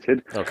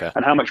pointed, okay,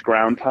 and how much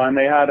ground time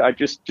they had. I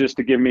just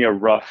to give me a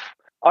rough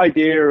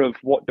idea of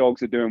what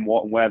dogs are doing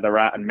what and where they're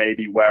at, and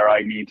maybe where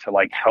I need to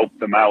like help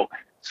them out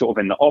sort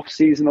of in the off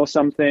season or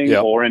something.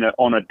 Yep. Or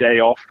on a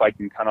day off, I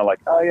can kind of like,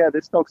 oh yeah,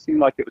 this dog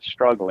seemed like it was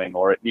struggling,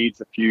 or it needs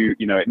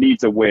it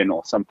needs a win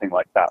or something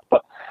like that.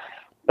 But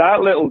that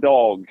little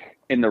dog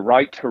in the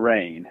right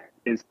terrain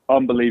is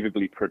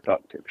unbelievably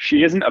productive.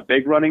 She isn't a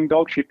big running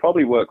dog. She'd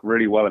probably work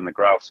really well in the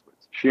grouse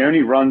woods. She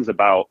only runs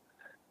about,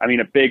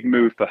 a big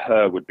move for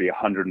her would be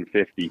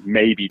 150,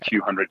 maybe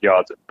 200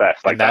 yards at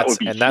best. Like that would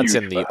be huge. And that's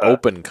in the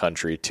open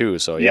country too.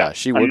 So yeah,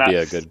 she would be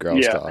a good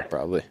grouse dog,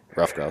 probably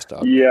rough grouse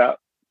dog. Yeah.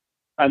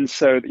 And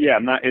so,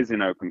 and that is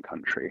in open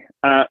country.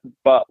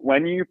 But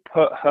when you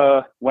put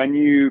her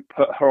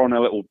on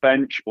a little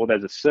bench, or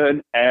there's a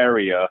certain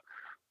area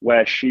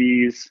where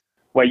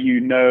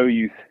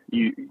you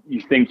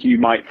think you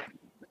might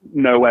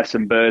know where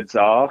some birds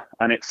are,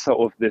 and it's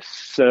sort of this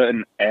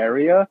certain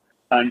area,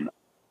 and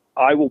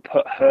I will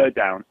put her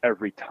down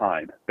every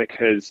time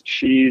because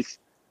she's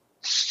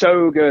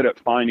so good at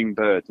finding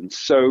birds and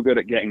so good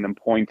at getting them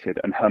pointed,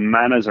 and her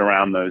manners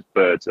around those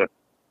birds are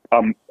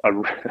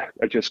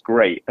just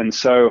great. And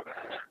so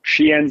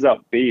she ends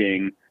up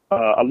being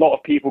a lot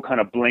of people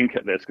kind of blink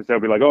at this because they'll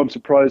be like, oh, I'm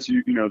surprised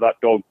that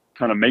dog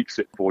kind of makes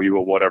it for you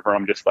or whatever.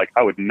 I'm just like,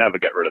 I would never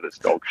get rid of this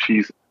dog.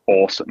 She's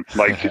awesome.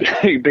 Like,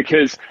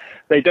 because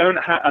they don't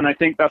have, and I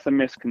think that's a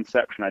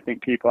misconception. I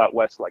think people out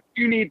west are like,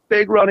 you need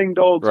big running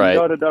dogs, right?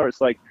 And da-da-da.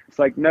 It's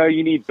like, no,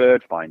 you need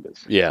bird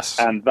finders. Yes.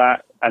 And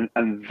that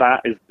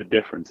is the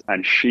difference.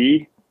 And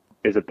she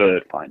is a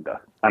bird finder.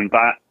 And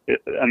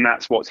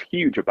that's what's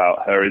huge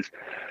about her is,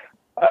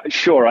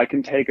 sure, I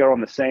can take her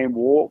on the same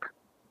walk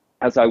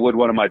as I would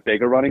one of my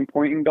bigger running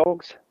pointing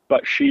dogs,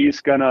 but we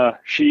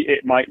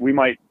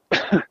might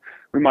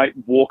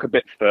walk a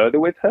bit further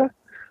with her,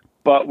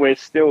 but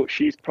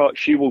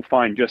she will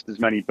find just as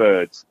many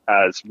birds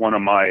as one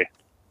of my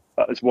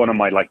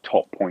like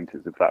top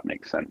pointers, if that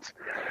makes sense.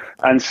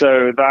 And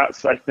so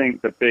that's, I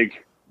think, the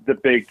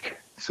big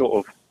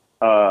sort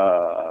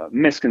of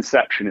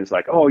misconception is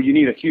like, oh, you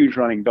need a huge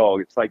running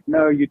dog. It's like,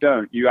 no, you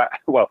don't.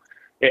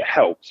 It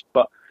helps,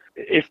 but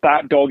if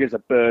that dog is a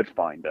bird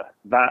finder,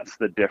 that's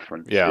the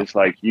difference. Yeah. It's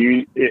like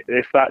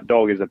if that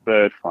dog is a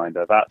bird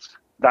finder,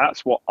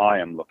 that's what I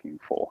am looking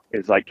for.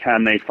 Is like,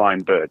 can they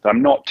find birds?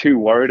 I'm not too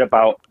worried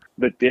about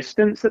the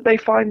distance that they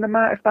find them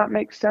at, if that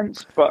makes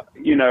sense. But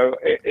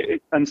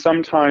and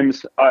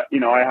sometimes I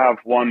have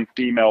one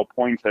female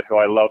pointer who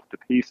I love to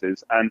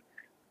pieces, and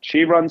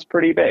she runs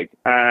pretty big,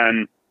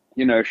 and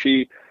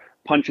she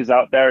punches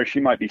out there, and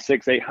she might be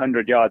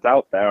 600-800 yards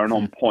out there and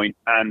on point.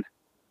 And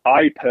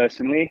I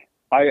personally,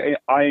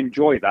 I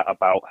enjoy that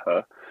about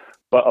her,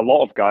 but a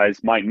lot of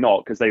guys might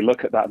not, because they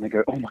look at that and they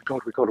go, "Oh my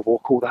God, we've got to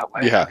walk all that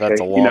way." Yeah, okay. That's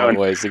a long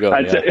ways to go.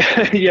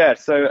 Yeah.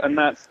 So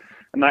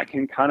that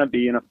can kind of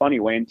be in a funny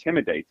way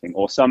intimidating.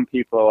 Or some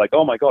people are like,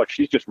 "Oh my God,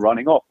 she's just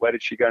running off. Where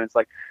did she go?" And it's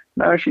like,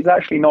 no, she's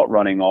actually not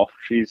running off.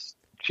 She's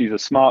a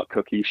smart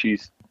cookie. She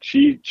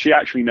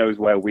actually knows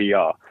where we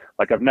are.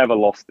 Like, I've never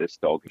lost this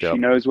dog. Yep. She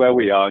knows where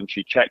we are, and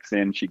she checks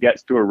in. She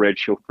gets to a ridge.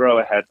 She'll throw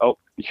her head. Oh,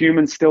 the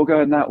human's still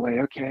going that way.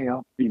 Okay,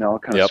 I'll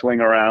kind of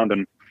swing around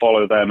and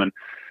follow them.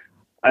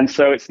 And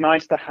so it's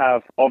nice to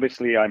have.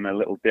 Obviously, I'm a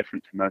little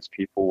different to most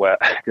people,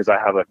 because I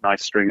have a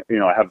nice string.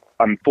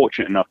 I'm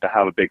fortunate enough to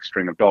have a big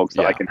string of dogs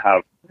that I can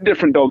have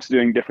different dogs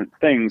doing different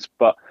things.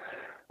 But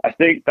I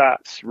think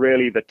that's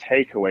really the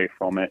takeaway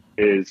from it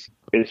is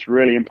it's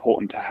really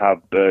important to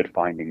have bird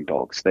finding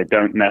dogs. They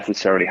don't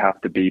necessarily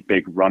have to be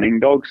big running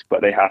dogs,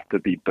 but they have to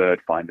be bird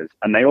finders.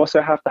 And they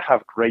also have to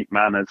have great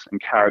manners and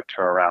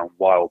character around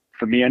wild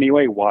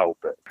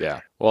birds.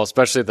 Yeah. Well,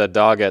 especially the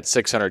dog at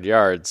 600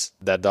 yards,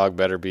 that dog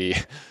better be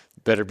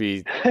better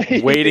be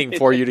waiting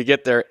for you to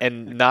get there.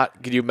 And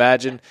not, can you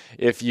imagine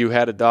if you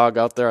had a dog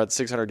out there at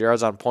 600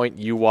 yards on point,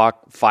 you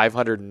walk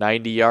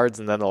 590 yards,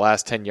 and then the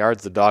last 10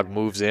 yards the dog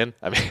moves in?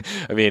 I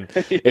mean,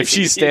 if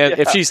she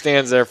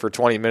stands there for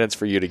 20 minutes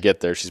for you to get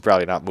there, she's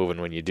probably not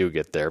moving when you do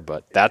get there.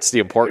 But that's the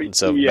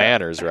importance of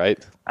manners, right?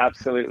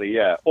 Absolutely,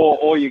 yeah.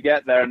 Or you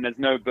get there and there's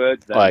no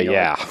birds there.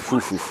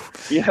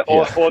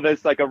 Or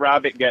there's like a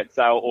rabbit gets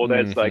out, or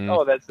there's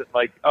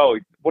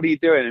what are you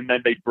doing? And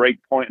then they break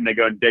point and they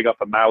go and dig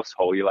up a mouse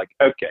hole. You're like,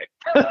 okay,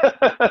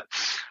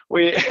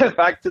 we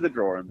back to the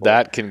drawing board.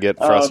 That can get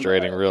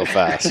frustrating real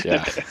fast.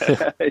 Yeah,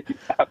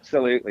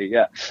 absolutely,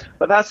 yeah.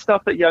 But that's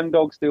stuff that young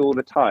dogs do all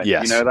the time.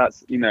 Yes.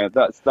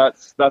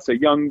 That's a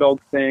young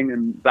dog thing,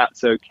 and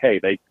that's okay.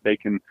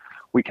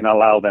 We can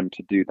allow them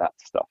to do that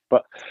stuff.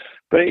 But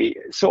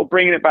sort of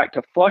bringing it back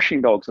to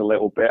flushing dogs a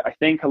little bit, I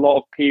think a lot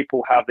of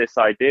people have this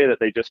idea that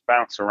they just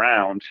bounce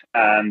around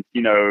and,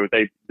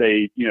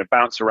 they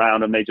bounce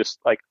around and they just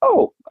like,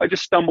 oh, I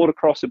just stumbled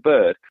across a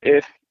bird.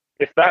 If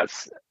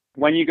that's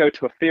when you go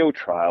to a field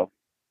trial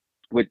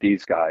with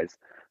these guys,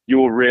 you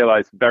will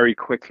realize very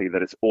quickly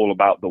that it's all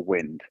about the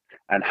wind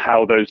and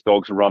how those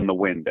dogs run the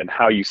wind and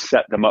how you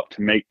set them up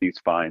to make these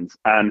finds.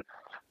 And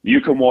you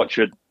can watch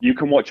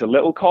a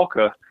little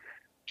cocker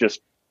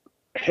just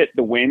hit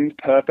the wind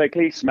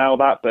perfectly, smell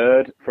that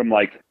bird from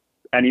like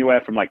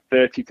anywhere from like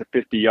 30 to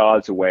 50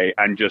 yards away,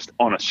 and just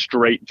on a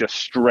straight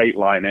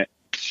line it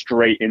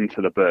straight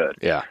into the bird.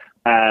 Yeah.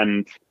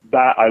 And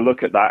that, I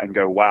look at that and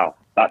go, wow,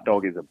 that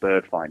dog is a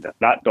bird finder.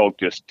 That dog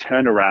just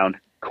turned around,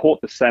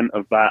 caught the scent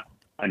of that,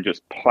 and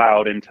just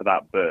plowed into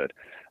that bird.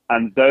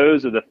 And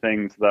those are the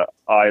things that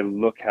I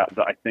look at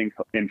that I think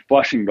in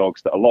flushing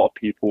dogs that a lot of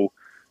people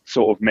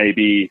sort of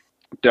maybe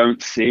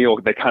don't see, or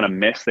they kind of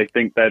miss. They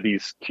think they're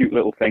these cute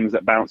little things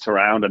that bounce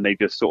around and they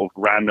just sort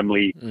of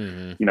randomly,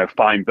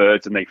 find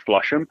birds and they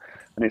flush them.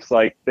 And it's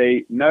like,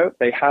 they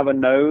have a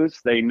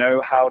nose, they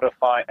know how to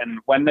find. And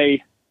when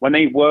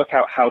they work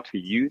out how to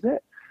use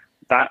it,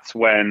 that's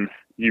when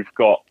you've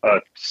got a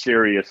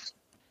serious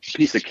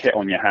piece of kit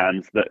on your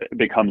hands that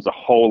becomes a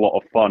whole lot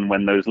of fun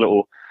when those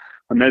little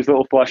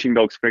flushing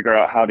dogs figure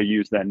out how to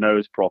use their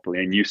nose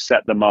properly, and you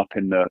set them up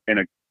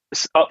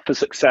up for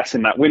success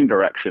in that wind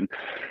direction.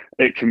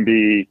 It can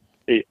be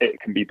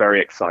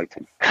very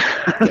exciting.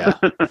 Yeah.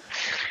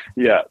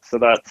 Yeah. So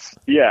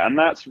and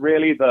that's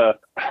really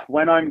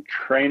when I'm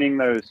training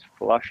those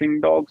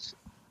flushing dogs,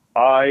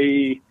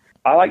 I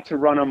like to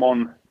run them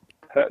on.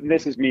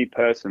 This is me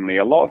personally.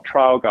 A lot of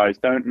trial guys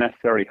don't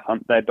necessarily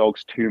hunt their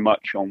dogs too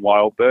much on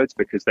wild birds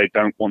because they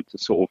don't want to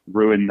sort of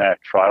ruin their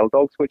trial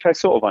dogs, which I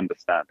sort of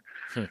understand.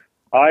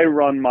 I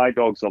run my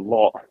dogs a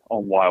lot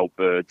on wild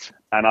birds,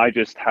 and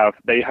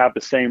they have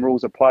the same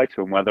rules apply to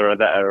them, whether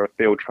they're a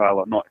field trial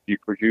or not. If you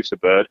produce a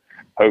bird,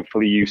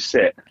 hopefully you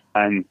sit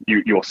and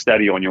you're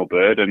steady on your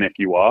bird. And if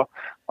you are,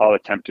 I'll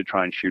attempt to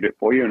try and shoot it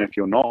for you. And if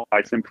you're not,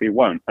 I simply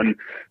won't. And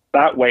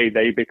that way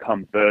they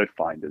become bird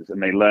finders,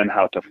 and they learn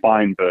how to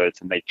find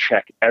birds, and they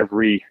check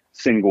every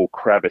single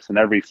crevice and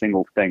every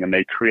single thing, and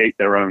they create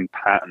their own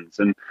patterns.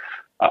 And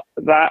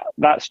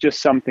that's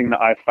just something that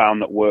I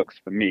found that works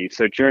for me.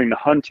 So during the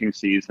hunting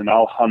season,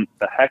 I'll hunt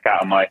the heck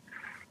out of my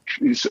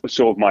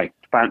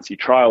fancy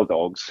trial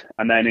dogs.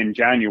 And then in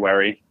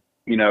January,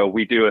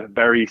 we do a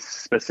very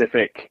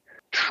specific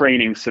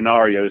training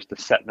scenarios to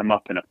set them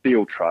up in a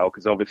field trial,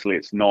 because obviously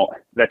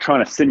they're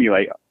trying to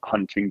simulate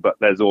hunting, but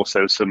there's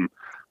also some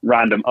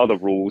random other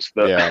rules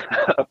that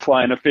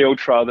apply in a field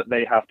trial that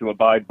they have to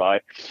abide by.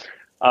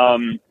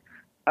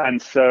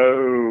 And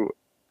so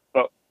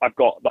I've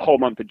got the whole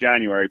month of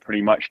January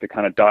pretty much to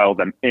kind of dial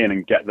them in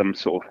and get them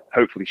sort of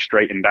hopefully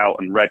straightened out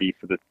and ready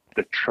for the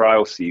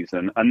trial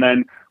season. And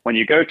then when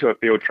you go to a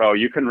field trial,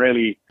 you can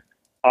really,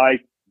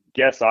 I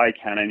guess I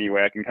can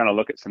anyway, I can kind of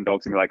look at some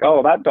dogs and be like,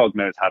 oh, that dog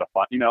knows how to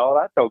find,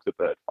 that dog's a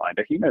bird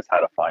finder. He knows how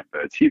to find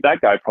birds. That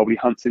guy probably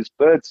hunts his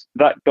birds.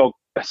 That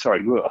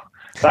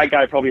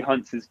guy probably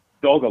hunts his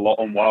dog a lot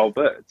on wild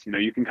birds.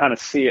 You can kind of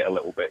see it a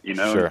little bit,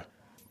 Sure.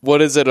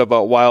 What is it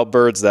about wild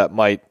birds that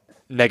might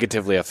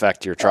negatively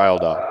affect your trial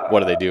dog?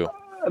 What do they do?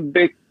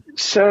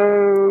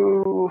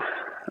 So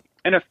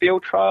in a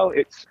field trial,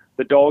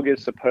 the dog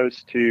is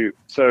supposed to,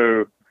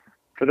 so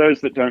for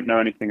those that don't know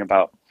anything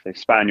about, say,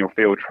 spaniel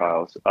field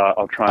trials,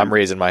 I'll try. I'm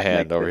raising my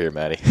hand over here,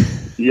 Matty.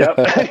 Yep.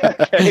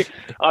 Okay.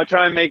 I'll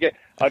try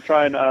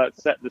and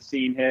set the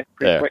scene here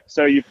pretty quick.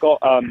 So you've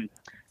got,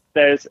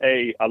 there's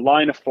a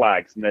line of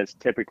flags, and there's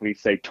typically,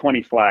 say,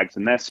 20 flags,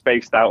 and they're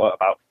spaced out at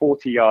about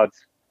 40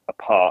 yards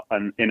apart,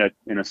 and in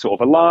a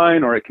sort of a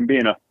line, or it can be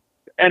in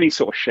any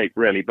sort of shape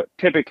really, but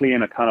typically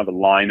in a kind of a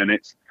line. And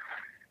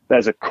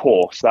there's a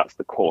course, that's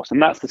the course,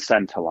 and that's the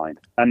center line.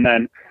 And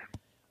then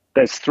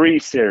there's 3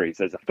 series.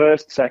 There's a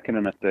first, second,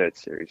 and a third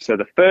series. So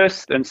the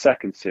first and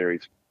second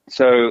series.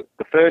 So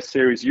the first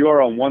series, you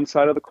are on one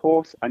side of the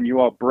course, and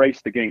you are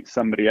braced against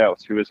somebody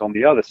else who is on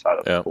the other side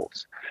of the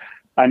course.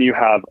 And you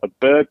have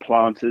bird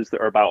planters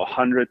that are about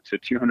 100 to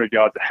 200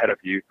 yards ahead of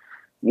you,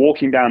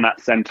 walking down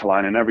that center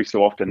line, and every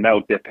so often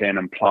they'll dip in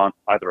and plant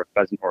either a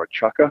pheasant or a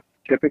chukar,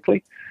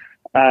 typically.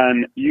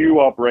 and you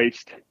are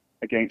braced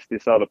against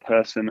this other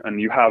person,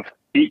 and you have,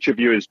 each of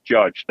you is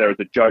judged. There is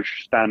a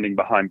judge standing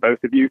behind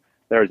both of you.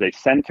 There is a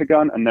center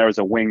gun and there is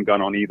a wing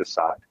gun on either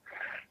side.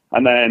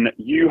 And then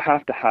you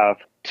have to have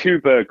 2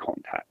 bird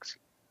contacts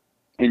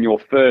in your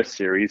first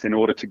series in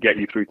order to get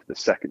you through to the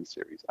second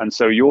series. And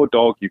so your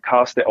dog, you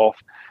cast it off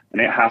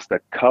and it has to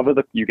cover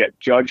you get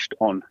judged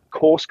on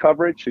course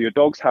coverage. So your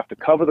dogs have to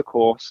cover the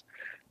course,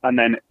 and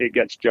then it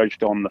gets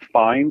judged on the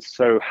finds.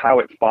 So how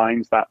it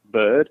finds that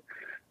bird.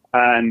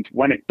 And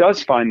when it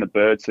does find the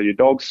bird, so your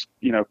dog's,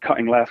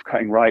 cutting left,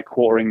 cutting right,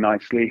 quartering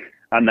nicely,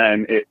 and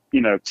then it,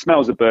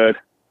 smells the bird,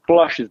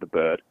 flushes the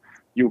bird,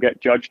 you'll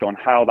get judged on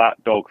how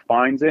that dog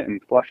finds it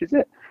and flushes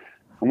it.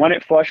 And when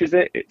it flushes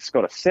it, it's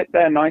got to sit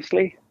there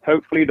nicely.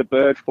 Hopefully the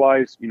bird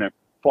flies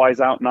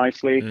out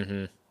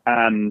nicely,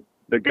 and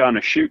the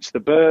gunner shoots the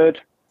bird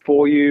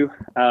for you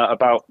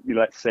about,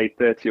 let's say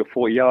 30 or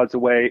 40 yards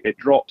away. It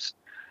drops,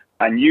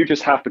 and you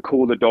just have to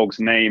call the dog's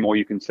name, or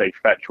you can say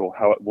fetch, or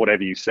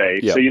whatever you say.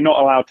 Yep. So you're not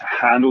allowed to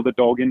handle the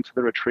dog into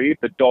the retrieve.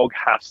 The dog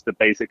has to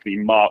basically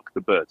mark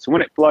the bird. So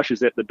when it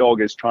flushes it, the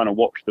dog is trying to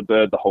watch the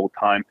bird the whole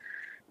time.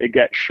 It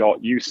gets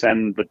shot. You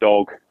send the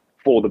dog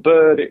for the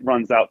bird. It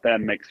runs out there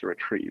and makes a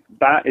retrieve.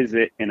 That is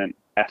it in an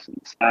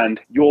essence. And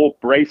your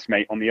brace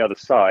mate on the other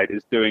side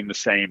is doing the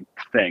same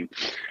thing.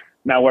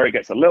 Now, where it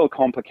gets a little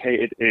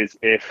complicated is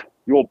if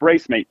your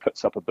brace mate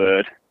puts up a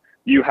bird,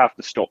 you have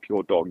to stop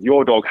your dog.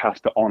 Your dog has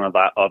to honor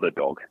that other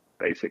dog,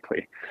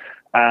 basically.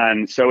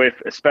 And so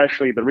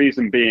especially the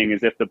reason being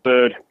is if the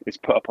bird is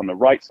put up on the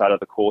right side of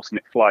the course and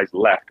it flies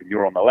left and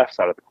you're on the left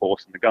side of the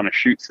course and the gunner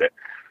shoots it,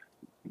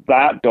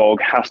 that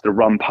dog has to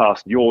run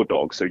past your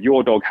dog. So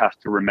your dog has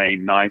to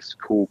remain nice,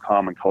 cool,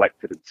 calm, and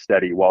collected and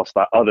steady whilst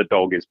that other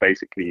dog is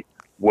basically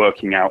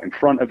working out in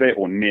front of it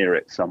or near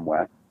it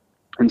somewhere.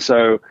 And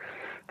so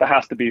there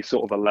has to be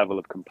sort of a level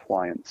of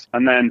compliance.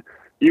 And then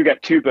you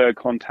get 2 bird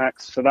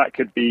contacts. So that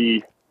could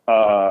be,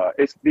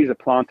 these are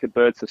planted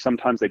birds. So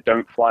sometimes they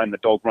don't fly and the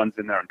dog runs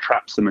in there and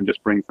traps them and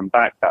just brings them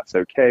back. That's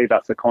okay.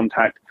 That's a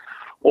contact.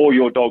 Or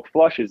your dog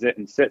flushes it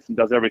and sits and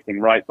does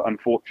everything right, but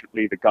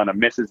unfortunately the gunner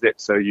misses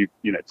it, so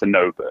it's a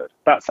no bird.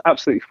 That's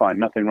absolutely fine,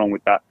 nothing wrong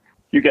with that.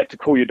 You get to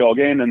call your dog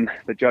in and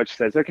the judge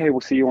says, okay,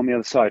 we'll see you on the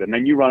other side. And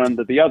then you run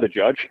under the other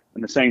judge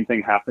and the same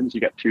thing happens, you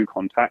get 2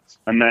 contacts.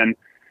 And then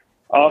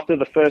after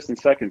the first and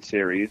second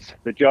series,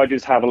 the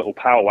judges have a little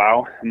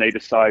powwow and they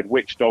decide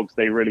which dogs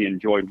they really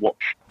enjoyed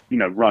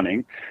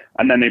running.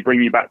 And then they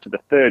bring you back to the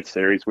third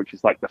series, which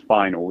is like the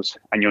finals,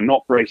 and you're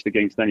not braced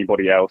against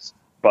anybody else,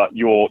 but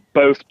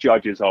both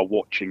judges are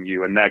watching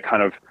you and they're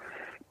kind of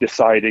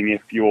deciding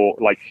if you're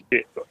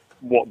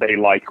what they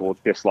like or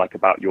dislike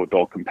about your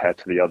dog compared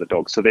to the other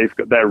dog. So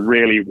they're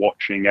really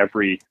watching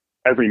every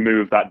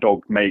move that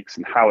dog makes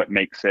and how it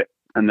makes it.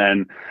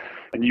 And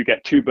you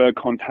get 2 bird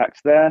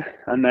contacts there,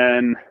 and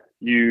then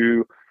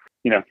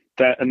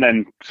and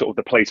then sort of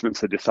the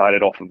placements are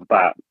decided off of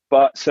that.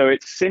 But so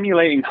it's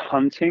simulating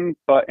hunting,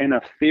 but in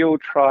a field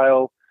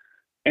trial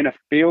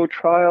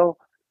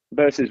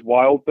versus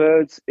wild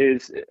birds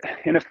is,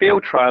 in a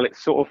field trial,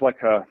 it's sort of like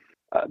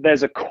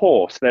there's a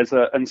course,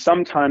 and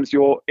sometimes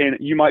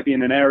you might be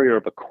in an area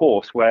of a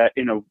course where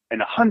in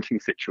a hunting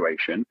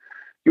situation,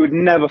 you would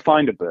never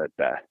find a bird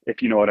there,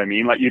 if you know what I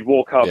mean. Like you'd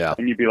walk up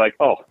and you'd be like,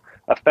 oh,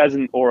 a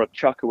pheasant or a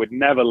chukar would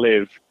never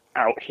live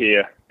out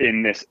here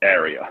in this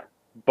area,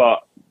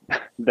 but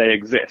they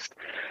exist.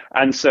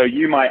 And so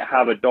you might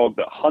have a dog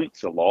that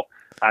hunts a lot,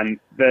 and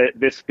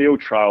this field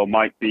trial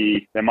might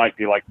be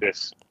like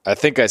this. I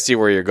think I see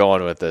where you're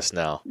going with this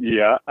now.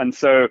 Yeah, and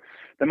so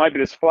there might be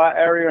this flat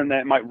area, and then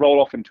it might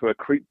roll off into a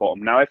creek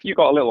bottom. Now, if you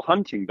got a little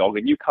hunting dog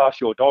and you cast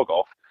your dog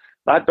off,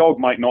 that dog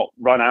might not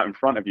run out in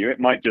front of you. It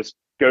might just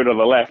go to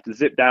the left,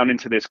 zip down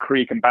into this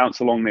creek and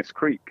bounce along this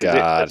creek.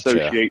 Gotcha. It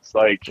associates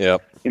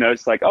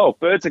it's like, oh,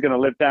 birds are going to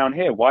live down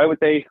here. Why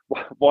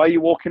are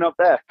you walking up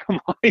there? Come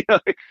on,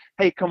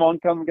 hey,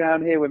 come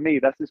down here with me.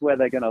 This is where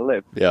they're going to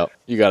live. Yeah.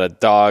 You got a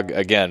dog,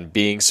 again,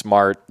 being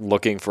smart,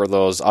 looking for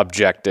those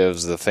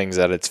objectives, the things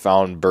that it's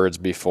found birds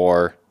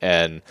before,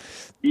 and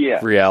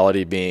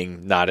reality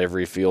being not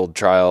every field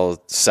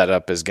trial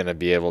setup is going to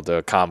be able to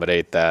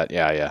accommodate that.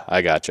 Yeah,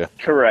 I gotcha.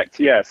 Correct.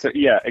 Yeah. So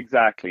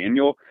exactly. And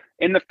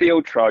in the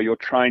field trial, you're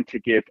trying to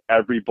give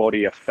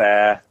everybody a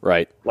fair,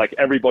 like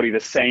everybody the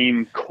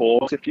same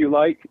course, if you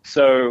like.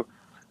 So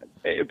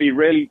it would be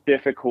really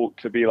difficult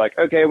to be like,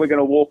 okay, we're going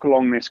to walk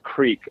along this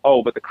creek.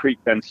 Oh, but the creek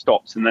then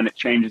stops and then it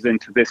changes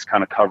into this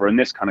kind of cover and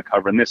this kind of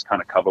cover and this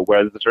kind of cover.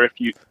 Whereas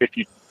if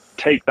you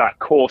take that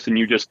course and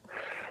you just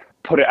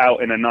put it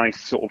out in a nice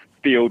sort of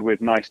field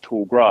with nice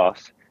tall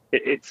grass,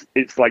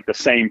 it's like the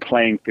same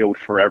playing field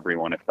for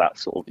everyone, if that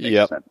sort of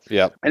makes sense.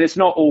 Yep. And it's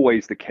not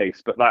always the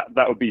case, but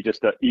that would be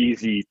just an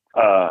easy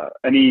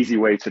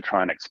way to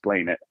try and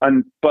explain it.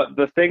 But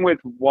the thing with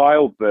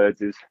wild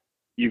birds is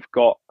you've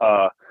got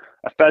a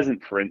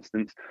pheasant, for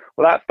instance.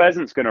 Well, that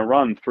pheasant's going to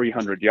run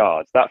 300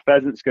 yards. That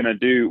pheasant's going to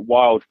do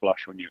wild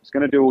flush on you. It's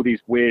going to do all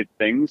these weird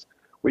things,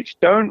 which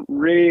don't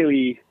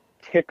really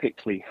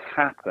typically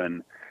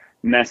happen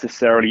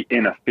necessarily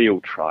in a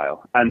field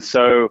trial. And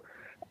so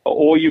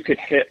or you could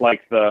hit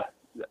like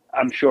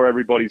I'm sure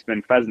everybody's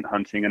been pheasant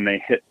hunting and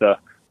they hit the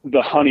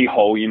honey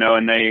hole, you know,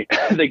 and they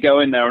they go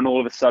in there and all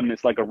of a sudden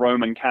it's like a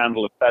Roman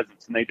candle of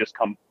pheasants and they just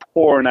come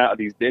pouring out of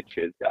these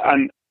ditches.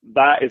 And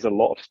that is a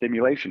lot of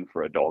stimulation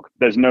for a dog.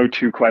 There's no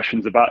two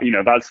questions about, you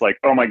know, that's like,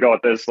 oh my God,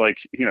 there's like,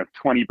 you know,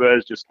 20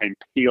 birds just came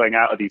peeling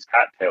out of these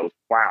cattails.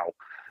 Wow.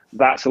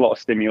 That's a lot of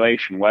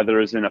stimulation.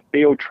 Whereas in a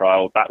field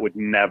trial, that would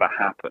never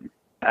happen.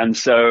 And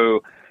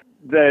so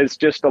there's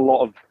just a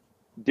lot of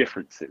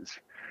differences.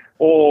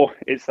 Or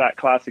it's that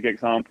classic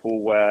example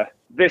where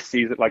this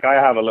season, like I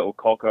have a little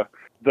cocker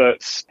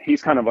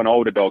he's kind of an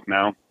older dog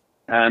now,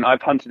 and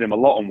I've hunted him a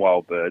lot on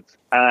wild birds.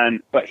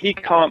 But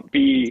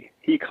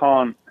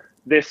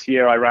this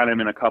year I ran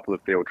him in a couple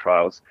of field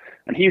trials,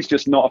 and he's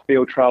just not a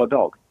field trial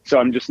dog. So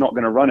I'm just not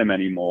going to run him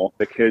anymore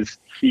because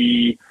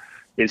he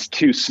is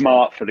too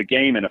smart for the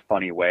game in a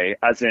funny way,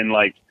 as in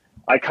like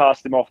I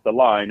cast him off the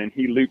line and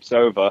he loops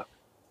over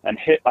and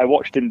I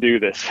watched him do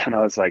this and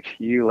I was like,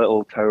 you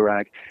little toe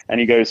rag. And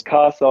he goes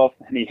cast off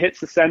and he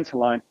hits the center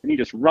line and he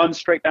just runs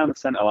straight down the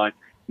center line.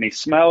 And he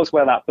smells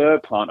where that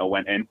bird planter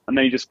went in, and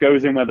then he just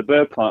goes in where the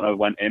bird planter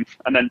went in,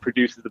 and then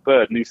produces the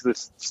bird. And he's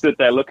just stood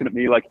there looking at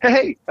me like,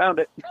 "Hey, found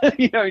it!"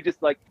 You know, he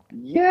just like,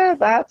 "Yeah,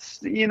 that's,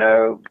 you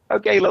know,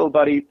 okay, little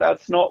buddy,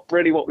 that's not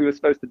really what we were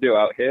supposed to do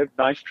out here.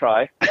 Nice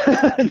try."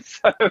 And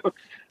so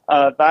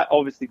that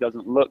obviously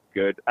doesn't look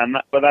good,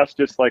 but that's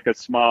just like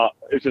it's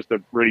just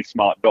a really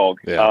smart dog.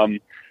 Yeah.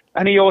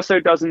 And he also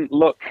doesn't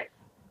look.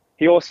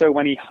 He also,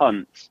 when he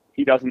hunts,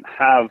 he doesn't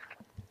have.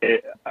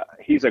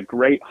 He's a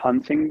great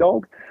hunting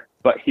dog,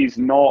 but he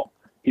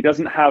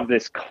doesn't have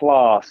this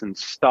class and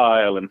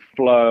style and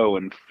flow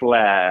and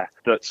flair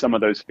that some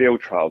of those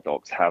field trial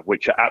dogs have,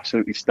 which are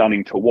absolutely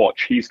stunning to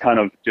watch. He's kind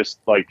of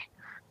just like,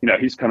 you know,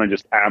 he's kind of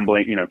just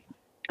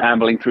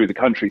ambling through the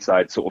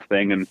countryside sort of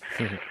thing. And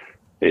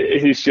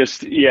he's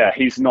just,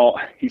 he's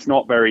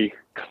not very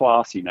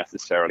classy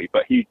necessarily,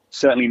 but he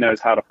certainly knows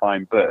how to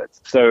find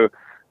birds. So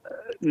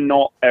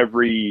not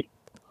every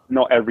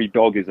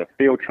dog is a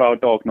field trial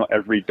dog. Not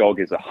every dog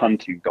is a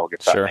hunting dog, if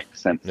that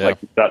makes sense. Yeah. Like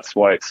that's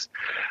why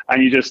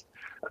and you just,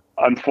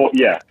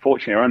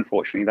 fortunately or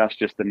unfortunately, that's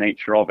just the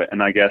nature of it.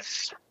 And I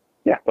guess,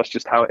 that's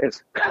just how it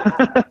is.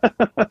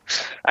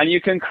 And you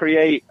can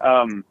create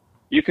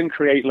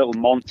little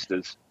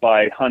monsters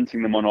by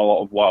hunting them on a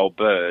lot of wild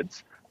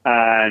birds.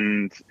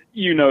 And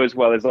you know as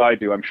well as I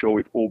do, I'm sure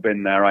we've all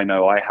been there. I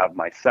know I have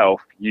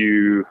myself.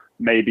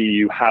 Maybe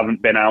you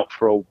haven't been out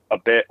for a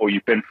bit, or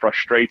you've been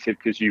frustrated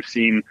because you've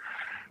seen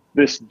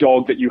this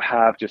dog that you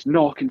have just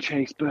knock and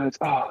chase birds.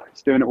 Oh,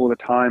 it's doing it all the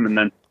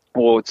time.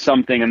 Or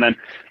something. And then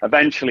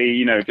eventually,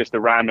 you know, just a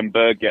random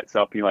bird gets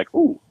up and you're like,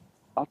 ooh,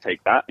 I'll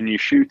take that. And you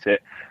shoot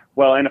it.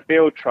 Well, in a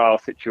field trial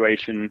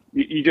situation,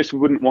 you just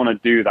wouldn't want to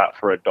do that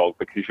for a dog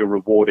because you're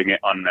rewarding it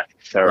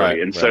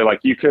unnecessarily. So like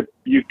you could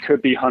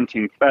be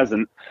hunting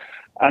pheasant,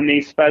 and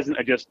these pheasant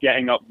are just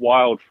getting up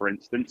wild, for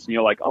instance, and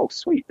you're like, oh,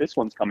 sweet, this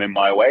one's coming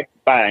my way.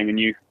 Bang, and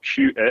you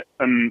shoot it.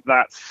 And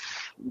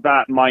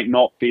that might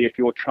not be, if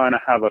you're trying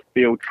to have a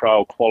field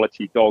trial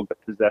quality dog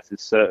that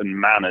possesses certain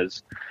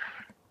manners,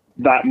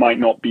 that might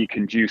not be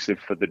conducive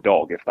for the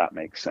dog, if that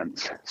makes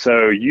sense.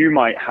 So you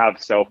might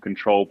have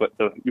self-control, but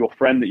your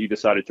friend that you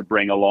decided to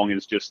bring along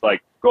is just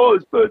like, oh,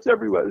 there's birds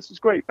everywhere. This is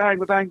great. Bang,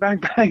 bang,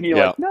 bang, bang.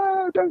 You're like,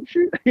 no, don't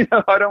shoot. You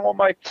know, I don't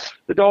want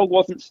the dog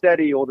wasn't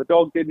steady, or the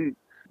dog didn't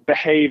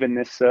behave in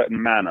this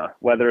certain manner,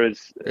 whether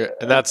it's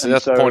and that's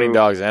pointing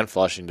dogs and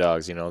flushing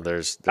dogs. You know,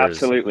 there's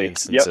absolutely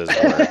instances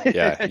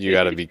where you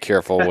got to be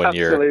careful when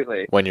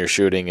you're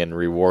shooting and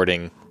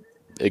rewarding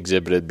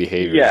exhibited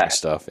behaviors and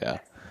stuff.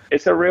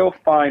 It's a real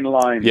fine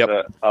line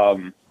that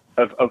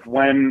of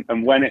when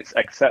it's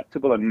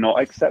acceptable and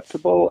not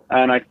acceptable,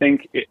 and I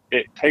think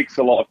it takes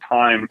a lot of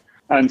time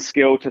and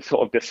skill to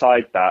sort of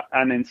decide that.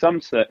 And in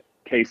some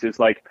cases,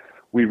 like,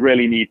 we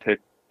really need to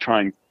try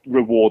and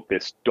reward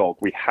this dog.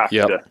 We have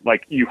to,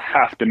 like, you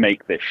have to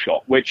make this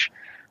shot, which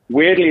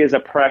weirdly is a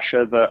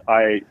pressure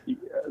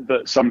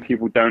that some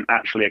people don't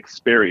actually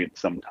experience.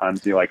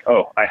 Sometimes you're like,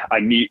 oh,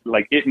 I need,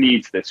 like, it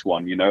needs this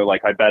one, you know,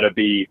 like I better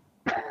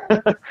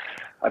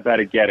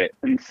get it.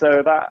 And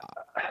so that,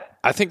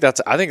 I think that's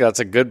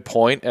a good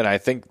point, and I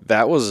think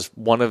that was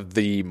one of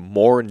the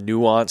more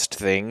nuanced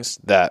things,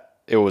 that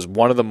it was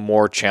one of the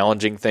more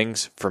challenging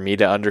things for me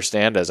to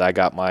understand as I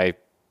got my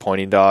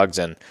pointing dogs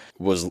and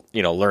was,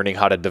 you know, learning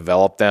how to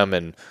develop them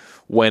and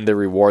when to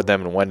reward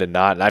them and when to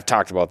not. And I've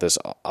talked about this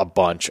a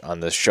bunch on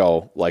this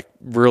show. Like,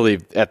 really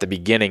at the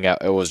beginning,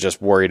 I was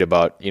just worried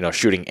about, you know,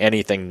 shooting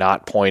anything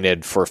not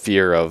pointed for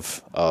fear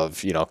of,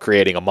 you know,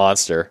 creating a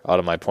monster out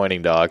of my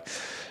pointing dog.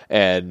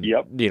 And,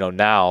 you know,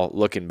 now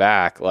looking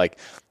back, like,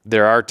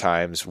 there are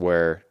times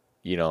where,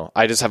 you know,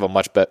 I just have a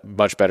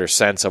much better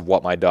sense of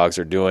what my dogs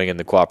are doing and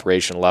the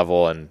cooperation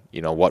level and,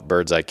 you know, what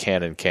birds I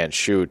can and can't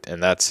shoot.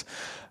 And that's,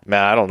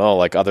 man, I don't know,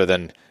 like, other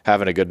than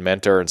having a good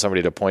mentor and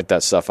somebody to point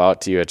that stuff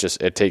out to you,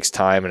 it takes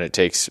time, and it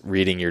takes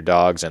reading your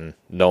dogs and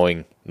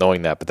knowing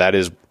that. But that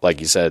is,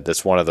 like you said,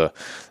 it's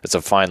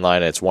a fine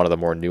line. And it's one of the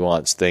more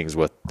nuanced things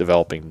with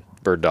developing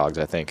bird dogs,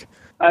 I think.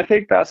 I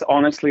think that's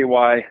honestly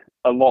why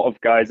a lot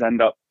of guys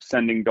end up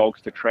sending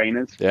dogs to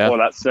trainers. Yeah. Or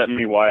that's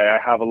certainly why I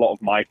have a lot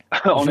of my,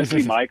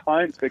 honestly, my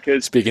clients,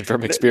 because speaking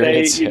from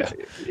experience,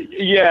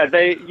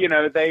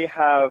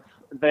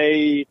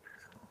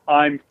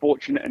 I'm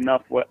fortunate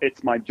enough where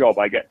it's my job.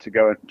 I get to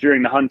go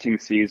during the hunting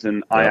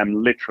season. I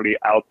am literally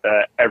out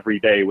there every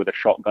day with a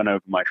shotgun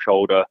over my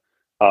shoulder,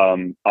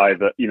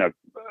 either,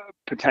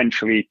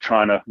 potentially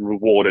trying to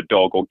reward a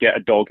dog or get a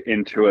dog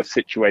into a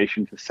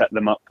situation to set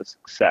them up for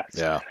success.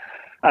 Yeah.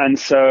 And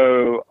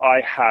so I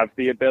have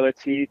the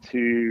ability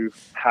to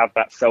have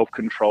that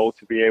self-control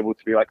to be able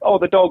to be like, oh,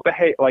 the dog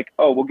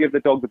we'll give the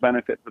dog the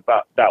benefit of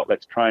the doubt.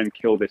 Let's try and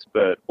kill this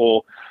bird.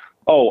 Or,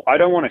 oh, I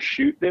don't want to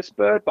shoot this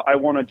bird, but I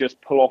want to just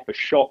pull off a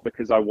shot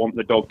because I want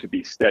the dog to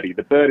be steady.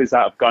 The bird is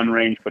out of gun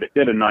range, but it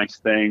did a nice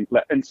thing.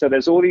 And so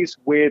there's all these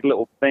weird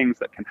little things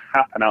that can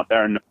happen out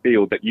there in the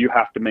field that you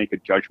have to make a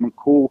judgment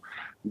call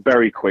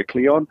very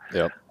quickly on.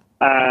 Yep.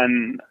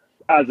 And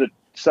as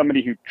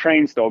somebody who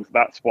trains dogs,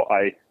 that's what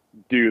I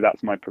do.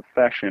 That's my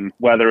profession.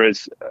 Whether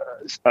it's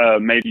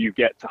maybe you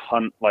get to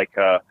hunt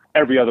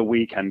every other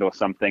weekend or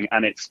something,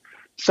 and it's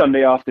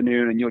Sunday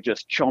afternoon and you're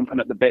just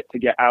chomping at the bit to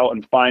get out,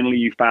 and finally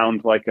you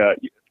found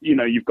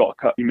you've got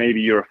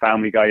maybe you're a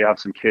family guy, you have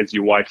some kids,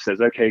 your wife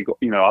says, okay,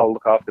 I'll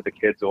look after the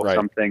kids or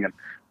something, and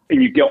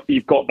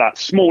you've got that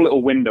small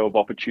little window of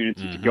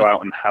opportunity to go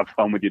out and have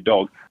fun with your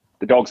dog.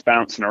 The dog's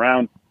bouncing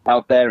around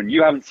out there and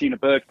you haven't seen a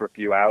bird for a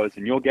few hours,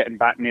 and you're getting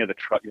back near the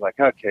truck. You're like,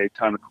 okay,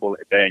 time to call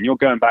it a day. And you're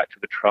going back to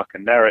the truck,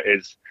 and there it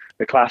is,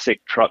 the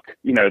classic truck,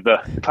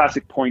 the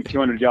classic point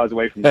 200 yards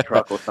away from the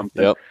truck or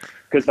something.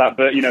 Because that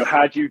bird,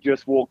 had you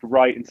just walked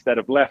right instead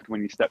of left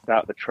when you stepped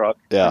out of the truck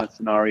kind of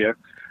scenario,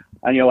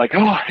 and you're like,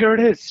 oh, here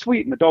it is,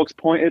 sweet. And the dog's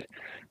pointed,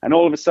 and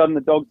all of a sudden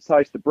the dog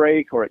decides to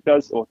break, or it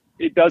does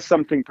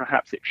something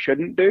perhaps it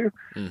shouldn't do.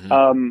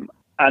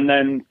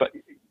 But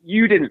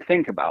you didn't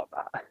think about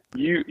that.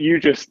 You're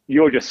just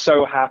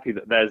so happy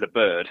that there's a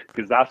bird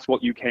because that's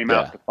what you came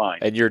out to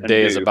find. And your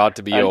day is about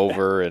to be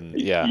over, and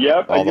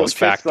all those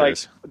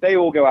factors. They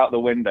all go out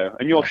the window,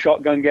 and your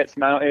shotgun gets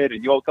mounted,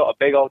 and you've got a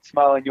big old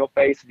smile on your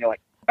face, and you're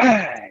like,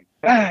 bang,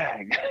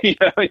 bang.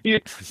 You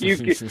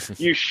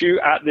shoot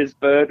at this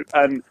bird,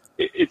 and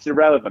it's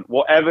irrelevant.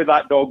 Whatever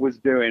that dog was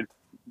doing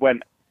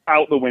went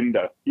out the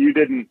window. You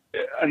didn't,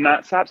 and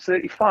that's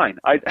absolutely fine.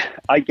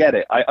 I get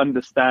it. I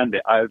understand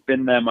it. I've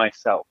been there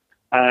myself.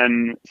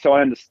 And so I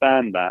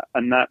understand that.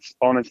 And that's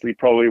honestly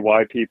probably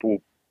why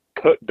people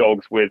put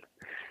dogs with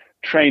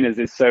trainers,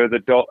 is so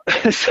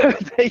so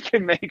they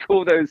can make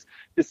all those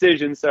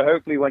decisions. So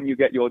hopefully when you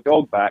get your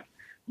dog back,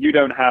 you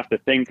don't have to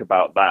think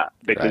about that,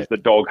 because the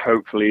dog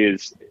hopefully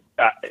is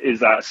at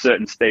a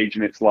certain stage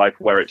in its life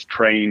where it's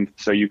trained.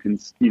 So you can,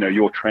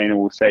 your trainer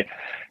will say,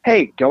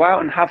 hey, go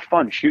out and have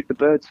fun, shoot the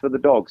birds for the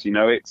dogs.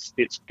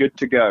 It's good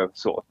to go,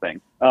 sort of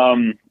thing.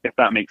 If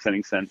that makes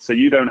any sense. So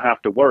you don't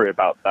have to worry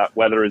about that,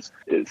 whether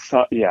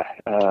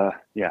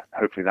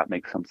hopefully that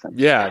makes some sense.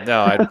 Yeah,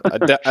 no,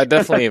 I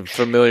definitely am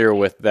familiar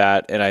with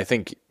that. And I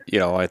think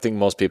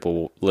most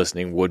people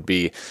listening would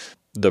be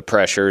the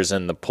pressures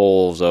and the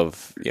pulls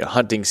of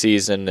hunting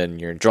season and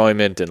your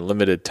enjoyment and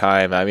limited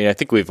time. I mean, I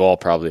think we've all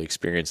probably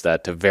experienced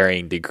that to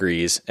varying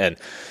degrees, and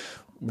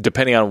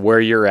depending on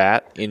where you're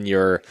at in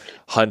your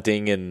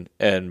hunting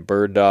and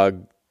bird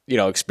dog,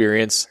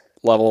 experience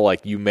level,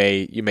 like you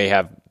may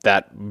have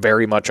that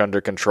very much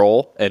under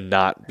control and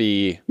not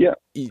be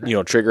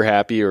trigger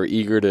happy or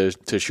eager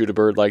to shoot a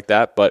bird like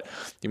that, but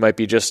you might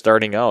be just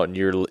starting out and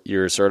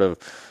you're sort of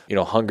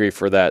hungry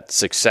for that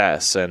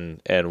success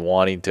and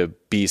wanting to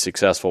be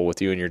successful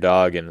with you and your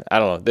dog. And I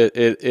don't know,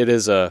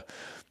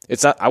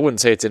 it's not, I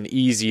wouldn't say it's an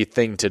easy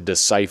thing to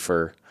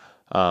decipher,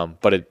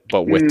 but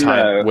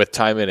with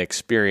time and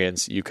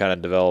experience, you kind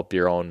of develop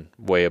your own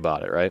way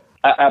about it, right?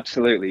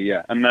 Absolutely,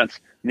 yeah. And that's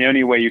the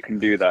only way you can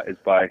do that is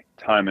by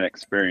time and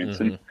experience.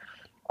 And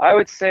I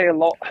would say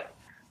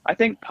I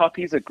think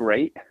puppies are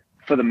great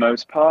for the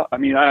most part. I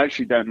mean, I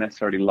actually don't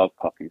necessarily love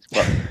puppies,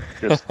 but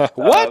just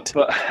what?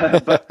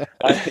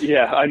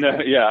 I know.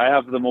 Yeah, I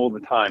have them all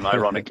the time.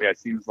 Ironically, it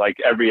seems like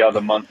every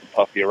other month a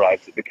puppy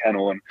arrives at the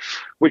kennel,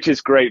 which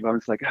is great. But I'm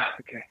just like,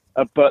 okay.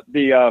 But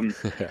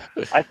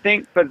I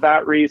think for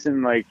that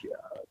reason,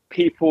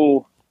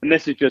 people, and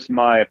this is just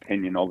my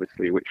opinion,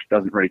 obviously, which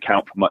doesn't really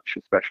count for much,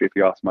 especially if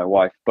you ask my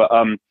wife. But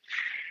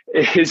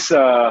is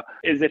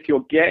if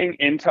you're getting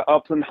into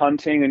upland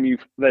hunting and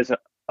there's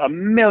a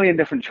million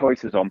different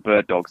choices on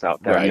bird dogs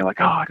out there, and you're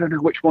like, oh, I don't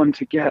know which one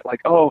to get.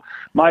 Like, oh,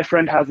 my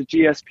friend has a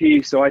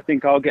GSP, so I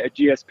think I'll get a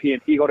GSP,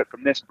 and he got it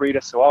from this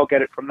breeder, so I'll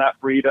get it from that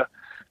breeder.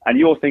 And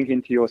you're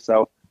thinking to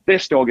yourself,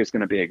 this dog is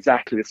going to be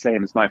exactly the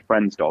same as my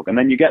friend's dog. And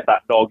then you get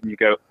that dog and you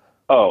go,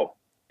 oh,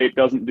 it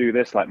doesn't do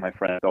this like my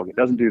friend's dog. It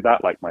doesn't do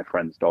that like my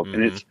friend's dog.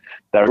 And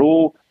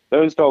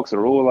those dogs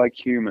are all like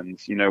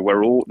humans.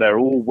 They're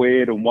all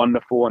weird and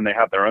wonderful, and they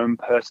have their own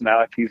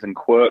personalities and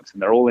quirks,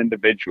 and they're all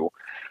individual.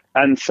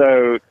 And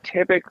so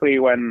typically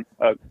when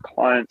a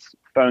client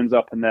phones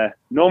up and they're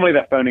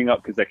phoning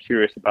up because they're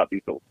curious about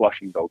these little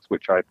flushing dogs,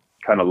 which I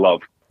kind of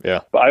love.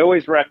 Yeah. But I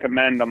always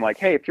recommend, I'm like,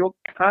 hey, if you're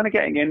kind of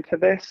getting into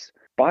this,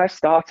 buy a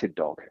started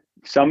dog.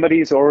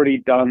 Somebody's already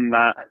done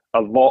that.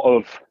 A lot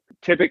of,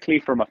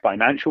 typically from a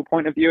financial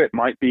point of view, it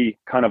might be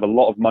kind of a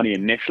lot of money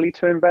initially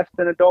to invest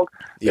in a dog.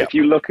 Yeah. If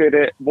you look at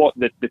it, what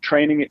the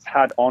training it's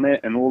had on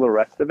it and all the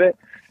rest of it,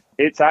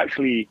 it's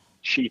actually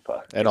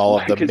cheaper. And all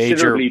of the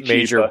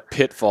major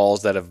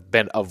pitfalls that have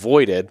been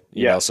avoided,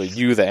 you know, so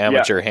you, the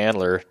amateur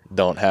handler,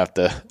 don't have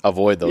to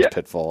avoid those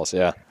pitfalls.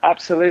 Yeah,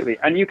 absolutely.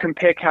 And you can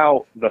pick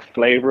out the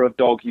flavor of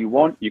dog you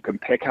want. You can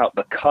pick out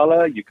the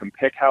color. You can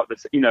pick out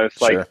this, you know, it's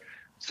like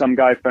some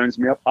guy phones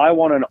me up. I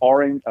want an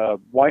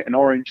white and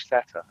orange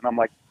setter. And I'm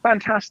like,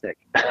 fantastic.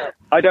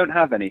 I don't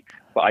have any,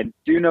 but I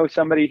do know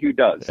somebody who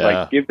does. Yeah.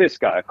 Like, give this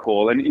guy a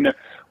call. And, you know,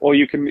 or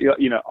you can,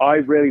 you know, I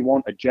really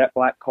want a jet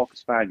black Cocker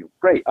Spaniel.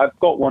 Great. I've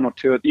got one or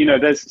two. You know,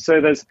 there's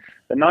the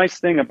nice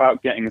thing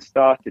about getting a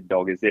started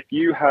dog is if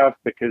you have,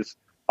 because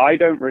I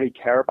don't really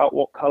care about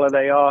what color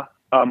they are.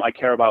 I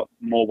care about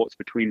more what's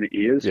between the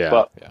ears.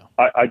 But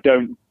I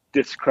don't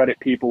discredit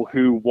people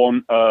who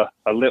want a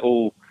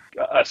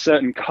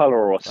certain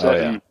color or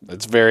certain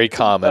it's very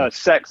common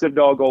sex of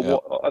dog or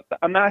what,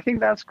 and I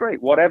think that's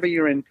great, whatever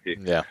you're into.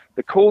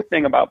 The cool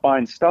thing about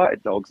buying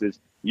started dogs is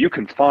you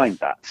can find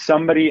that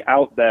somebody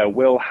out there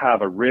will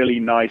have a really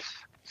nice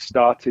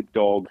started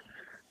dog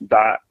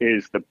that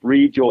is the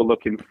breed you're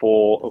looking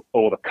for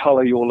or the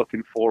color you're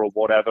looking for or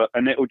whatever,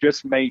 and it will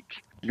just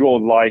make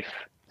your life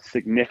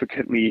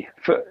significantly,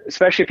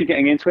 especially if you're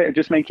getting into it, it'll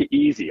just make it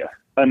easier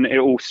and it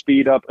will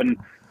speed up. And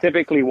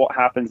typically what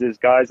happens is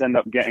guys end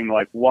up getting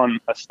like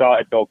a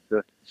started dog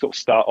to sort of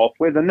start off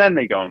with, and then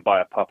they go and buy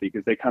a puppy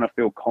because they kind of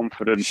feel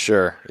confident.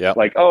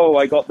 Like, oh,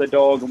 I got the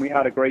dog and we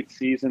had a great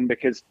season.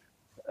 Because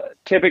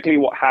typically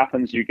what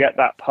happens, you get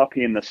that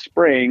puppy in the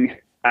spring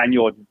and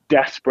you're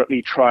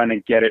desperately trying to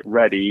get it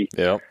ready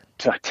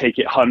to take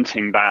it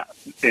hunting that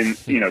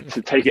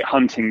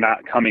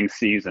coming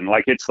season.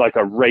 Like, it's like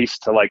a race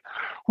to like,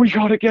 we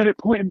got to get it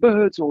pointing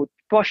birds or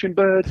flushing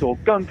birds or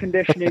gun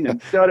conditioning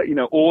and you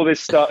know, all this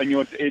stuff. And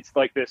it's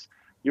like this,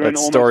 that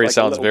story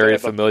sounds very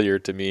familiar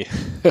to me.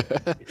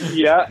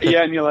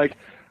 And you're like,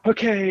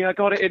 okay, I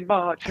got it in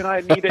March and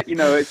I need it, you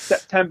know, it's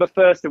September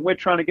 1st and we're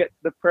trying to get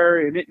to the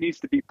prairie and it needs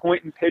to be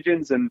pointing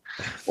pigeons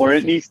or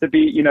it needs to be,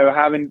 you know,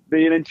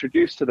 being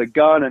introduced to the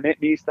gun and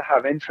it needs to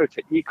have intro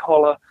to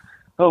e-collar.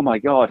 Oh my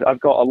God, I've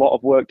got a lot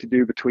of work to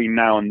do between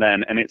now and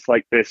then. And it's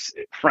like this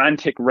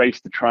frantic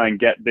race to try and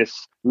get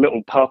this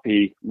little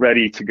puppy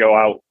ready to go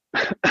out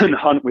and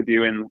hunt with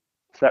you in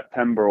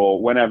September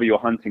or whenever your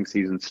hunting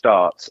season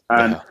starts.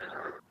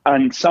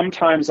 And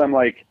sometimes I'm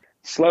like,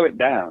 slow it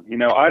down. You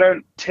know, I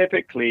don't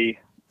typically,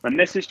 and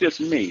this is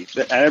just me,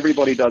 that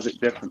everybody does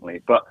it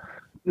differently, but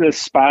the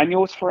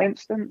Spaniels, for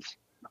instance,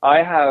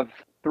 I have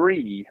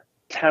 3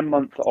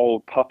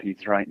 10-month-old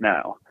puppies right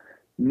now.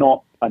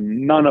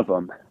 None of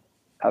them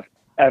have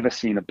ever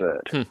seen a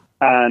bird.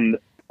 And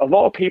a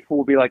lot of people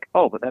will be like,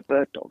 oh, but they're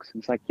bird dogs.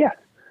 And it's like, yeah,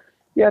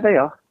 they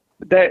are.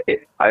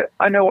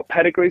 I know what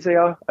pedigrees they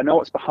are. I know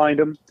what's behind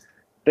them.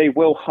 They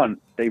will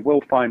hunt. They will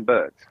find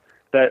birds.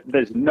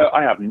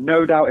 I have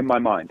no doubt in my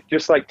mind.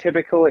 Just like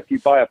typical, if you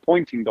buy a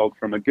pointing dog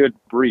from a good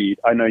breed,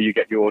 I know you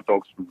get your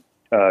dogs from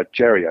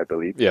Jerry, I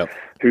believe,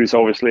 who's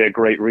obviously a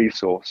great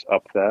resource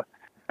up there.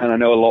 And I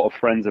know a lot of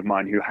friends of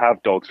mine who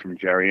have dogs from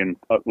Jerry, and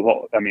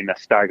they're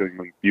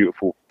staggeringly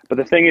beautiful. But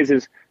the thing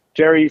is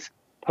Jerry's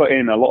put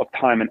in a lot of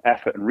time and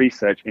effort and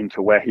research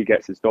into where he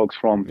gets his dogs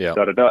from,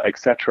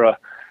 etc.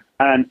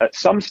 And at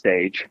some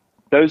stage,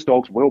 those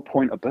dogs will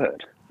point a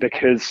bird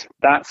because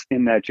that's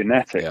in their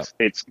genetics.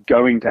 It's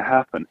going to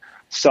happen.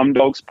 Some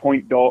dogs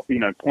point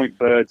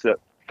birds at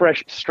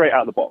fresh, straight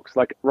out of the box.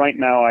 Like right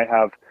now, I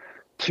have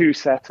 2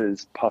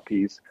 setters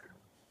puppies.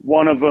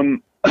 One of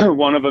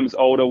them's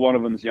older, one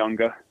of them's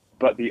younger.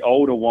 But the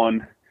older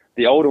one,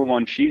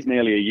 she's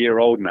nearly a year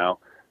old now,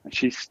 and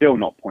she's still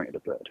not pointed a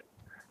bird.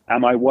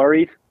 Am I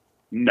worried?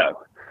 No.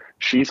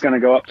 She's going to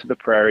go up to the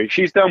prairie.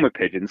 She's done with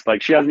pigeons.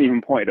 Like, she hasn't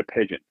even pointed a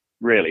pigeon,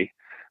 really.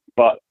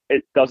 But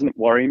it doesn't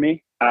worry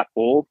me at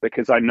all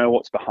because I know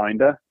what's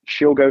behind her.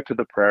 She'll go to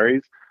the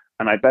prairies,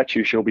 and I bet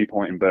you she'll be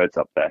pointing birds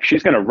up there.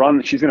 She's going to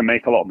run. She's going to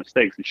make a lot of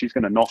mistakes, and she's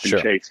going to knock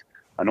and chase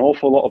an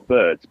awful lot of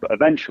birds. But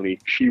eventually,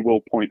 she will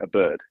point a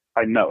bird.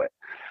 I know it.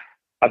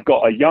 I've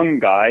got a young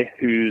guy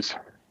who's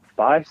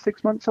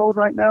 5-6 months old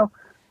right now.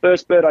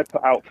 First bird I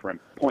put out for him,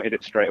 pointed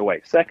it straight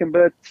away. Second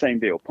bird, same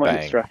deal,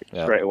 pointed it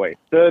straight away.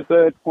 Third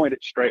bird, pointed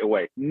it straight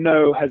away.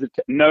 No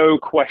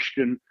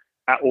question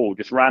at all.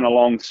 Just ran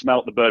along,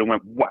 smelt the bird, and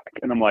went whack.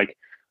 And I'm like,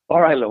 all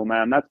right, little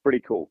man, that's pretty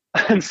cool.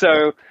 And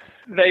so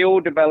they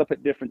all develop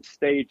at different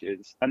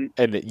stages. And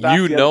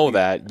you know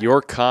that.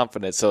 You're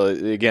confident. So,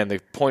 again, the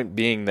point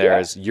being there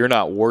is you're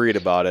not worried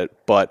about it,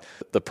 but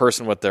the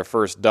person with their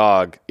first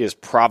dog is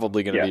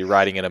probably going to be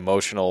riding an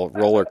emotional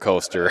roller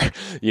coaster,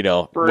 you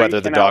know,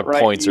 whether the dog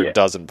points or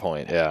doesn't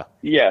point. Yeah.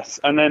 Yes,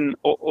 and then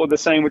or the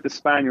same with the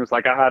spaniels.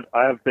 Like I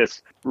have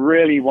this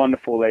really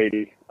wonderful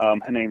lady.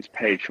 Her name's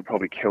Paige. She'll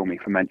probably kill me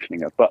for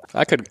mentioning her, but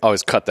I could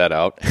always cut that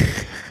out.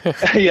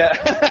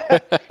 yeah,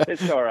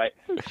 it's all right.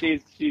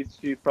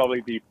 She'd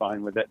probably be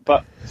fine with it.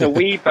 But so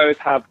we both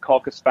have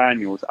cocker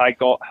spaniels. I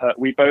got her.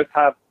 We both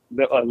have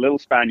a little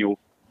spaniel,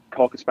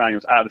 cocker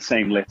spaniels out of the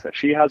same litter.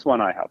 She has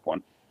one. I have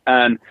one,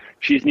 and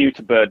she's new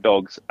to bird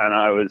dogs.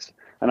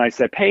 And I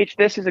said, Paige,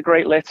 this is a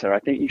great litter. I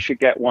think you should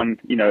get one.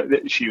 You know,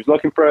 she was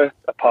looking for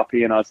a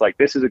puppy, and I was like,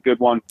 this is a good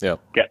one. Yeah.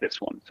 Get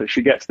this one. So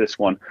she gets this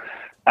one.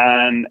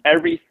 And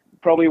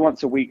probably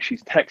once a week,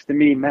 she's texting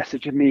me,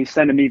 messaging me,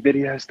 sending me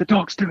videos. The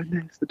dog's doing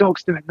this. The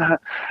dog's doing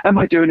that. Am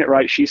I doing it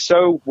right? She's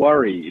so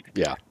worried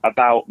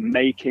about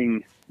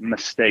making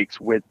mistakes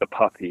with the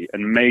puppy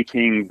and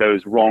making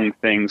those wrong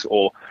things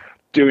or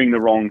doing the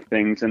wrong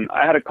things. And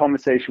I had a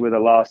conversation with her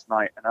last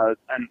night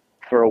and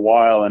for a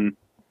while, and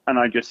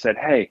I just said,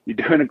 hey, you're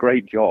doing a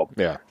great job.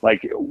 Yeah.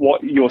 Like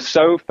what you're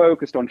so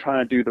focused on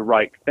trying to do the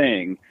right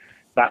thing.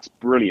 That's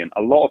brilliant.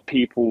 A lot of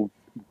people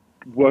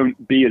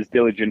won't be as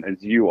diligent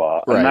as you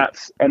are. Right.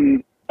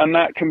 And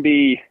that can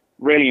be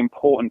really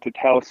important to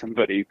tell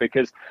somebody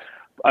because,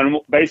 and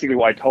basically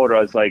what I told her,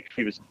 I was like,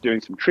 she was doing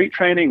some treat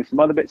training,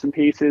 some other bits and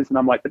pieces. And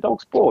I'm like, the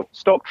dog's bored.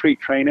 Stop treat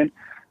training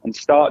and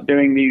start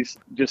doing these,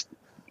 just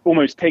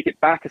almost take it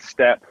back a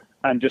step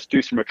and just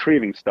do some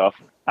retrieving stuff,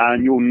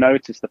 and you'll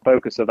notice the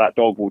focus of that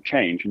dog will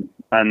change.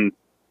 And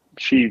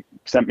she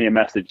sent me a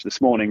message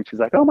this morning.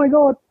 She's like, oh my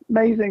God,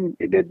 amazing.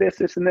 It did this,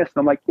 this, and this.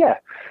 And I'm like, yeah.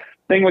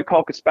 Thing with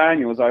Cocker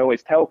Spaniels, I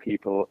always tell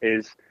people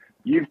is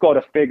you've got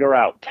to figure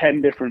out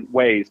 10 different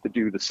ways to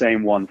do the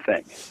same one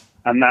thing.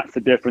 And that's the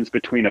difference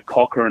between a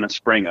Cocker and a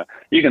Springer.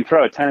 You can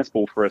throw a tennis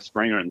ball for a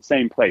Springer in the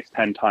same place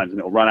 10 times and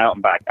it'll run out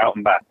and back, out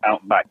and back,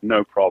 out and back,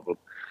 no problem.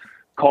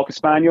 Cocker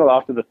Spaniel,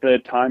 after the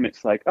third time,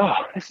 it's like, oh,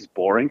 this is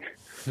boring.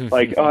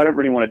 Like, oh, I don't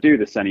really want to do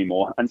this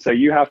anymore. And so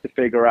you have to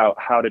figure out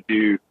how to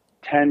do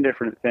 10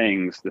 different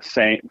things, the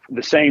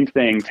same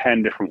thing,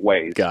 10 different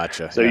ways.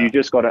 Gotcha. So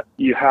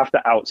you have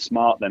to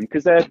outsmart them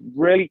because they're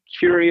really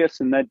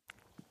curious and they're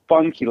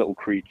funky little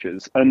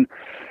creatures. And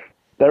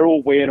they're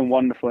all weird and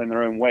wonderful in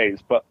their own ways.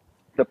 But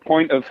the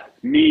point of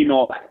me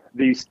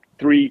these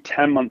 3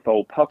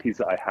 10-month-old puppies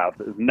that I have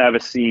that have never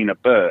seen a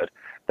bird,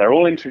 they're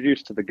all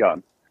introduced to the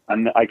gun.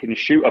 And I can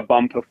shoot a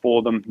bumper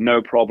for them,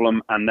 no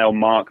problem, and they'll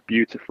mark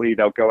beautifully.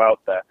 They'll go out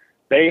there.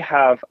 They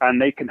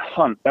can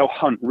hunt. They'll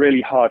hunt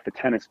really hard for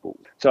tennis balls.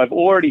 So I've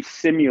already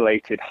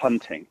simulated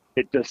hunting.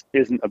 It just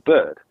isn't a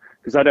bird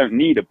because I don't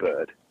need a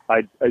bird,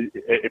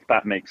 if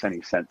that makes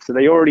any sense. So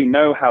they already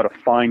know how to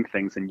find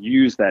things and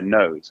use their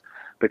nose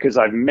because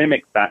I've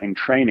mimicked that in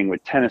training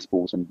with tennis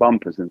balls and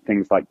bumpers and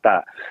things like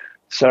that.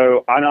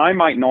 So, and I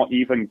might not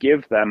even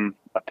give them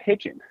a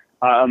pigeon.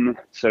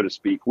 So to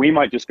speak. We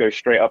might just go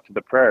straight up to the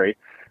prairie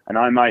and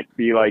I might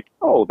be like,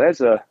 oh,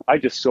 I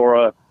just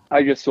saw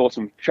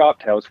some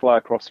sharptails fly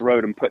across the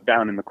road and put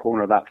down in the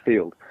corner of that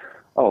field.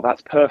 Oh,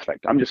 that's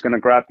perfect. I'm just going to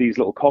grab these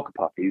little cocker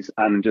puppies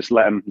and just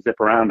let them zip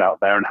around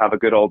out there and have a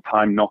good old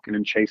time knocking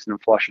and chasing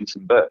and flushing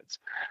some birds.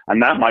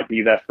 And that might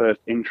be their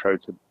first intro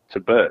to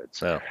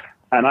birds. Oh.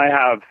 And I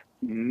have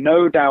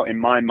no doubt in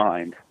my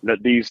mind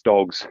that these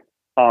dogs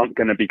aren't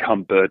going to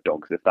become bird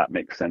dogs, if that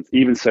makes sense.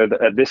 Even so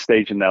that at this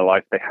stage in their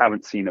life, they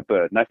haven't seen a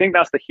bird. And I think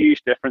that's the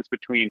huge difference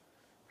between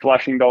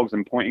flushing dogs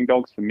and pointing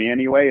dogs for me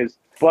anyway, is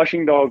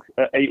flushing dog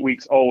at 8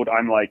 weeks old,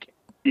 I'm like,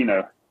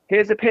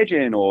 here's a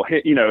pigeon or,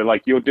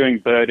 like you're doing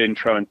bird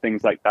intro and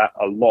things like that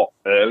a lot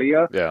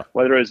earlier. Yeah.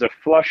 Whereas a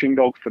flushing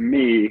dog for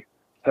me,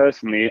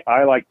 personally,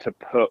 I like to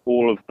put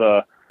all of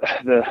the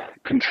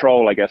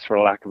control, I guess, for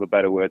a lack of a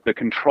better word, the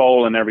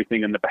control and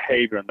everything and the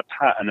behavior and the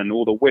pattern and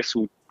all the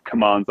whistle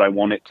commands I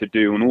want it to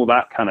do and all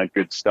that kind of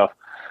good stuff.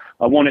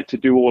 I want it to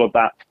do all of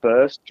that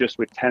first, just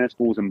with tennis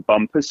balls and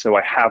bumpers, so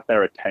I have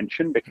their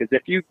attention. Because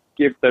if you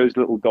give those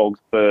little dogs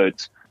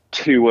birds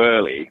too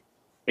early,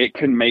 it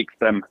can make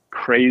them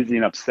crazy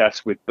and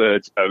obsessed with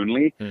birds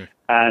only.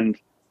 And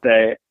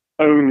they're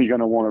only going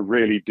to want to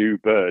really do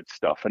bird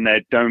stuff. And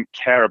they don't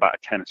care about a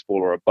tennis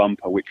ball or a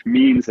bumper, which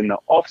means in the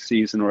off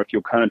season, or if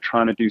you're kind of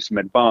trying to do some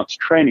advanced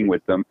training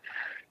with them,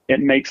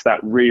 it makes that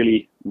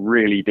really,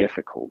 really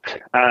difficult.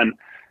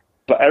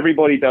 But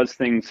everybody does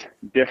things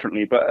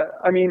differently. But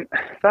I mean,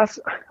 that's,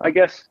 I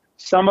guess,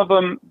 some of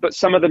them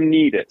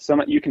need it.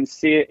 You can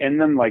see it in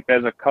them. Like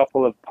there's a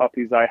couple of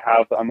puppies I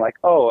have that I'm like,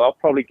 oh, I'll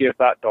probably give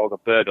that dog a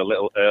bird a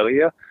little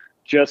earlier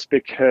just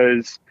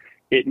because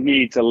it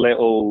needs a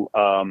little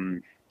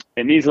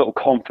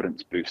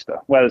confidence booster.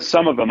 Whereas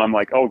some of them I'm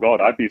like, oh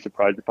God, I'd be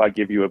surprised if I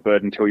give you a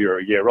bird until you're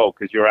a year old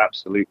because you're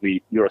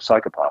a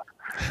psychopath.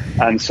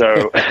 And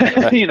so,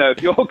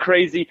 if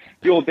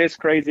you're this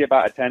crazy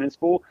about a tennis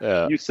ball,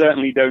 you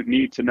certainly don't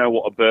need to know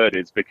what a bird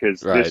is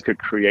because this could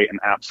create an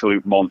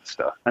absolute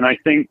monster. And I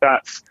think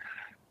that's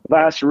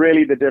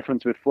really the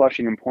difference with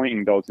flushing and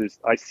pointing dogs is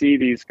I see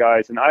these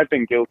guys, and I've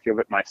been guilty of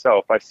it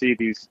myself. I see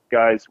these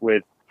guys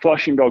with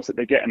flushing dogs that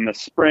they get in the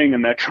spring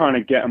and they're trying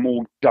to get them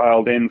all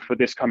dialed in for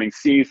this coming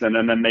season.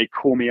 And then they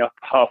call me up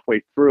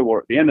halfway through or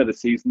at the end of the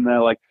season.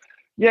 They're like,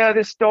 yeah,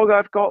 this dog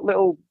I've got,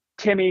 little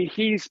Timmy,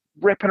 he's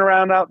ripping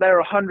around out there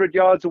 100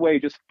 yards away,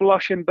 just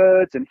flushing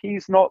birds, and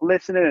he's not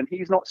listening, and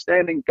he's not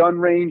staying in gun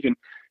range, and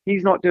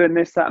he's not doing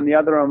this, that, and the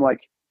other. I'm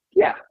like,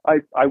 yeah,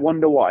 I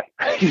wonder why.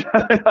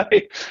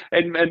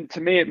 And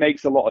to me, it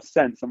makes a lot of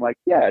sense. I'm like,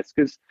 yeah, it's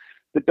because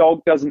the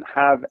dog doesn't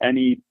have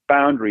any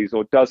boundaries,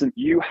 or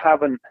you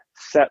haven't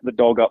set the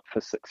dog up for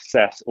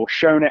success or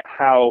shown it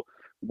how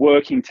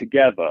working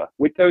together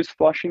with those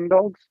flushing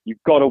dogs,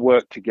 you've got to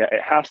work together.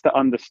 It has to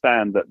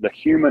understand that the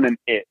human and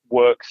it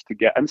works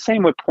together. And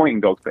same with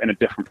pointing dogs, but in a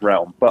different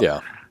realm. But yeah,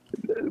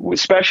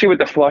 especially with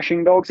the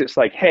flushing dogs, it's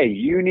like, hey,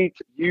 you need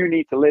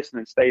to listen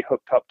and stay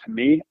hooked up to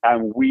me,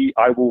 and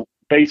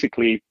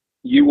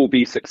you will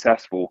be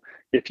successful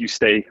if you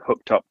stay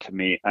hooked up to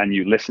me and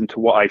you listen to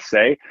what I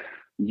say.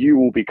 You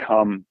will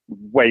become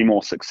way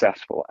more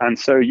successful. And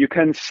so you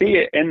can see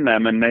it in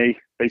them, and they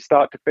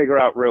start to figure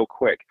out real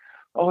quick,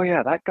 oh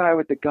yeah, that guy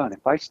with the gun,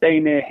 if I stay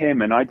near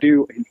him and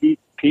he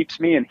peeps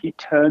me and he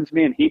turns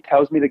me and he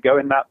tells me to go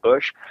in that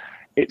bush,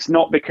 it's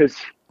not because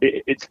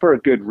it's for a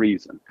good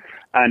reason.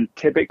 And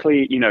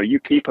typically, you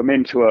peep them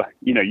into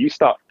you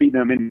start feeding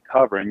them in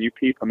cover, and you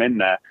peep them in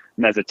there,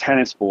 and there's a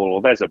tennis ball,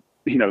 or there's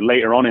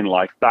later on in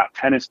life, that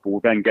tennis ball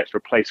then gets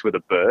replaced with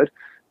a bird.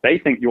 They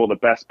think you're the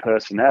best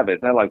person ever.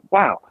 They're like,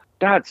 wow,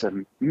 Dad's a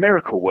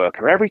miracle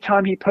worker. Every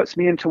time he puts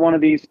me into one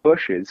of these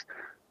bushes,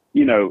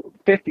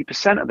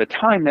 50% of the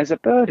time there's a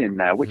bird in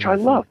there, which I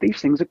love.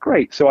 These things are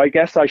great. So I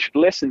guess I should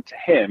listen to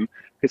him,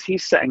 because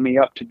he's setting me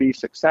up to be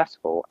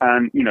successful.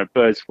 And,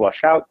 birds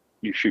flush out,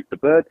 you shoot the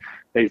bird,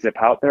 they zip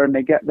out there and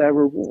they get their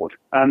reward.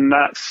 And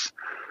that's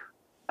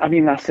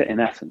it in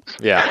essence.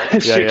 Yeah.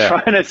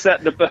 Trying to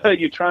set the bird,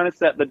 you're trying to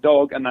set the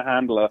dog and the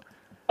handler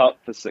up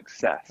for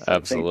success.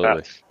 Absolutely. I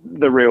think that's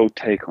the real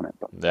take on it.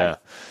 But, yeah.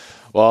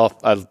 Well,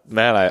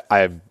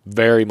 I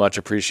very much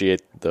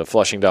appreciate the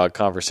flushing dog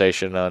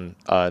conversation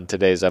on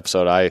today's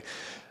episode. I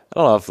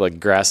don't know if like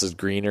grass is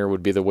greener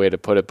would be the way to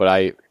put it, but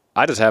I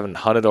just haven't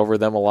hunted over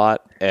them a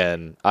lot,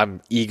 and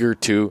I'm eager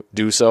to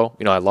do so.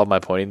 I love my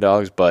pointing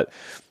dogs, but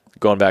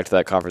going back to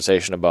that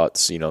conversation about,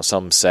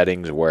 some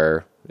settings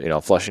where,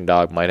 flushing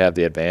dog might have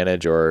the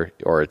advantage, or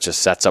it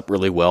just sets up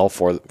really well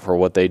for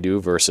what they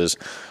do versus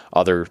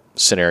other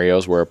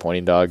scenarios where a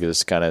pointing dog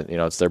is kind of,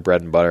 it's their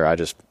bread and butter.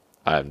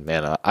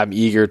 I'm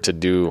eager to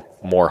do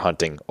more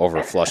hunting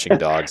over flushing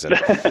dogs,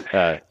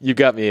 and you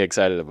got me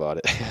excited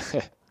about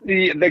it.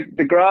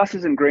 The grass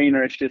isn't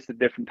greener; it's just a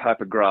different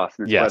type of grass,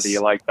 and it's whether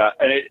you like that,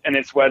 and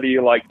it's whether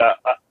you like that.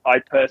 I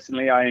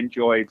personally,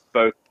 enjoy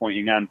both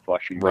pointing and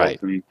flushing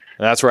dogs, right? And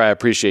that's where I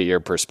appreciate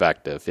your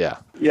perspective. Yeah,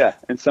 yeah,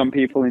 and some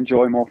people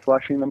enjoy more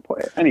flushing than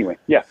pointing. Anyway,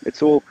 yeah,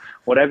 it's all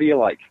whatever you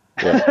like,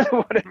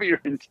 whatever you're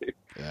into.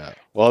 Yeah.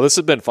 Well, this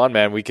has been fun,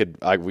 man.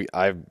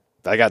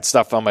 I got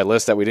stuff on my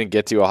list that we didn't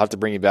get to. I'll have to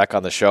bring you back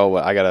on the show.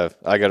 But I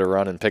gotta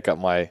run and pick up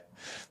my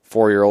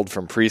 4-year-old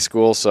from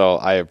preschool. So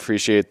I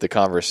appreciate the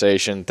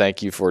conversation.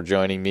 Thank you for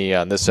joining me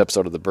on this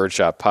episode of the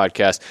Birdshot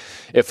Podcast.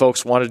 If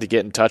folks wanted to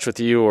get in touch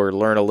with you or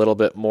learn a little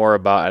bit more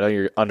about, I know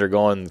you're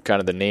undergoing kind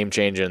of the name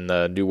change and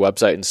the new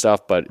website and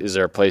stuff, but is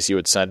there a place you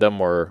would send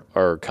them or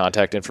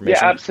contact information?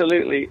 Yeah,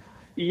 absolutely.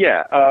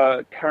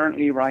 Yeah.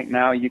 Currently right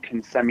now you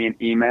can send me an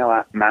email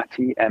at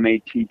Matty,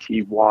 Matty,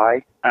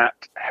 at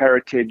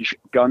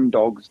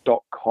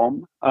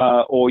heritagegundogs.com,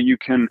 or you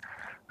can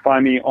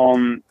find me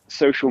on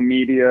social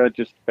media.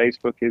 Just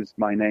Facebook is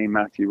my name,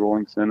 Matty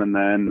Rawlinson, and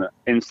then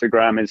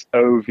Instagram is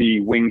OV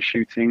Wing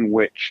Shooting,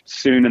 which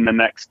soon in the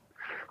next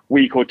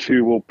week or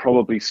two will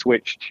probably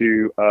switch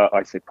to,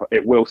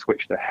 it will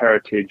switch to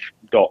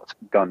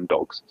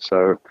heritage.gundogs.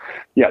 So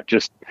yeah,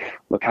 just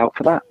look out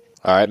for that.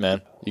 All right,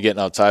 man. You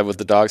getting outside with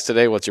the dogs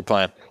today? What's your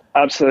plan?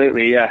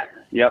 Absolutely, yeah.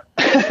 Yep.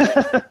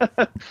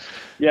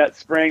 Yeah,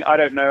 spring. I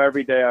don't know.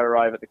 Every day I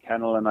arrive at the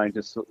kennel and I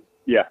just,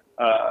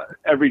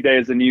 every day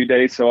is a new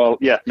day. So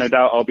no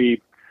doubt I'll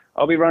be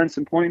running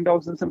some pointing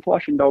dogs and some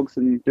flushing dogs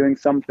and doing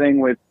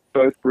something with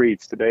both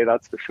breeds today.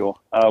 That's for sure.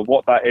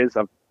 What that is,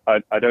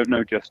 I don't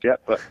know just yet,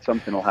 but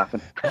something will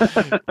happen.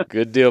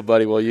 Good deal,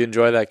 buddy. Well, you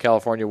enjoy that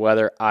California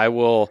weather. I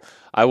will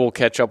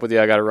catch up with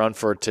you. I got to run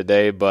for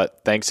today,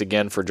 but thanks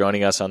again for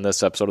joining us on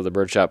this episode of the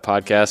Birdshot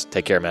Podcast.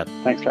 Take care, man.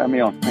 Thanks for having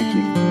me on. Thank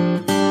you.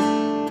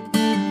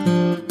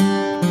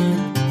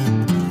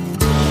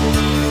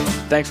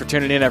 Thanks for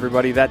tuning in,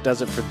 everybody. That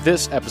does it for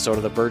this episode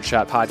of the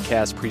Birdshot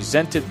Podcast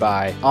presented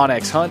by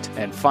Onyx Hunt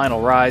and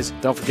Final Rise.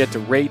 Don't forget to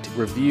rate,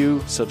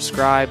 review,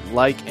 subscribe,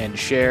 like, and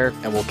share,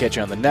 and we'll catch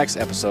you on the next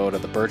episode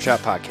of the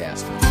Birdshot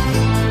Podcast.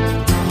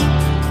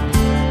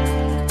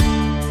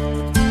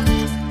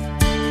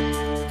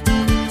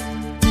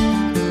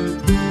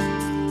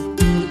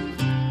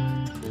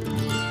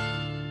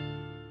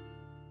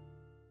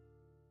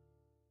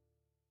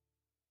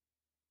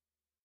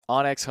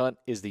 onX Hunt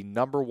is the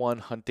 #1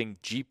 hunting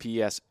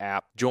GPS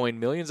app. Join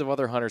millions of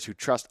other hunters who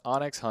trust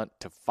onX Hunt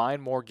to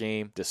find more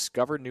game,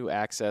 discover new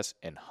access,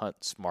 and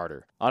hunt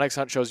smarter. onX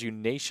Hunt shows you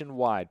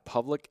nationwide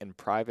public and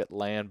private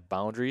land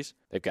boundaries.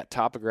 They've got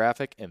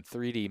topographic and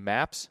 3D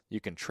maps.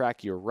 You can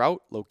track your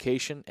route,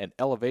 location, and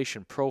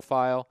elevation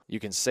profile.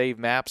 You can save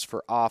maps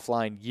for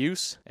offline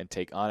use and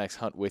take onX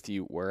Hunt with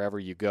you wherever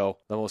you go.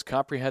 The most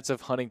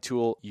comprehensive hunting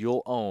tool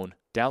you'll own.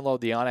 Download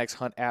the onX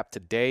Hunt app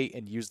today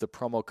and use the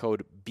promo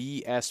code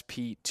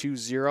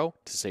BSP20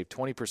 to save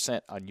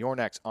 20% on your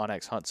next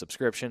onX Hunt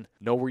subscription.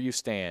 Know where you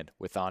stand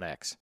with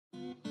onX.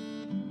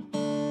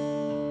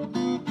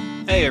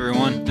 Hey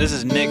everyone, this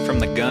is Nick from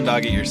the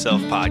Gundog It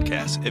Yourself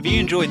podcast. If you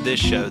enjoyed this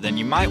show, then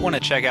you might want to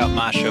check out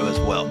my show as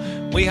well.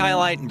 We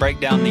highlight and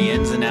break down the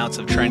ins and outs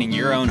of training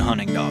your own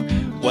hunting dog.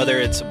 Whether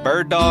it's a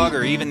bird dog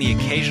or even the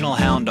occasional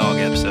hound dog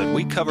episode,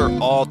 we cover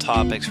all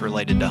topics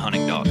related to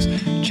hunting dogs.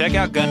 Check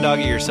out Gundog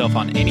It Yourself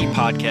on any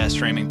podcast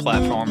streaming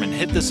platform and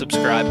hit the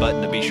subscribe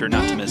button to be sure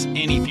not to miss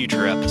any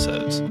future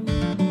episodes.